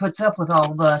Maggie puts up with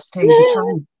all of us, to tell you the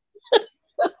truth.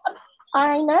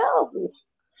 I know.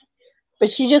 But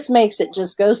she just makes it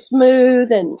just go smooth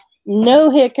and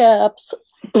no hiccups.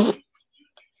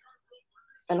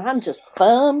 And I'm just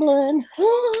fumbling.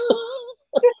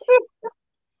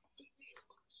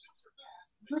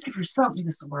 Looking for something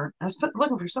this will work. I was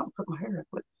looking for something to put my hair up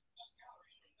with.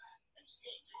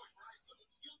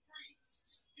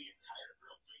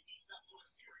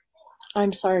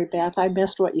 I'm sorry, Beth. I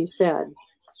missed what you said.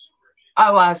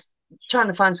 Oh, I was trying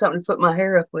to find something to put my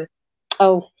hair up with.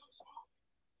 Oh.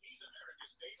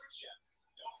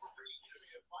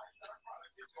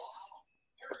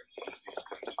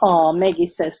 Oh, Maggie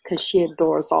says because she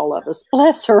adores all of us.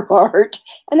 Bless her heart.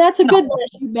 And that's a good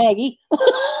bless you, Maggie.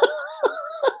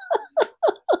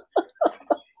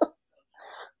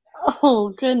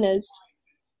 Oh, goodness.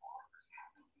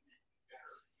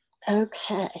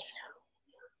 Okay.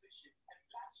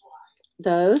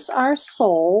 Those are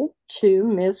sold to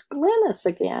Miss Glennis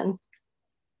again.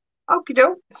 Okie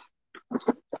doke.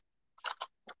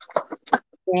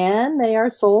 And they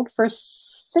are sold for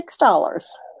 $6.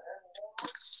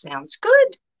 Sounds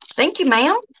good. Thank you,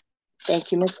 ma'am.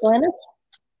 Thank you, Miss Glennis.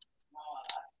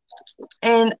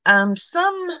 And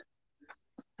some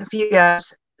of you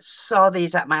guys saw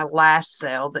these at my last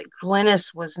sale, but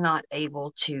Glennis was not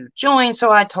able to join.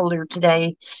 So I told her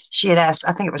today, she had asked,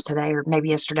 I think it was today or maybe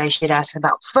yesterday, she had asked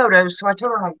about photos. So I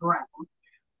told her I'd grab them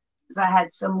because I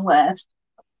had some left.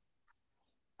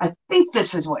 I think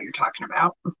this is what you're talking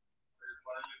about.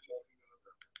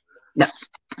 No.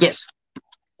 Yes.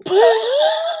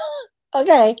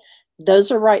 Okay.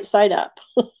 Those are right side up.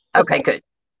 Okay, good.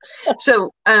 So,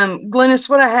 Glennis,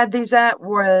 what I had these at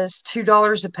was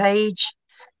 $2 a page,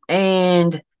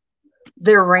 and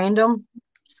they're random.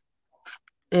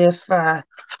 If I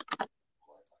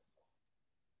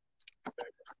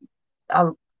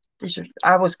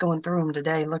was going through them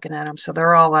today, looking at them, so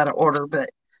they're all out of order, but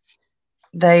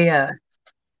they're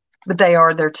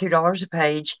 $2 a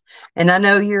page. And I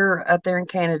know you're up there in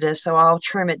Canada, so I'll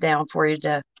trim it down for you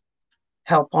to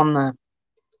help on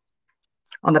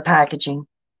the packaging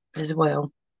as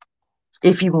well.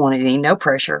 If you want any, no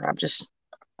pressure. I'm just,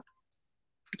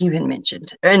 you had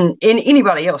mentioned, and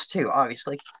anybody else too,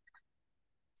 obviously.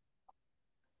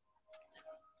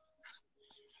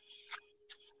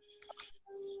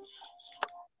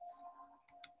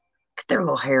 Look at their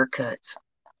little haircuts.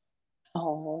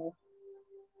 Oh.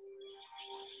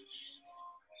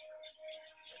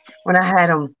 When I had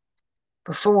them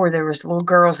before, there was little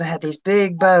girls that had these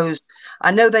big bows.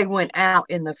 I know they went out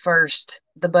in the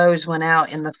bows went out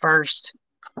in the first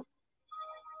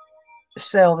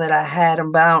sale that I had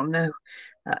them, but I don't know.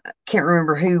 I can't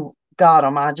remember who got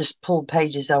them. I just pulled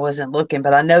pages. I wasn't looking,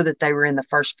 but I know that they were in the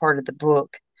first part of the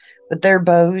book. But their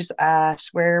bows, I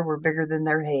swear, were bigger than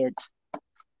their heads.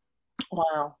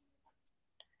 Wow.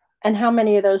 And how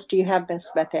many of those do you have,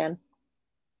 Miss Beth Ann?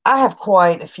 I have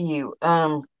quite a few.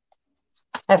 I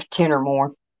have 10 or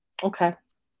more. Okay.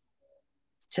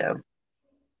 So,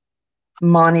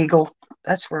 Monteagle,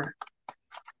 that's where.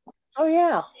 Oh,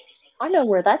 yeah. I know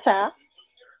where that's at.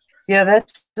 Yeah,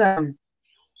 that's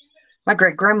my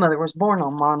great grandmother was born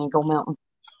on Monteagle Mountain.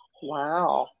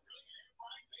 Wow.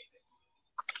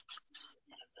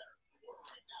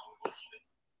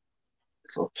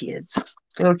 Little kids,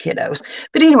 little kiddos.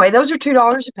 But anyway, those are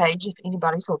 $2 a page if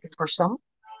anybody's looking for some.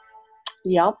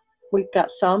 Yep. We've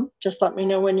got some. Just let me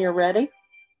know when you're ready.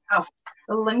 Oh,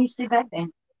 well, let me see back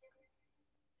then.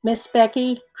 Miss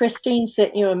Becky, Christine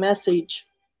sent you a message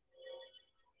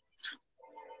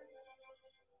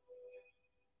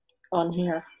on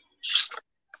here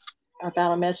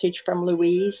about a message from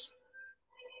Louise.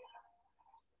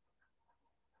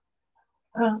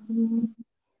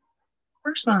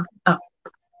 Where's my? Oh.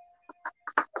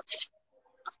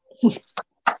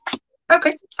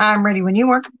 Okay, I'm ready when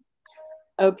you are.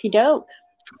 Okie doke.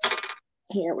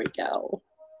 Here we go.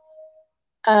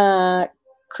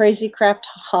 Crazy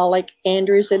Craftaholic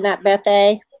Andrews in that, Beth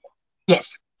A?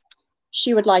 Yes.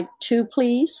 She would like 2,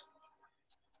 please.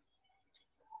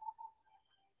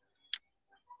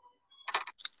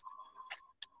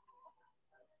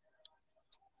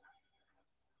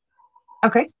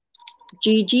 Okay.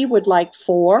 Gigi would like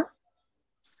 4.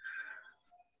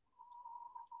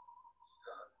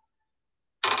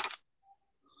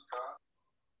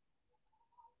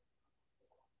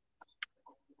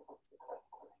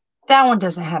 That one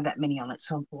doesn't have that many on it,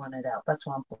 so I'm pulling it out. That's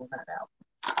why I'm pulling that out.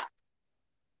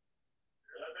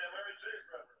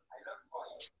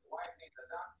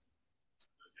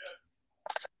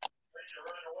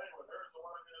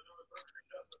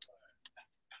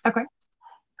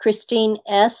 Christine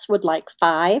S. would like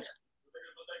 5.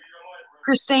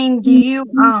 Christine, do you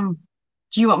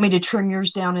want me to trim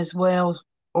yours down as well,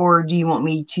 or do you want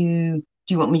me to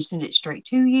send it straight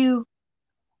to you?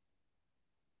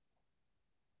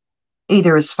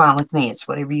 Either is fine with me. It's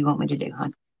whatever you want me to do,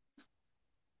 hon.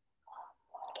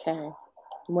 Okay.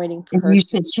 I'm waiting for And her. you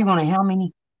said she wanted how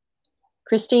many?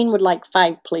 Christine would like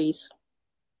 5, please.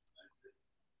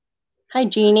 Hi,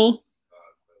 Jeannie.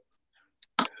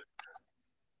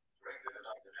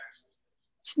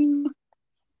 2,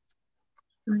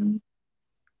 3,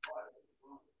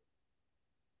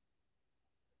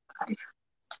 5.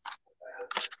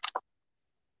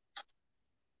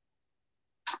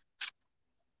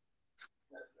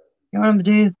 You know what I'm gonna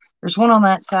do? There's 1 on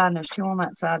that side, and there's 2 on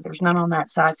that side. There's none on that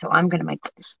side, so I'm gonna make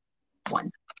this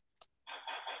 1.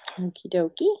 Okie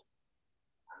dokie.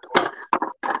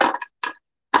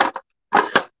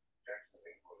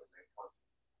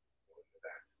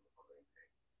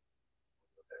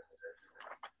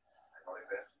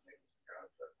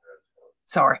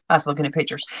 Sorry, I was looking at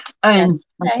pictures. And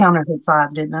Okay. I counted at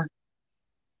 5, didn't I?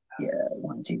 Yeah,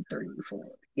 1, 2, 3, 4.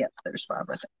 Yep, there's 5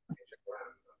 right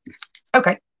there.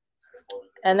 Okay.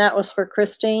 And that was for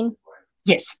Christine?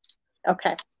 Yes.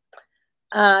 Okay.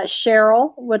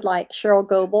 Cheryl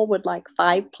Goebel would like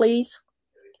 5, please.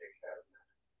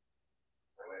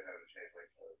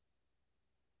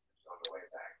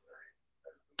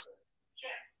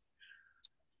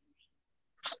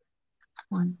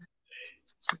 One,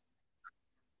 2,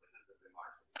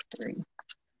 3,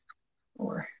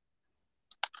 4,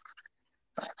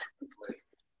 5.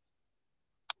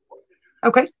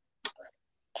 Okay.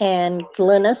 And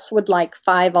Glynis would like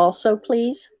 5 also,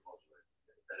 please.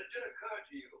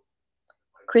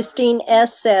 Christine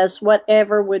S. says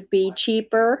whatever would be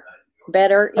cheaper,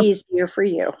 better, easier for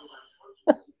you.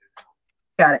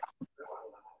 Got it.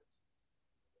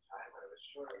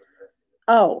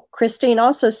 Oh, Christine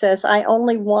also says, I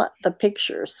only want the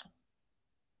pictures.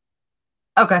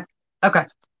 Okay. Okay.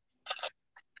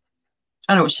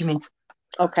 I know what she means.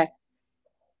 Okay.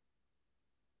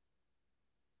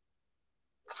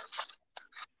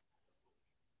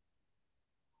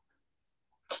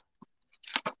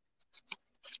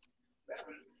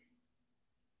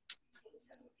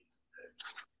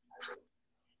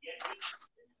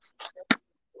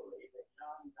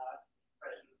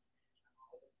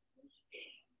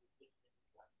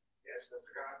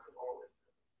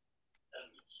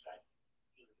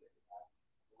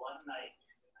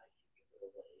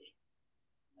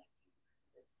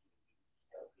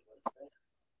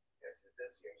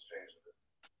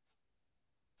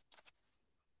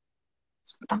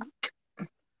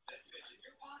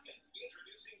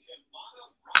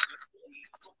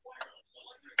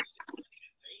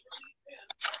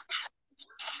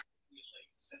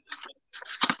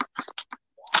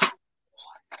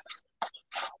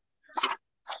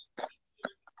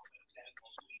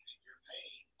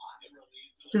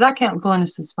 Did I count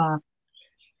Glynis as 5?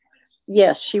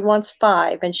 Yes, she wants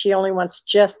 5, and she only wants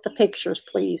just the pictures,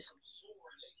 please.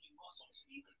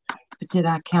 But did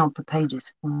I count the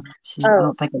pages? 1, 2. Oh, I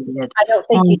don't think I did. I don't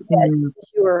think 1, you did.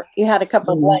 2, You had a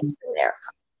couple of 3, blanks in there.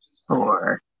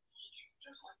 4,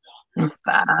 and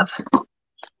 5.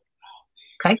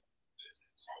 Okay.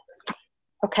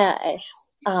 Okay.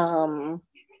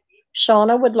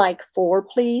 Shauna would like 4,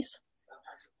 please.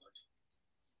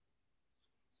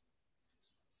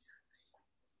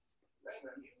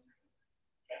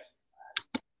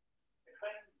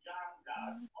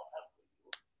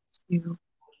 Two,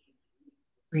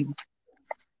 3.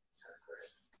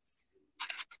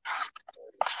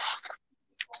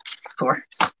 Four.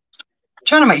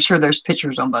 Trying to make sure there's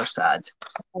pictures on both sides.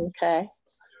 Okay.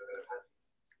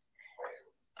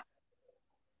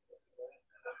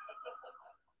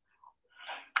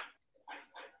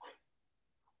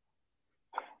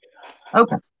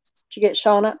 Okay. Did you get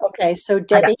Shauna? Okay, so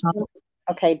Debbie.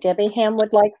 Okay, Debbie Ham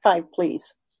would like 5,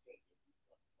 please.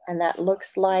 And that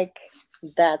looks like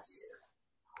that's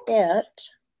it.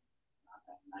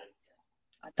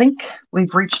 I think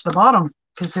we've reached the bottom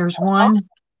because there's 1,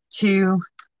 2,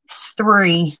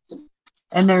 3,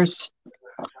 and there's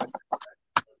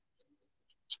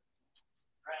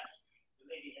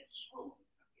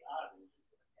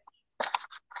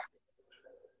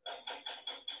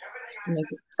just to make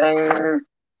it fair.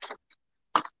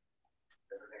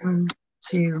 1,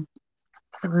 2,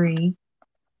 3,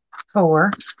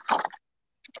 4.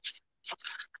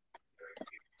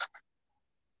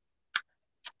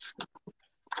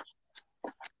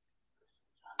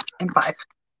 And 5.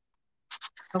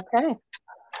 Okay.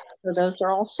 So those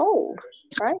are all sold,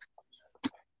 right?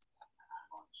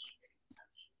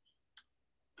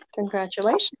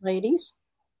 Congratulations, ladies.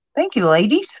 Thank you,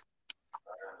 ladies.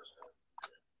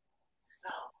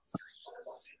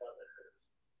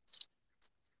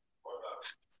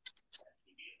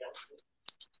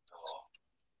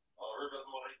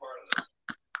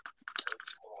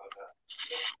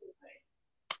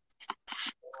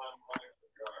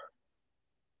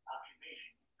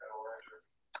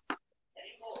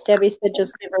 Debbie said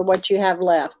just give her what you have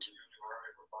left.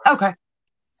 Okay.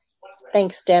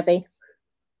 Thanks, Debbie.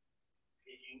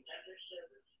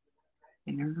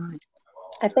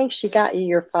 I think she got you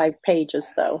your 5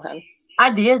 pages, though, hon.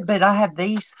 I did, but I have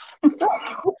these.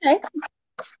 Oh, okay.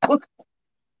 Look.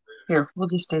 Here, we'll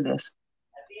just do this.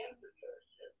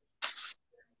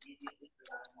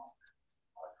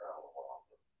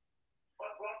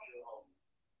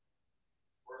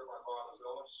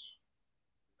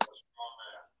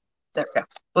 There we go.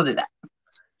 We'll do that.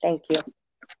 Thank you.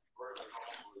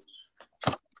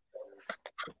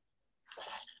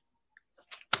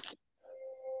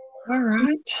 All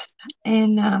right.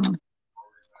 And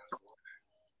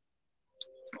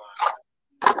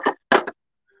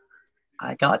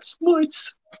I got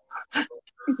smuts.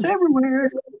 It's everywhere.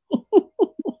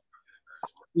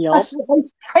 Yep.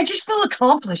 I just feel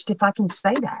accomplished if I can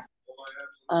say that.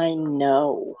 I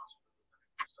know.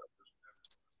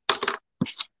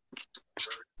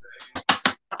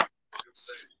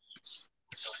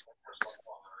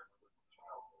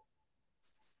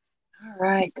 All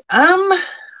right.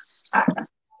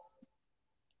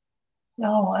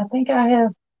 No, I think I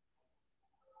have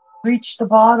reached the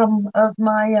bottom of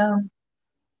my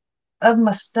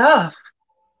stuff.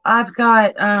 I've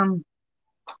got I'm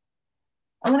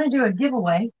gonna do a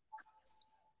giveaway.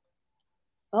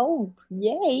 Oh,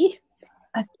 yay.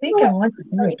 I think I want to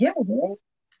do a giveaway.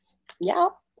 Yeah.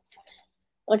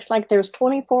 Looks like there's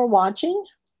 24 watching.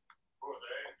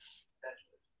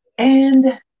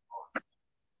 And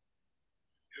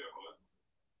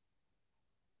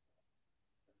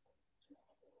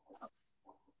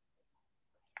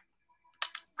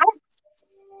I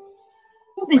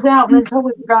pulled these out and then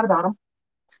totally forgot about them.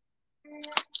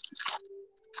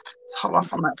 Let's hold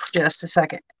off on that for just a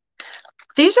second.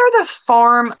 These are the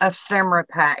farm ephemera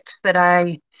packs that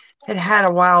I had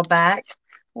a while back.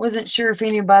 Wasn't sure if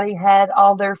anybody had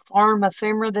all their farm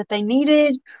ephemera that they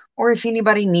needed or if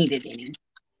anybody needed any.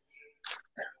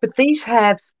 But these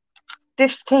have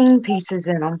 15 pieces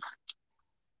in them.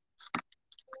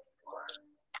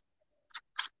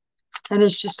 And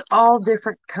it's just all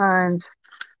different kinds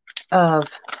of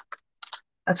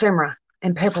ephemera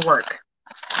and paperwork.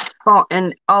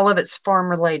 And all of it's farm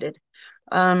related.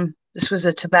 This was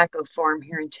a tobacco farm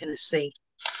here in Tennessee.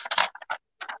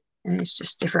 And it's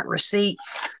just different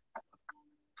receipts.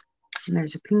 And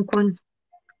there's a pink one.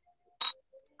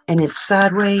 And it's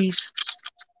sideways.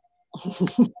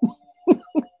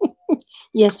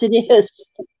 Yes, it is.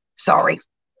 Sorry.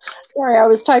 Sorry, I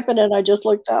was typing and I just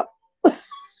looked up.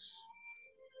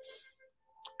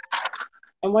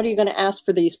 And what are you going to ask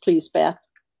for these, please, Beth?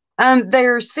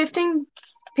 There's 15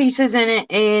 pieces in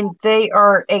it, and they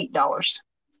are $8.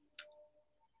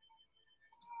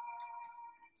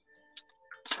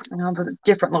 And all the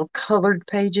different little colored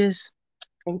pages.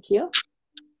 Thank you.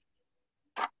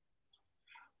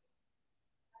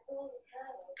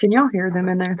 Can y'all hear them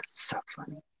in there? That's so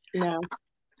funny. No.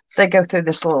 They go through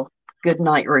this little good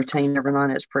night routine every night.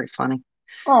 It's pretty funny.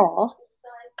 Oh.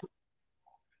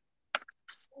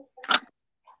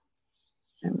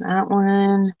 And that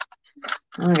one,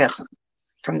 I got some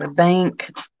from the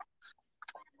bank.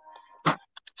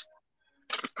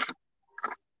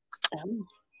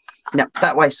 No,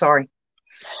 that way, sorry.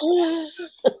 And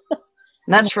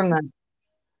that's from the,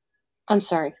 I'm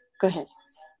sorry. Go ahead.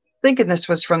 thinking this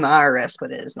was from the IRS,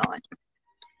 but it is not.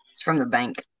 It's from the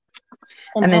bank.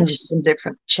 And then just some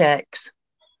different checks.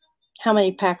 How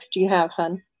many packs do you have,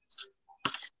 hon?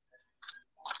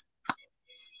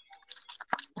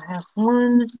 I have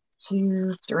 1,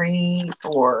 2, 3,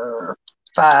 4,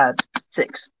 5,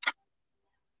 6.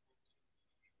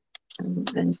 And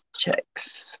then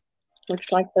checks.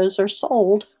 Looks like those are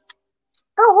sold.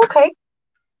 Oh, okay.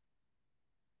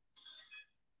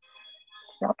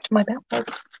 Dropped my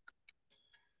backpack.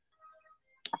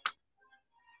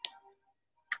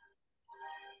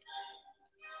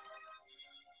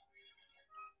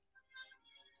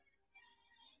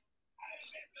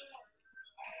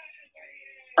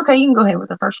 Okay, you can go ahead with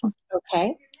the first one.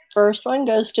 Okay. First one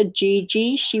goes to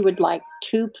Gigi. She would like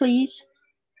 2, please.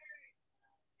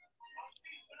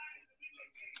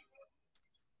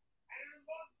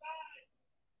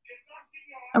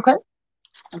 Okay.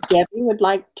 Debbie would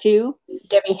like 2.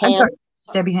 Debbie Ham. I'm sorry.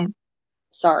 Debbie Ham.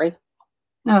 Sorry.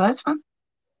 No, that's fine.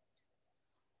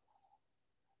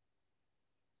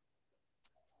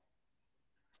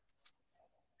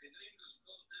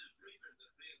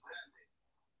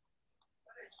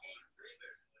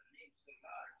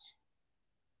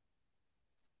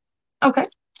 Okay.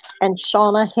 And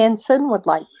Shauna Henson would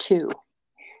like 2.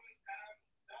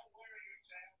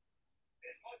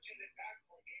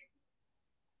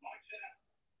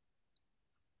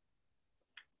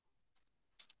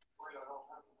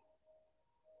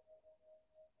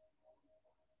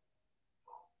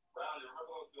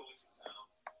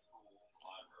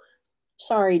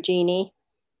 Sorry, Jeannie.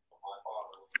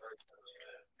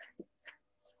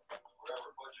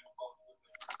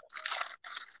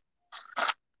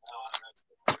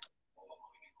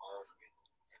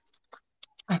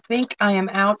 I think I am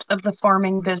out of the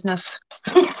farming business.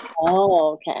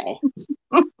 Oh, okay.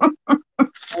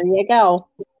 There you go.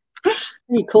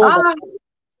 Pretty cool.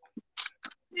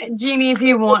 Jeannie, if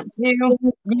you want to,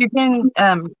 you can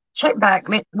check back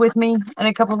with me in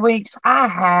a couple of weeks. I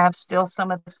have still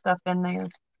some of the stuff in there.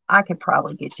 I could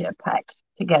probably get you a pack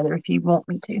together if you want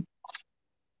me to.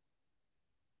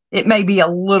 It may be a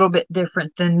little bit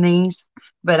different than these,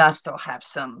 but I still have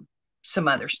some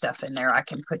other stuff in there. I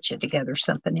can put you together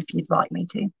something if you'd like me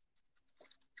to.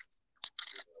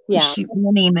 Yeah. Just shoot me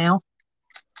an email.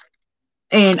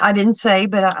 And I didn't say,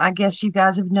 but I guess you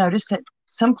guys have noticed at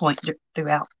some point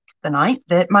throughout the night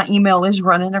that my email is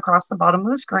running across the bottom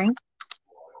of the screen.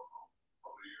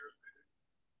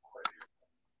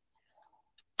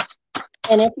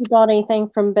 And if you got anything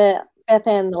from Beth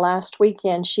Ann the last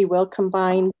weekend, she will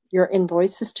combine your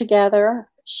invoices together.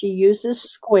 She uses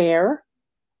Square.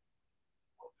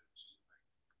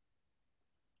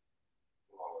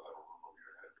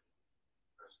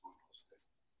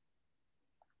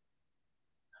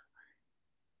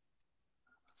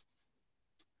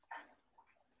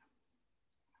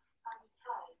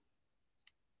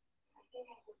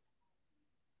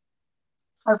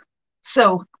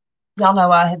 So, y'all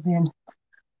know I have been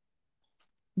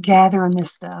gathering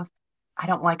this stuff. I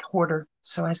don't like hoarder,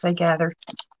 so I say gather.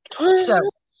 So,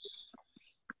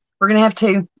 we're going to have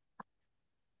 2.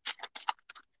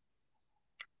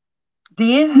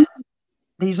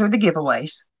 These are the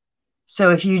giveaways. So,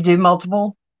 if you do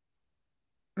multiple,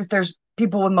 if there's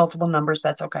people with multiple numbers,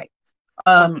 that's okay.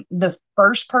 The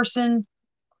first person,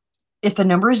 if the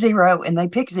number is 0 and they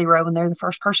pick 0 and they're the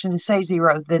first person to say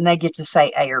 0, then they get to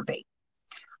say A or B.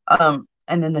 And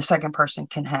then the second person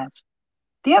can have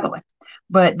the other one.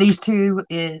 But these 2,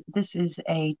 this is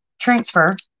a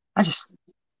transfer. I just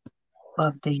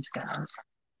love these guys.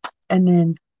 And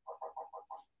then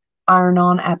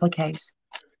iron-on appliques.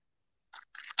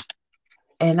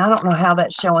 And I don't know how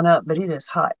that's showing up, but it is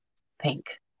hot pink.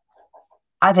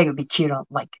 I think it would be cute on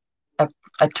like a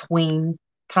tween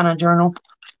kind of journal.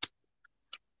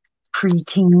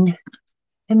 Preteen.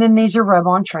 And then these are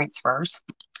rub-on transfers.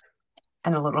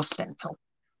 And a little stencil.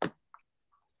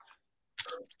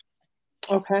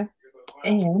 Okay.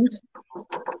 And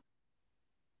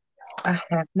I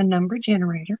have the number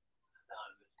generator.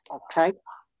 Okay.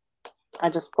 I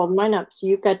just pulled mine up. So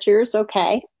you've got yours.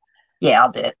 Okay. Yeah,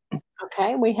 I'll do it.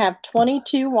 Okay. We have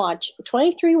 23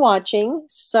 watching.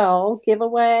 So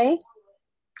giveaway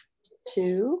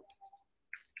 2.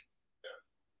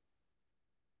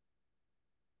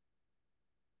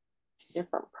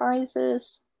 Different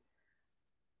prizes.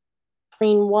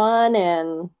 Between 1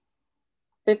 and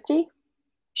 50.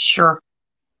 Sure.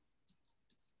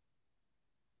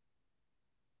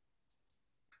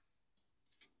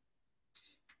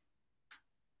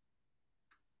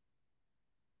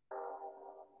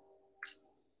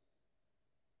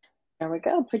 There we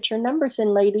go. Put your numbers in,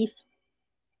 ladies.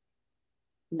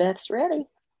 Beth's ready.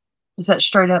 Is that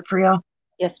straight up for y'all?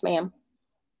 Yes, ma'am.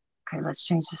 Okay, let's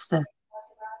change this to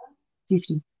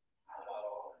 50.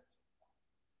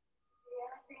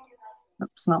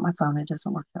 It's not my phone. It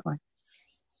doesn't work that way.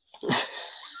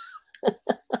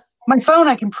 My phone,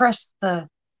 I can press the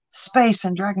space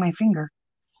and drag my finger.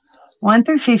 1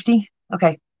 through 50.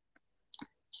 Okay.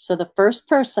 So the first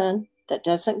person that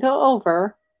doesn't go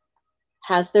over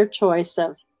has their choice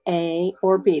of A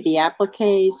or B, the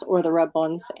appliques or the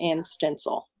rub-ons and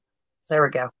stencil. There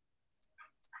we go.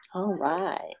 All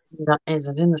right. Is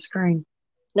it in the screen?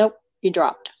 Nope, you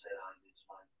dropped.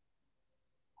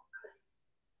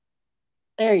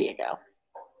 There you go.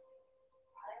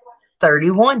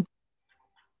 31.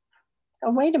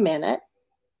 Oh, wait a minute.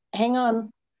 Hang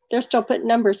on. They're still putting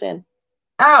numbers in.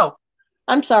 Oh.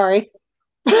 I'm sorry.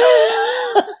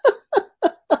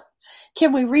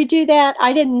 Can we redo that?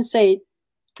 I didn't say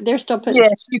they're still putting.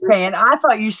 Yes, you can. I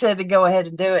thought you said to go ahead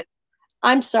and do it.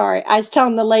 I'm sorry. I was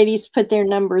telling the ladies to put their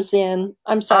numbers in.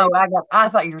 I'm sorry. Oh, I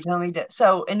thought you were telling me to.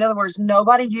 So, in other words,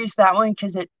 nobody used that one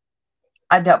because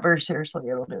I doubt very seriously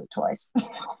it'll do it twice.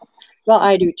 Well,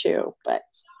 I do too, but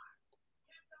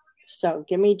so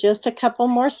give me just a couple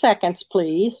more seconds,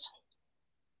 please.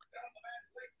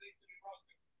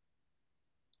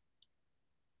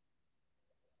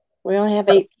 We only have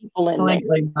 8 people in there.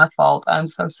 Completely my fault. I'm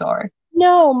so sorry.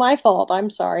 No, my fault. I'm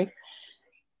sorry.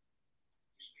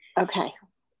 Okay.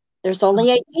 There's only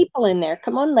 8 people in there.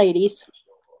 Come on, ladies.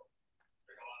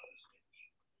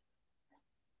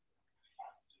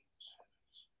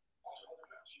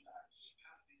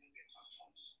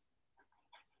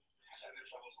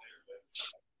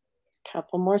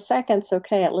 Couple more seconds.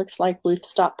 Okay, it looks like we've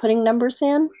stopped putting numbers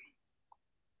in.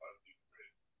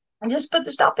 I just put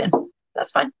the stop in.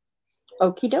 That's fine.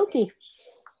 Okie dokie.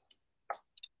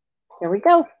 Here we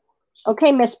go.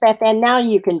 Okay, Miss Beth Ann, now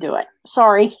you can do it.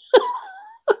 Sorry.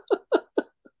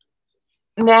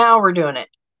 Now we're doing it.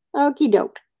 Okie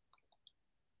doke.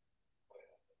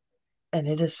 And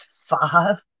it is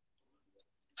 5.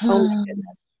 Oh my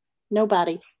goodness.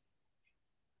 Nobody.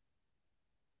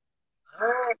 All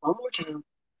right, one more time.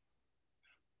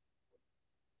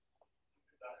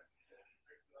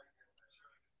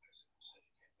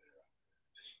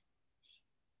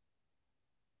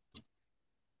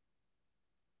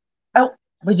 Oh,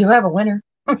 we do have a winner.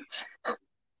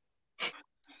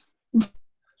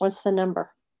 What's the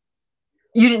number?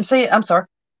 You didn't see it. I'm sorry.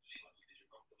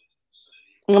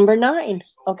 Number 9.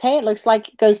 Okay, it looks like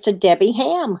it goes to Debbie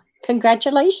Ham.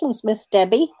 Congratulations, Miss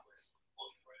Debbie.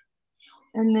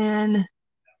 And then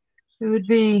it would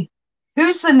be,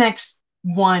 who's the next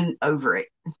one over it?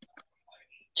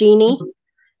 Jeannie.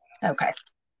 Okay.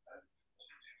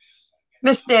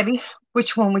 Miss Debbie,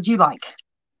 which one would you like?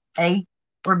 A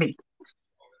or B?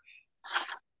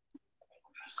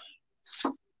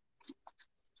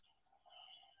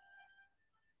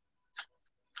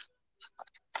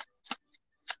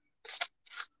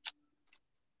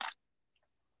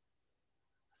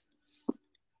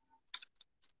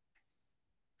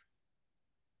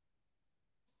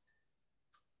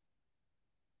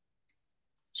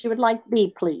 She would like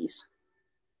B, please.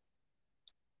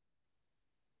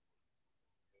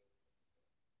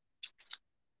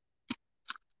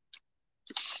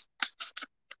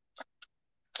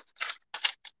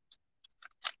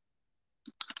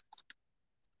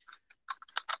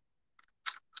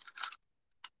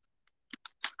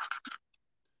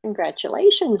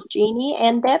 Congratulations, Jeannie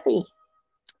and Debbie.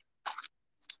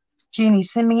 Jeannie,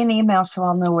 send me an email so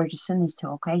I'll know where to send these to,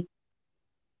 okay?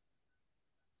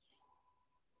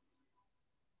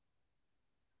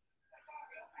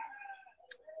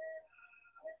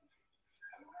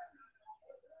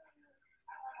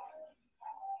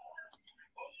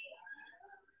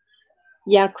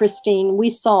 Yeah, Christine,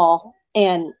 we saw,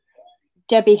 and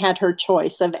Debbie had her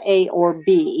choice of A or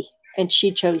B, and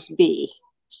she chose B.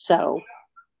 So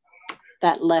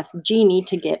that left Jeannie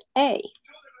to get A.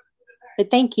 But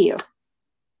thank you.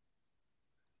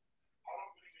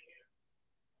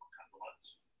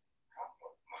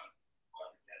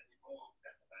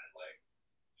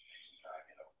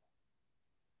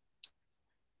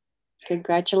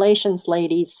 Congratulations,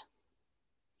 ladies.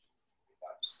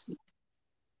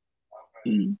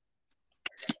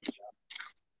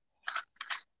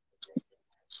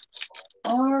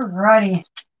 All righty.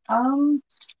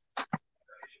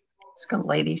 Just gonna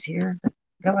lay these here.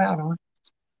 Go out on.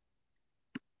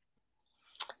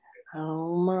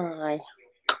 Oh my.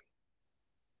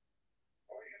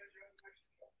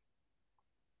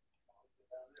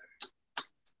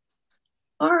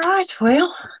 All right.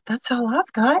 Well, that's all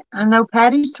I've got. I know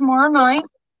Patty's tomorrow night.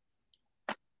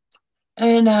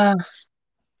 And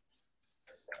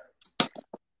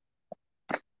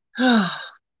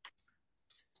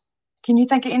can you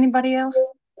think of anybody else?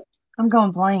 I'm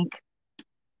going blank.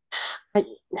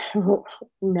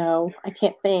 No, I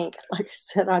can't think. Like I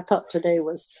said, I thought today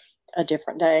was a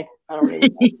different day. I don't even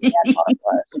know what it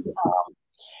was.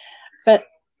 But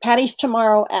Patty's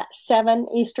tomorrow at 7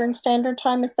 Eastern Standard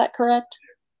Time. Is that correct?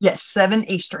 Yes, 7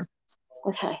 Eastern.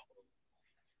 Okay.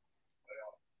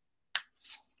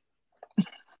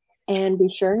 And be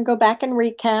sure and go back and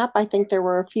recap. I think there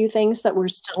were a few things that were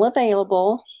still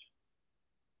available.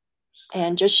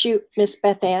 And just shoot Miss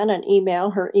Beth Ann an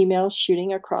email. Her email's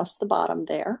shooting across the bottom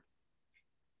there.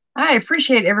 I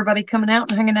appreciate everybody coming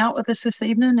out and hanging out with us this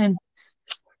evening and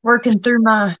working through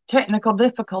my technical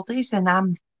difficulties. And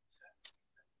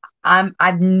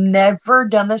I've never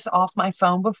done this off my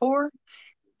phone before.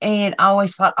 And I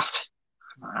always thought,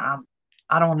 oh,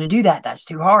 I don't want to do that. That's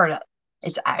too hard.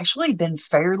 It's actually been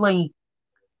fairly,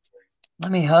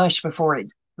 let me hush before it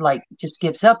like just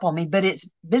gives up on me, but it's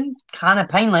been kind of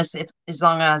painless as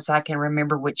long as I can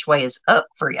remember which way is up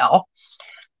for y'all.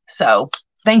 So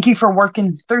thank you for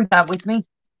working through that with me.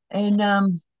 And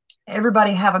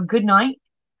everybody have a good night.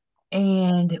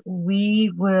 And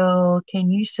we will, can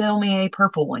you sell me a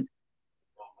purple one?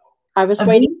 I was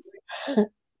waiting.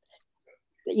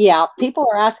 Yeah, people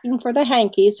are asking for the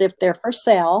hankies if they're for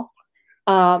sale.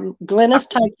 Glennis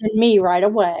typed in me right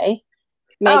away.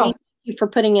 Maggie, thank you for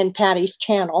putting in Patty's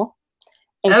channel.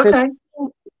 And Okay.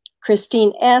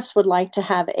 Christine S. would like to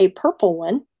have a purple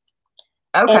one.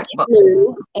 Okay. And the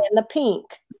blue and the pink.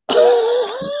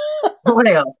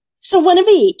 Well. So one of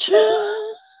each.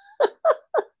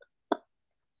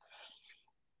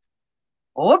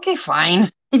 Okay,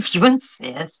 fine. If you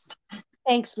insist.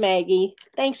 Thanks, Maggie.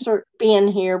 Thanks for being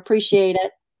here. Appreciate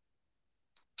it.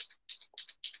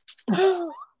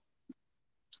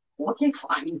 Okay,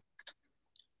 fine.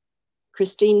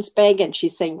 Christine's begging.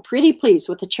 She's saying, pretty please,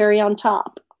 with the cherry on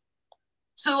top.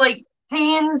 So, like,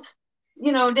 hands,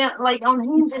 you know, down, like on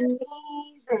hands and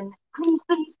knees, and please,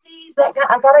 please, please.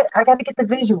 I gotta get the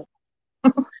visual.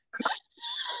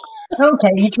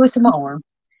 Okay, you twisted my arm.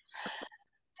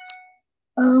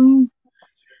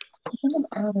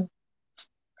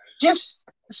 Just,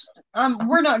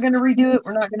 we're not gonna redo it.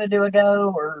 We're not gonna do a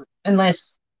go, or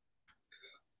unless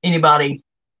anybody.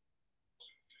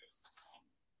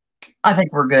 I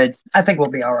think we're good. I think we'll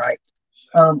be all right.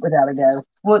 Without a go.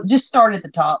 Well, just start at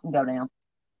the top and go down.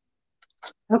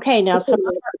 Okay, now some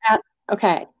of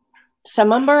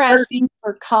them are asking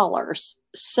for collars.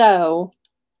 So,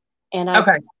 and I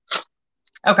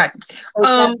okay.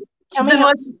 Then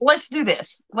let's do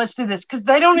this. Let's do this because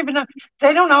they don't even know.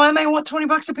 They don't know I may want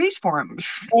 $20 a piece for them.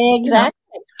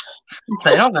 Exactly. You know?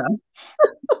 They don't know.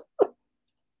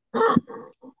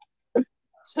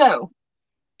 So,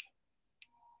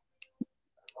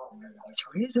 let's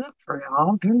raise up for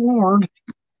y'all. Good Lord.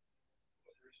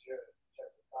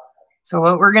 So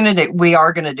what we're gonna do? We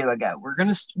are gonna do a go. We're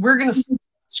gonna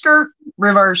skirt,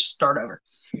 reverse, start over.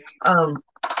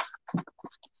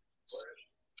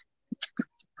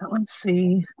 Let's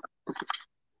see.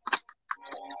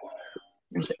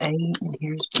 Here's A and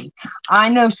here's B. I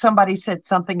know somebody said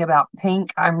something about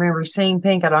pink. I remember seeing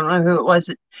pink. I don't know who it was,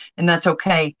 and that's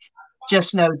okay.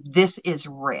 Just know this is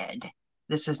red.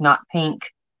 This is not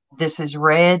pink. This is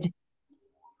red,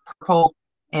 purple,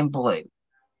 and blue.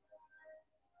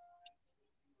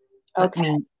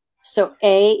 Okay. So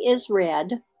A is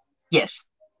red. Yes.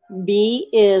 B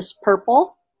is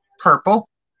purple. Purple.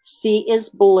 C is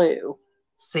blue.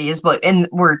 C is blue. And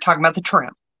we're talking about the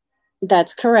trim.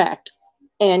 That's correct.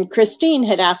 And Christine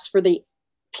had asked for the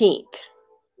pink.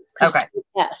 Christine, okay.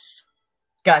 Yes.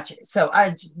 Gotcha. So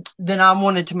I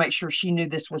wanted to make sure she knew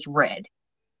this was red.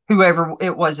 Whoever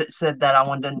it was that said that, I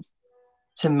wanted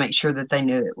to make sure that they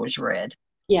knew it was red.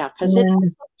 Yeah, because it's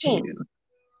 1, 2,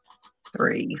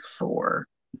 3, 4,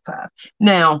 5.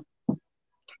 Now,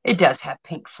 it does have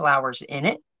pink flowers in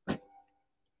it.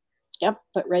 Yep,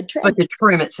 but red trim. But the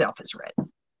trim itself is red.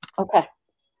 Okay.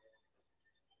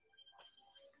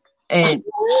 And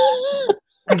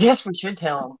I guess we should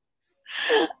tell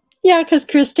them. Yeah, because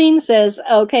Christine says,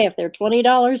 okay, if they're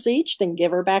 $20 each, then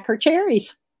give her back her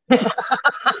cherries.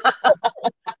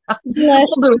 Bless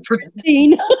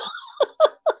Christine. I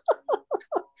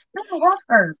love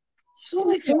her. She's one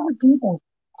of my favorite people.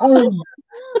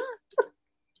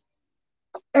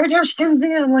 Every time she comes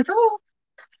in, I'm like, oh,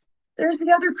 there's the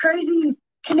other crazy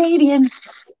Canadian.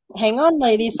 Hang on,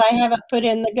 ladies. I haven't put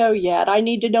in the go yet. I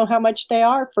need to know how much they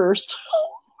are first.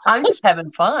 I'm just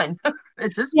having fun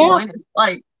at this point. It's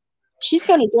like, she's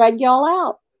going to drag y'all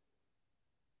out.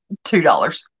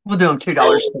 $2. We'll do them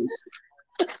 $2 please.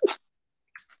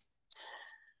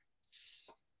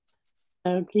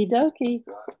 Okie dokie.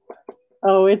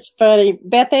 Oh, it's funny.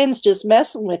 Beth Ann's just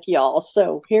messing with y'all.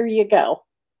 So here you go.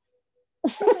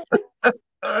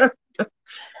 How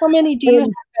many do you have,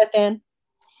 Beth Ann?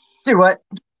 Do what?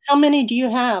 How many do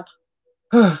you have?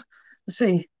 Let's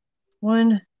see.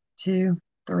 1, 2,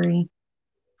 3,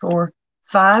 4,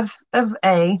 5 of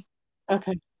A.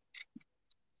 Okay.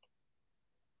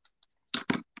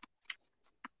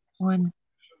 1,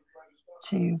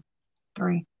 2,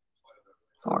 3,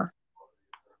 4,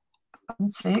 5,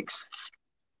 6.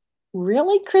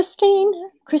 Really, Christine?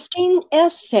 Christine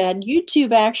S. said,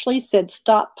 YouTube actually said,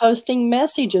 stop posting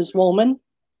messages, woman.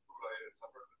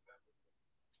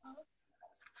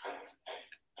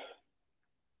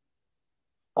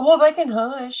 Well, they can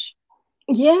hush.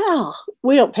 Yeah,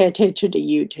 we don't pay attention to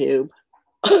YouTube.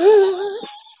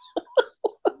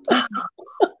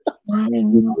 1,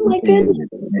 2,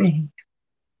 3,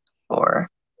 4,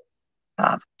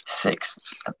 5, 6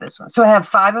 of this one. So I have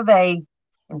 5 of A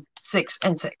and 6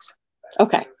 and 6.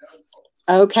 Okay.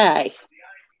 Okay.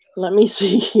 Let me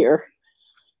see here.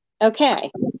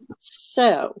 Okay.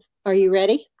 So, are you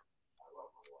ready?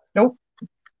 Nope.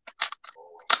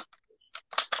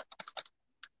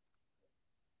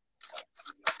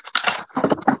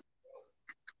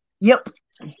 Yep.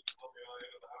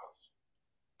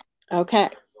 Okay.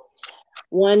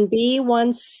 1B,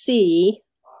 1C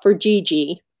for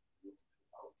Gigi.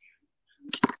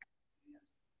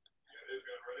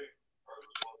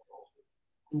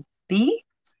 B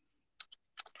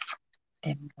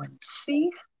and 1C.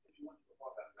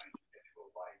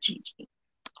 Gigi.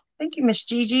 Thank you, Miss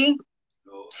Gigi.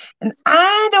 And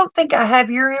I don't think I have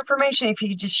your information. If you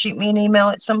could just shoot me an email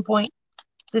at some point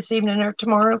this evening or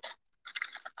tomorrow,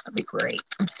 that'd be great.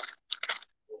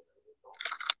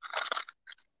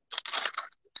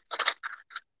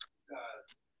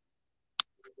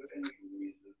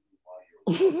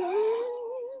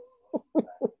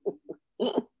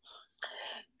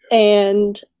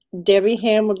 And Debbie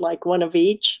Ham would like one of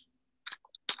each.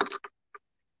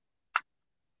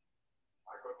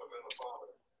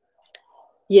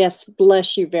 Yes,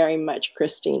 bless you very much,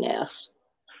 Christine S.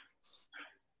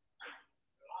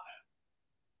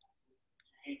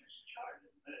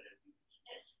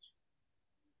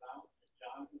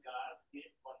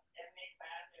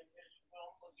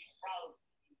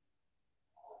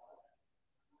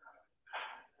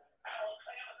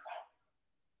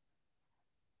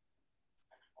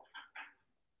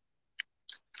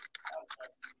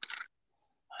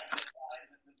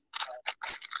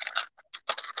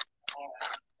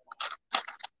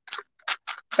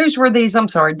 Whose were these? I'm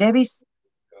sorry, Debbie's?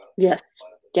 Yes,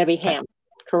 Debbie Ham.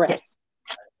 Correct. Yes.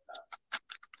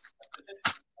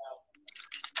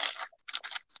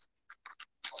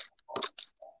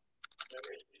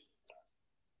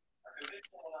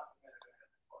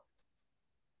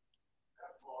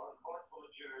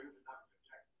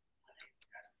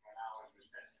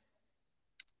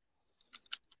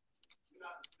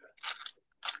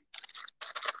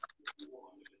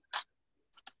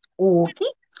 Okay.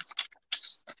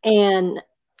 And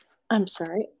I'm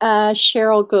sorry,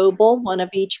 Cheryl Goebel, one of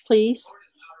each, please.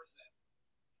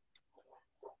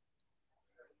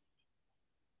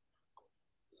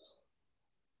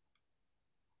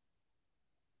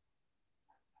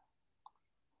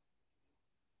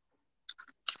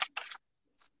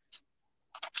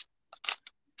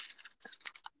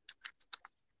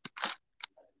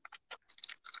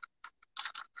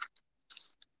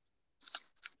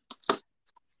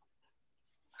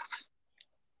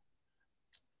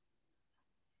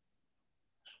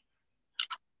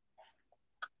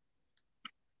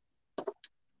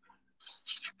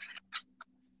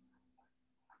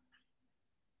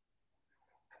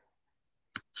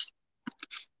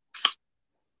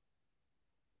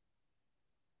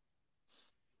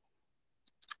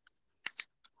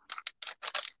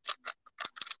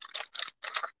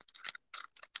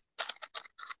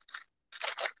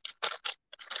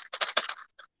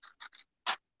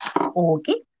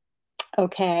 Okay.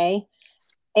 Okay.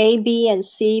 A, B, and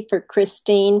C for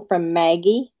Christine from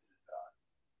Maggie.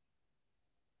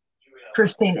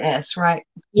 Christine S., right?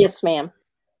 Yes, ma'am.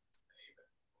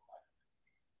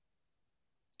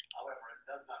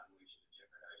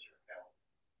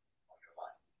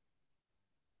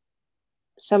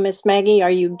 So, Miss Maggie,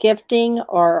 are you gifting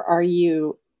or are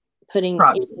you putting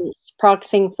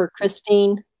proxying for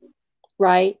Christine?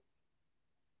 Right?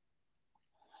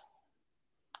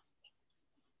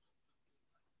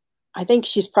 I think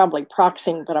she's probably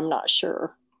proxying, but I'm not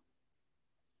sure.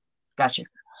 Gotcha.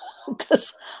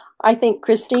 Because I think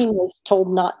Christine was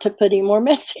told not to put any more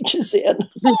messages in.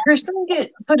 Did Christine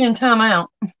get put in timeout?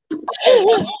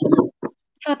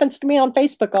 Happens to me on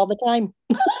Facebook all the time.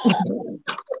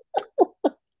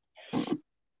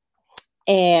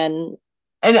 And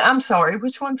I'm sorry,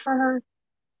 which one for her?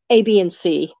 A, B, and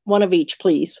C, one of each,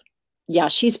 please. Yeah,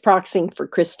 she's proxying for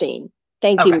Christine.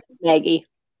 Thank you, Maggie.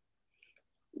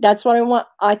 That's what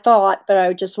I thought, but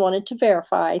I just wanted to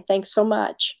verify. Thanks so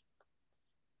much.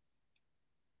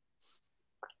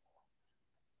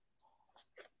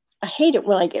 I hate it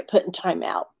when I get put in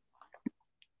timeout.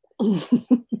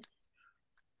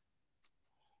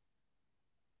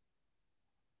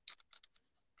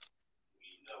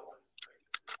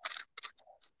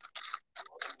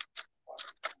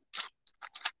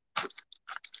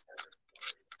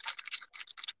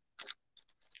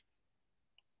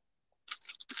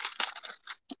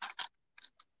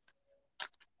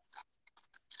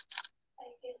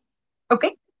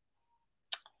 Okay.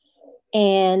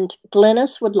 And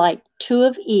Glennis would like 2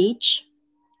 of each.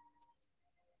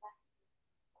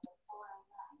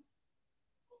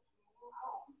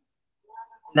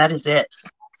 That is it.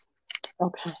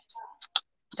 Okay.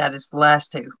 That is the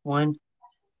last 2. 1,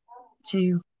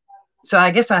 2. So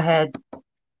I guess I had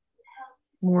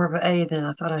more of an A than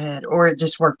I thought I had, or it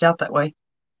just worked out that way.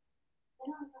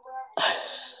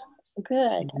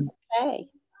 Good. Okay.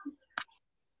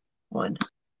 1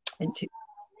 and 2.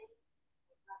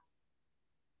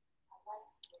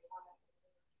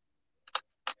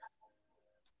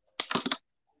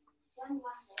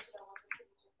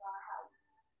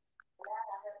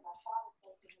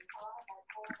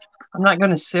 I'm not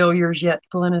going to seal yours yet,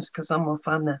 Glennis, because I'm going to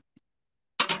find the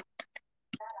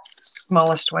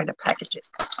smallest way to package it.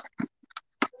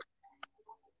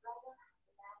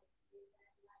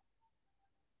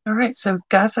 All right, so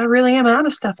guys, I really am out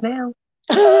of stuff now.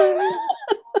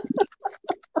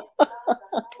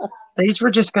 These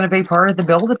were just going to be part of the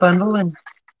build-a-bundle, and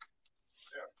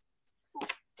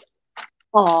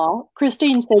Aw,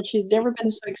 Christine said she's never been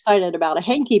so excited about a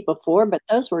hanky before, but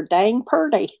those were dang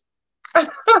purty.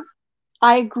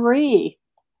 I agree.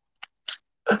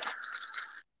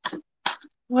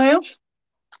 Well,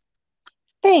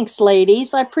 thanks,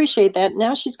 ladies. I appreciate that.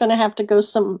 Now she's going to have to go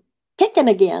some picking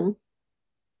again.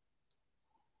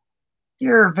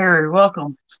 You're very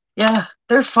welcome. Yeah,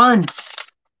 they're fun.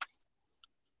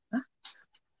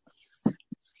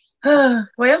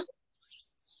 Well,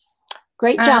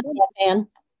 great job, man.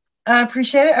 I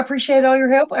appreciate it. I appreciate all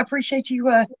your help. I appreciate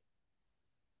you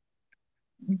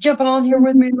jumping on here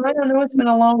with me tonight. I know it's been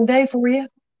a long day for you,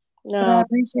 but I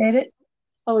appreciate it.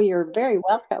 Oh, you're very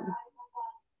welcome.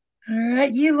 All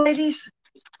right, you ladies,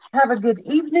 have a good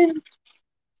evening.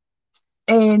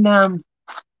 And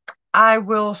I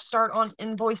will start on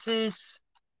invoices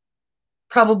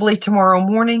probably tomorrow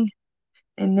morning,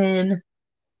 and then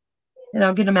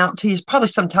I'll get them out to you probably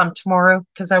sometime tomorrow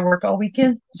because I work all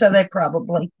weekend, so they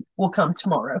probably will come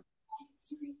tomorrow.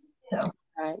 So, all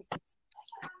right.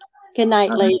 Good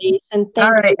night, ladies, and thank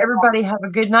all right, everybody have a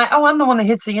good night. Oh, I'm the one that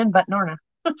hits the end button, aren't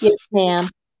I? Yes, ma'am.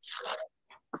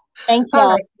 Thank you.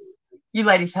 All right. You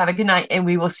ladies have a good night, and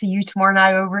we will see you tomorrow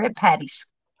night over at Patty's.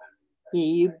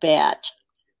 You bet.